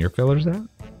taking your fillers out?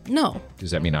 No,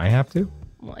 Does that mean I have to?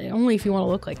 well, only if you want to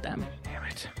look like them. Damn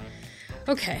it.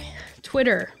 Okay,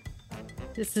 Twitter.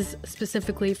 This is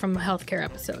specifically from the healthcare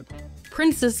episode.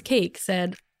 Princess Cake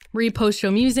said, repost show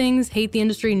musings, hate the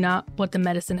industry, not what the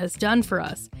medicine has done for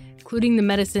us. Including the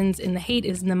medicines in the hate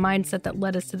is in the mindset that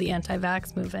led us to the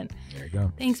anti-vax movement. There you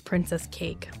go. Thanks, Princess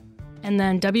Cake. And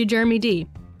then W. Jeremy D.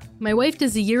 My wife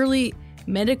does a yearly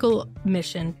medical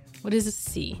mission. What is a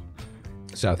C?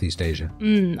 Southeast Asia.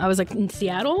 I was like, in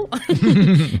Seattle?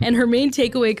 And her main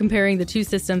takeaway comparing the two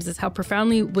systems is how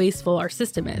profoundly wasteful our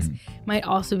system is. Might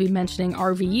also be mentioning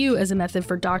RVU as a method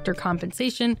for doctor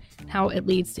compensation, how it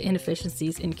leads to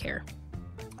inefficiencies in care.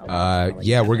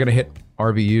 Yeah, we're gonna hit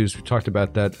RVUs. We talked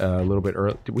about that a little bit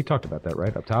earlier. We talked about that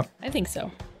right up top. I think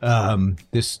so.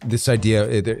 This idea,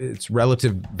 it's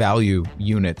relative value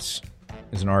units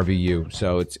is an RVU.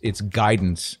 So it's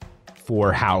guidance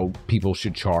for how people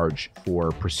should charge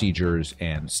for procedures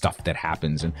and stuff that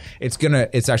happens, and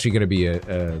it's actually gonna be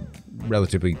a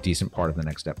relatively decent part of the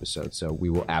next episode. So we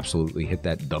will absolutely hit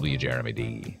that W. Jeremy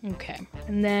D. Okay.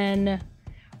 And then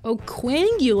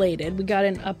Oquangulated, we got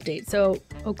an update. So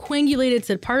Oquangulated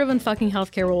said part of Unfucking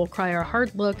Healthcare will require a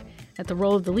hard look at the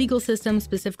role of the legal system,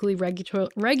 specifically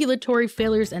regulatory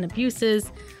failures and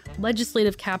abuses,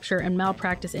 legislative capture, and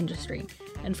malpractice industry.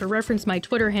 And for reference, my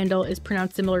Twitter handle is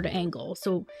pronounced similar to angle.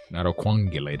 So Not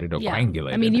oquangulated,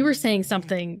 oquangulated. I mean, you were saying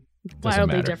something Doesn't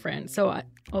wildly matter. different. So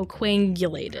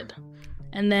Oquangulated.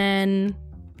 And then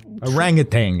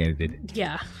orangutan.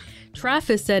 yeah.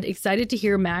 Travis said, excited to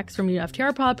hear Max from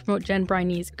UFTR Pod promote Jen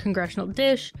Briney's Congressional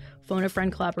Dish. Phone a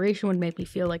Friend collaboration would make me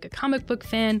feel like a comic book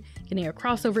fan getting a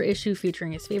crossover issue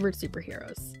featuring his favorite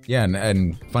superheroes. Yeah,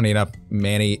 and funny enough,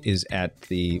 Manny is at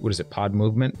the, Pod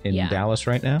Movement in Yeah. Dallas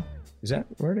right now. Is that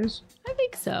where it is? I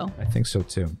think so. I think so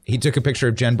too. He took a picture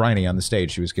of Jen Briney on the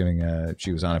stage. She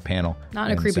was on a panel. Not in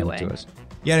a and creepy sent it way. to us.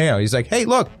 Yeah. He's like, hey,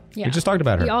 look, Yeah. we just talked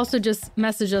about her. He also just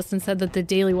messaged us and said that the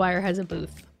Daily Wire has a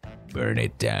booth. Burn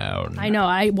it down. I know.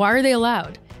 Why are they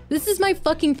allowed? This is my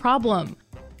fucking problem.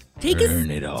 Take a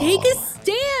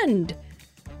stand.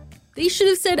 They should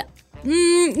have said,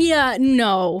 yeah,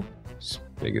 no.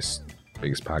 Biggest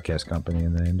podcast company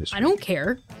in the industry. I don't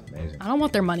care. Amazing. I don't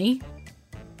want their money.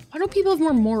 Why don't people have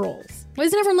more morals? Why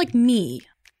isn't everyone like me?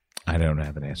 I don't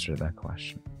have an answer to that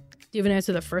question. Do you have an answer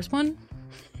to the first one?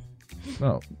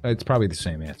 Well, it's probably the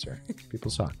same answer.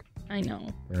 People suck. I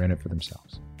know. They're in it for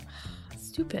themselves.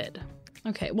 Stupid.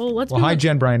 Okay, well, let's Well, hi,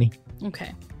 Jen Briney.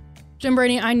 Okay. Jen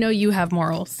Brady, I know you have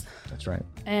morals. That's right.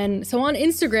 And so on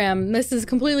Instagram, this is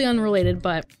completely unrelated,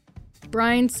 but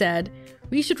Brian said,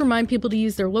 we should remind people to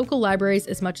use their local libraries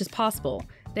as much as possible.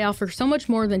 They offer so much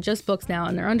more than just books now,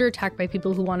 and they're under attack by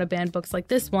people who want to ban books like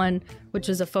this one, which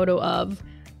is a photo of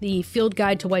the Field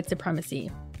Guide to White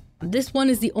Supremacy. This one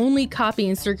is the only copy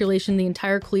in circulation in the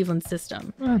entire Cleveland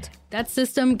system. What? That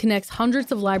system connects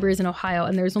hundreds of libraries in Ohio,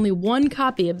 and there's only one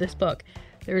copy of this book.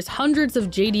 There's hundreds of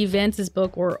J.D. Vance's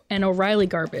book and O'Reilly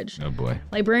garbage. Oh, boy.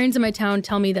 Librarians in my town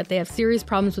tell me that they have serious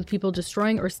problems with people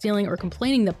destroying or stealing or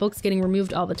complaining that books getting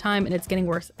removed all the time, and it's getting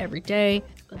worse every day.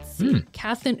 Let's see.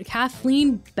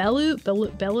 Kathleen Bellew,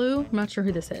 I'm not sure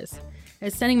who this is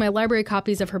sending my library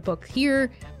copies of her book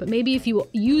here, but maybe if you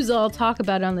use all talk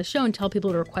about it on the show and tell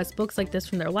people to request books like this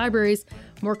from their libraries,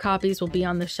 more copies will be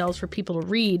on the shelves for people to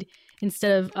read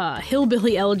instead of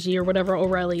Hillbilly Elegy or whatever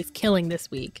O'Reilly's killing this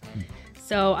week.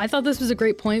 So I thought this was a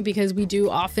great point because we do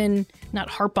often not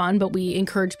harp on, but we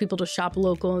encourage people to shop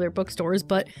local in their bookstores.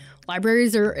 But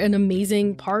libraries are an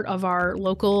amazing part of our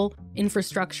local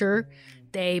infrastructure.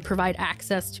 They provide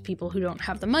access to people who don't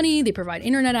have the money. They provide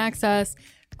internet access,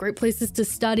 great places to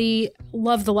study.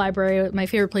 Love the library. My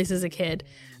favorite place as a kid.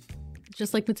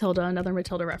 Just like Matilda, another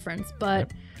Matilda reference.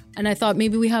 But And I thought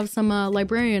maybe we have some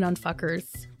librarian on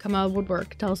fuckers come out of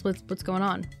woodwork. Tell us what's going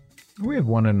on. We have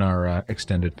one in our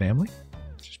extended family,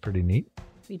 which is pretty neat.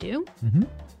 We do? Mm-hmm.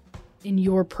 In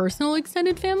your personal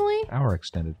extended family? Our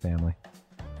extended family.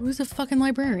 Who's a fucking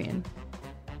librarian?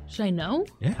 Should I know?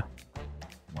 Yeah.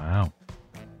 Wow.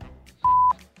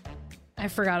 I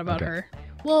forgot about her.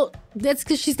 Well, that's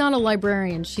because she's not a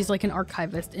librarian. She's like an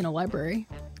archivist in a library,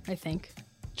 I think.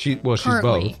 She's both.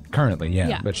 Currently,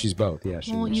 yeah. But she's both, yeah.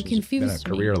 Well, you she's confused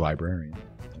been a career librarian.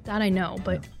 That I know,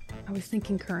 but I was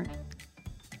thinking current.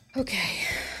 Okay.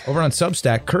 Over on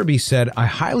Substack, Kirby said, I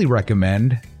highly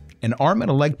recommend An Arm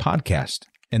and a Leg podcast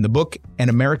and the book An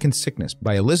American Sickness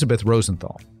by Elizabeth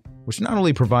Rosenthal, which not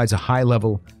only provides a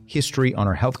high-level history on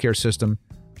our healthcare system,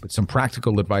 but some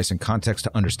practical advice and context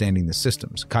to understanding the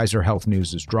systems. Kaiser Health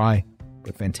News is dry,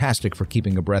 but fantastic for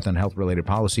keeping a breath on health-related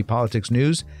policy, politics,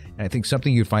 news, and I think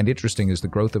something you'd find interesting is the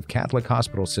growth of Catholic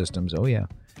hospital systems,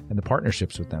 and the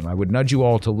partnerships with them. I would nudge you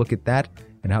all to look at that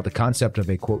and how the concept of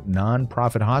a, quote,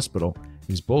 non-profit hospital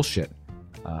is bullshit.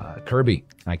 Kirby,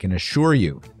 I can assure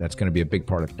you that's going to be a big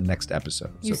part of the next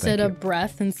episode. You said a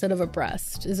breath instead of a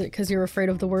breast. Is it because you're afraid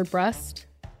of the word breast?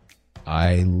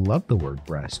 I love the word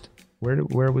breast.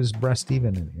 Where was breast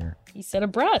even in here? You said a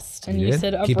breast, and you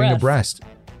said a breast.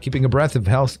 Keeping a breath of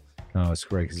health. Oh, it's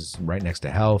great because it's right next to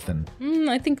health. And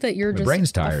I think that you're my just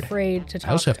brain's tired. Afraid to talk.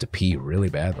 I also have to pee really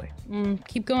badly.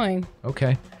 Keep going.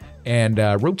 Okay. And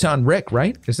Rotan Rick,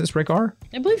 right? Is this Rick R?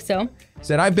 I believe so.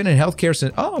 Said, I've been in healthcare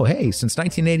since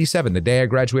 1987, the day I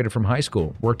graduated from high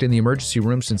school. Worked in the emergency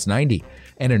room since 90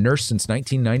 and a nurse since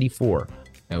 1994.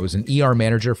 I was an ER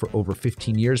manager for over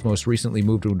 15 years, most recently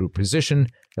moved into a position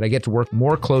that I get to work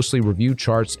more closely, review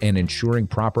charts, and ensuring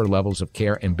proper levels of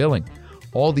care and billing.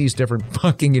 All these different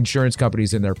fucking insurance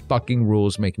companies and their fucking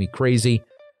rules make me crazy.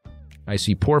 I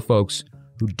see poor folks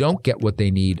who don't get what they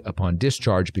need upon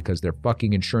discharge because their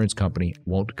fucking insurance company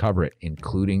won't cover it,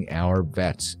 including our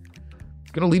vets.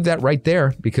 I'm going to leave that right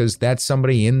there because that's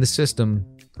somebody in the system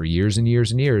for years and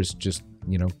years and years, just,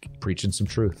 preaching some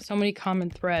truth. So many common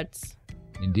threads.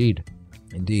 Indeed.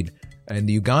 And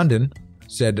the Ugandan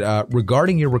said,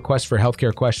 regarding your request for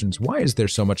healthcare questions, why is there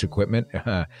so much equipment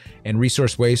and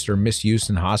resource waste or misuse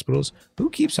in hospitals?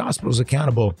 Who keeps hospitals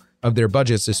accountable of their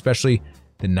budgets, especially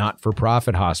the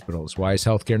not-for-profit hospitals? Why is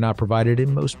healthcare not provided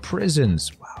in most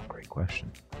prisons? Wow, great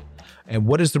question. And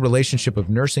what is the relationship of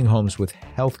nursing homes with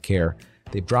healthcare?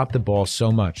 They've dropped the ball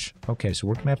so much. Okay, so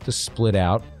we're going to have to split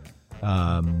out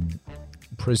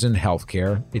prison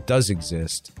healthcare. It does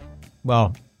exist.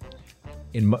 Well,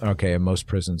 in most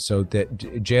prisons. So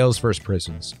that jails versus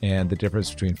prisons and the difference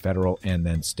between federal and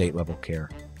then state level care.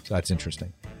 So that's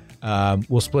interesting.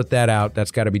 We'll split that out.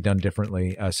 That's got to be done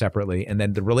differently, separately. And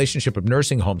then the relationship of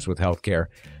nursing homes with healthcare.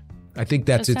 I think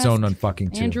that's its own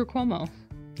unfucking too. Andrew Cuomo.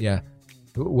 Yeah.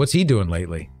 What's he doing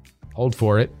lately? Hold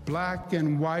for it. Black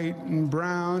and white and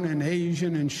brown and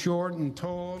Asian and short and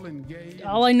tall and gay.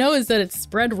 All I know is that it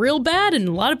spread real bad and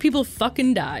a lot of people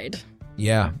fucking died.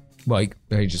 Yeah. Like,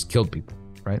 he just killed people,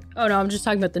 right? Oh no, I'm just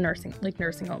talking about the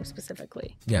nursing home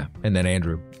specifically. Yeah. And then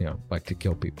Andrew, liked to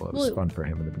kill people. It was Well, fun for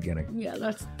him in the beginning. Yeah,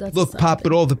 that's Look, Pop,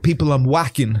 at all the people I'm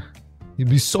whacking. You'd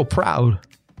be so proud.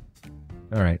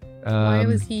 All right. Why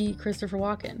was he Christopher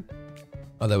Walken?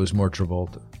 Oh, that was more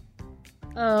Travolta.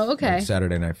 Oh, okay. Like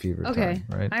Saturday Night Fever Okay,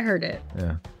 time, right? I heard it.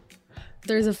 Yeah.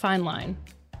 There's a fine line.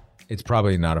 It's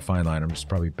probably not a fine line. I'm just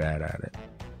probably bad at it.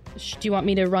 Do you want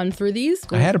me to run through these?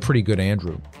 I had a pretty good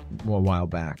Andrew a while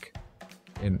back.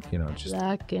 And, just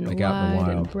black and like out in the white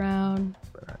and wild. brown.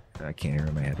 But I can't hear it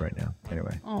in my head right now.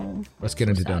 Anyway, Oh, let's get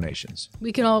into sad. donations.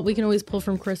 we can always pull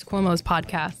from Chris Cuomo's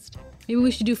podcast. Maybe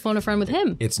we should do Phone a Friend with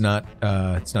him. It's not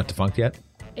defunct yet.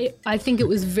 I think it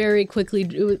was very quickly.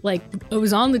 It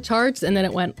was on the charts and then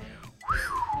it went.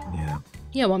 Yeah.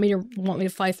 Yeah, want me to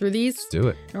fly through these? Do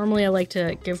it. Normally, I like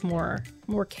to give more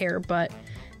care, but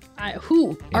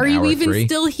who are In you hour even 3?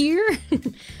 still here?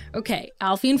 Okay,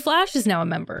 Alfie and Flash is now a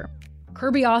member.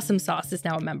 Kirby Awesome Sauce is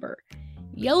now a member.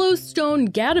 Yellowstone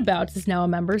Gadabouts is now a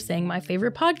member, saying my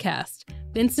favorite podcast.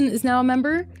 Vincent is now a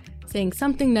member, saying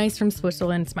something nice from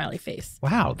Switzerland, smiley face.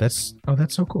 Wow, that's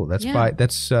so cool. That's Yeah. by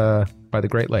the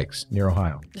Great Lakes near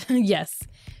Ohio. Yes.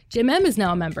 Jim M is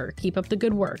now a member. Keep up the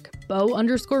good work.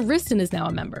 Bo_Riston is now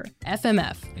a member.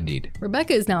 FMF. Indeed.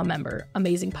 Rebecca is now a member.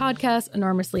 Amazing podcast,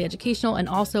 enormously educational, and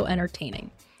also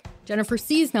entertaining. Jennifer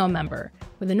C is now a member.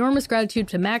 With enormous gratitude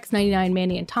to Max, 99,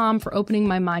 Manny, and Tom for opening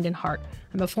my mind and heart.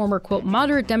 I'm a former, quote,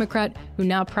 moderate Democrat who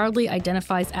now proudly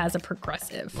identifies as a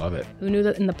progressive. Love it. Who knew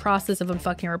that in the process of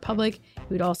unfucking a republic, it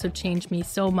would also change me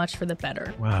so much for the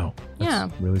better. Wow. That's Yeah.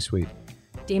 really sweet.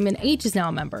 Damon H is now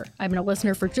a member. I've been a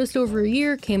listener for just over a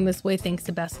year, came this way thanks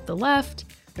to Best of the Left.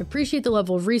 I appreciate the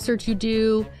level of research you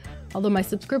do. Although my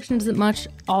subscription isn't much,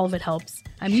 all of it helps.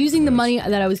 I'm using the money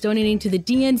that I was donating to the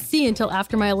DNC until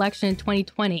after my election in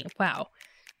 2020. Wow.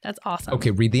 That's awesome.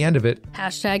 Okay, read the end of it.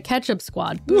 Hashtag Ketchup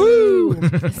Squad. Boo!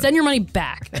 Send your money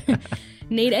back.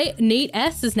 Nate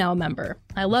S is now a member.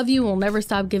 I love you and will never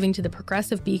stop giving to the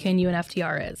progressive beacon you and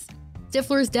FTR is.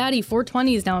 Stifler's Daddy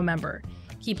 420 is now a member.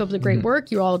 Keep up the great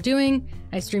work you're all doing.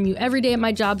 I stream you every day at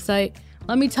my job site.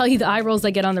 Let me tell you the eye rolls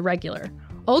I get on the regular.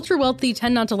 Ultra wealthy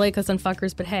tend not to like us on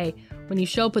fuckers, but hey, when you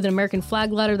show up with an American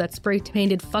flag letter that's spray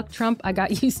painted fuck Trump, I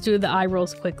got used to the eye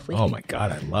rolls quickly. Oh my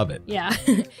God, I love it. Yeah.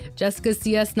 Jessica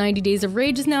CS 90 Days of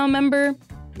Rage is now a member.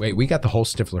 Wait, we got the whole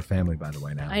Stifler family, by the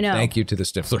way, now. I know. Thank you to the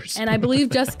Stiflers. And I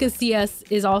believe Jessica CS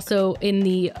is also in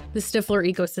the Stifler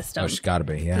ecosystem. Oh, she's got to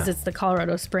be, yeah. Because it's the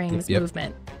Colorado Springs Yep.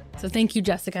 movement. So thank you,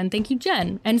 Jessica, and thank you,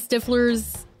 Jen, and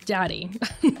Stifler's daddy.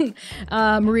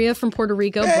 Maria from Puerto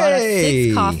Rico brought us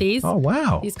 6 coffees. Oh,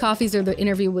 wow. These coffees are the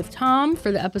interview with Tom,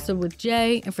 for the episode with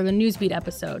Jay, and for the Newsbeat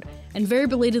episode. And very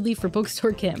belatedly for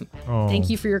Bookstore Kim. Oh. Thank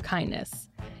you for your kindness.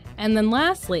 And then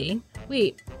lastly,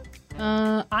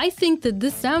 I think that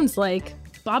this sounds like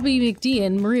Bobby McD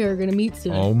and Maria are going to meet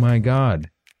soon. Oh my God.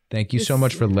 Thank you so This-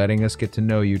 much for letting us get to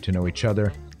know you, to know each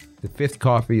other. The 5th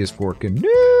coffee is for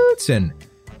Knutson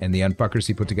and the Unfuckers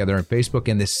he put together on Facebook.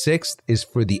 And the 6th is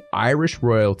for the Irish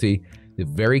royalty, the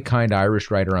very kind Irish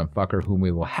writer Unfucker, whom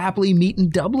we will happily meet in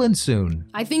Dublin soon.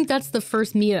 I think that's the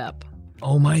first meetup.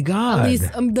 Oh my God. At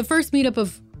least the first meetup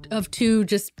of 2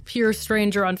 just pure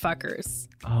stranger Unfuckers.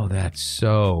 Oh, that's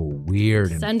so weird.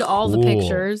 And Send all the cool.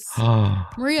 pictures.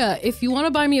 Maria, if you want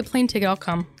to buy me a plane ticket, I'll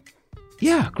come.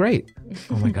 Yeah, great.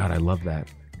 Oh my God, I love that.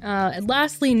 And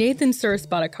lastly, Nathan Suris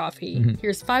bought a coffee.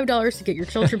 Here's $5 to get your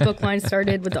children's book line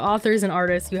started with the authors and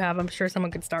artists you have. I'm sure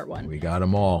someone could start one. We got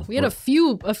them all. We had a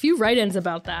few write-ins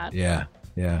about that. Yeah.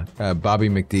 Bobby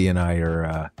McD and I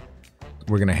are,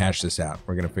 we're going to hash this out.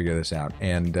 We're going to figure this out.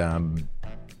 And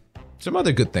some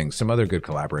other good things, some other good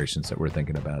collaborations that we're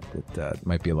thinking about that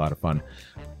might be a lot of fun.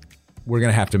 We're going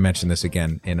to have to mention this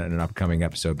again in an upcoming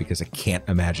episode because I can't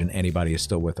imagine anybody is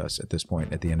still with us at this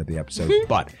point at the end of the episode.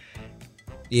 But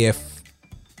if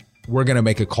we're going to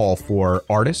make a call for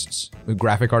artists,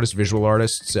 graphic artists, visual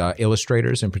artists,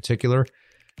 illustrators in particular,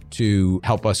 to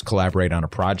help us collaborate on a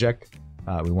project.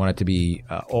 We want it to be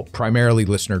primarily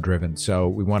listener driven. So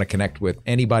we want to connect with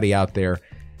anybody out there.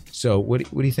 So what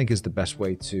do you think is the best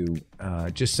way to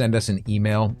just send us an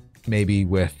email, maybe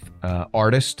with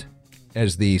artist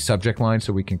as the subject line,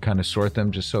 so we can kind of sort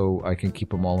them, just so I can keep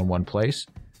them all in one place?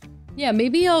 Yeah,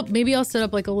 maybe I'll set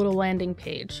up like a little landing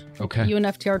page. Okay.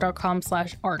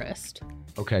 unftr.com/artist.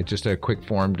 Okay, just a quick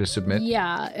form to submit.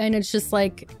 Yeah, and it's just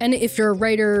like, and if you're a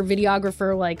writer,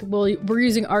 videographer, like, well, we're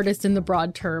using artist in the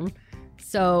broad term.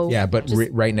 So Yeah, but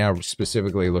right now,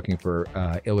 specifically looking for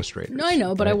illustrators. No, I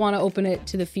know, but I right? want to open it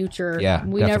to the future. Yeah,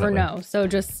 we never definitely. know. So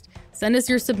just send us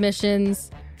your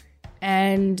submissions,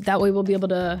 and that way we'll be able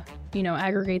to,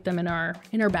 aggregate them in our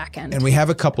back end. And we have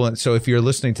a couple. So if you're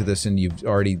listening to this and you've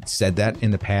already said that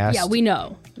in the past. Yeah, we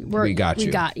know. We got you.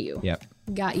 We got you. Yep.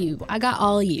 Got you. I got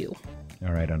all you.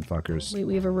 All right, unfuckers.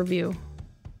 We have a review.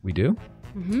 We do?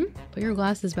 Put your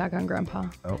glasses back on, Grandpa.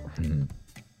 Oh.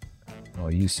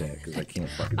 Well, you say it because I can't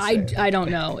fucking say it. I don't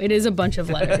know. It is a bunch of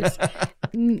letters.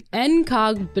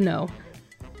 N-cog-bino.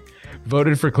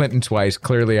 Voted for Clinton twice.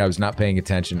 Clearly, I was not paying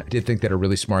attention. I did think that a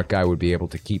really smart guy would be able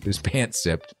to keep his pants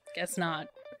zipped. Guess not.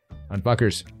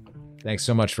 Unfuckers, thanks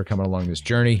so much for coming along this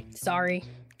journey. Sorry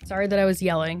that I was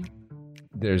yelling.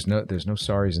 There's no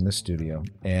sorries in this studio,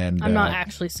 and I'm not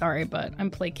actually sorry, but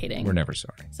I'm placating. We're never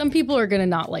sorry. Some people are gonna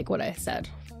not like what I said.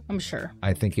 I'm sure.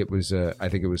 I think it was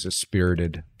a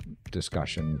spirited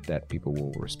discussion that people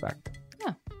will respect.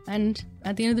 Yeah. And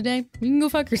at the end of the day, you can go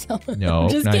fuck yourself. No, I'm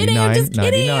just 99, kidding. I'm just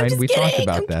kidding. 99. I'm just We kidding. talked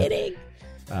about I'm that. Kidding.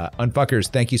 Unfuckers,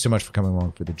 thank you so much for coming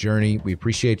along for the journey. We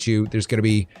appreciate you.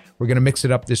 We're gonna mix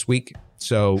it up this week,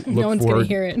 so look No one's forward. gonna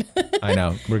hear it. I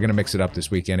know we're gonna mix it up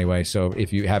this week anyway. So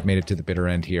if you have made it to the bitter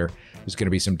end here, there's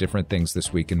gonna be some different things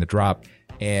this week in the drop,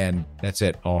 and that's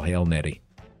it. All hail Nettie.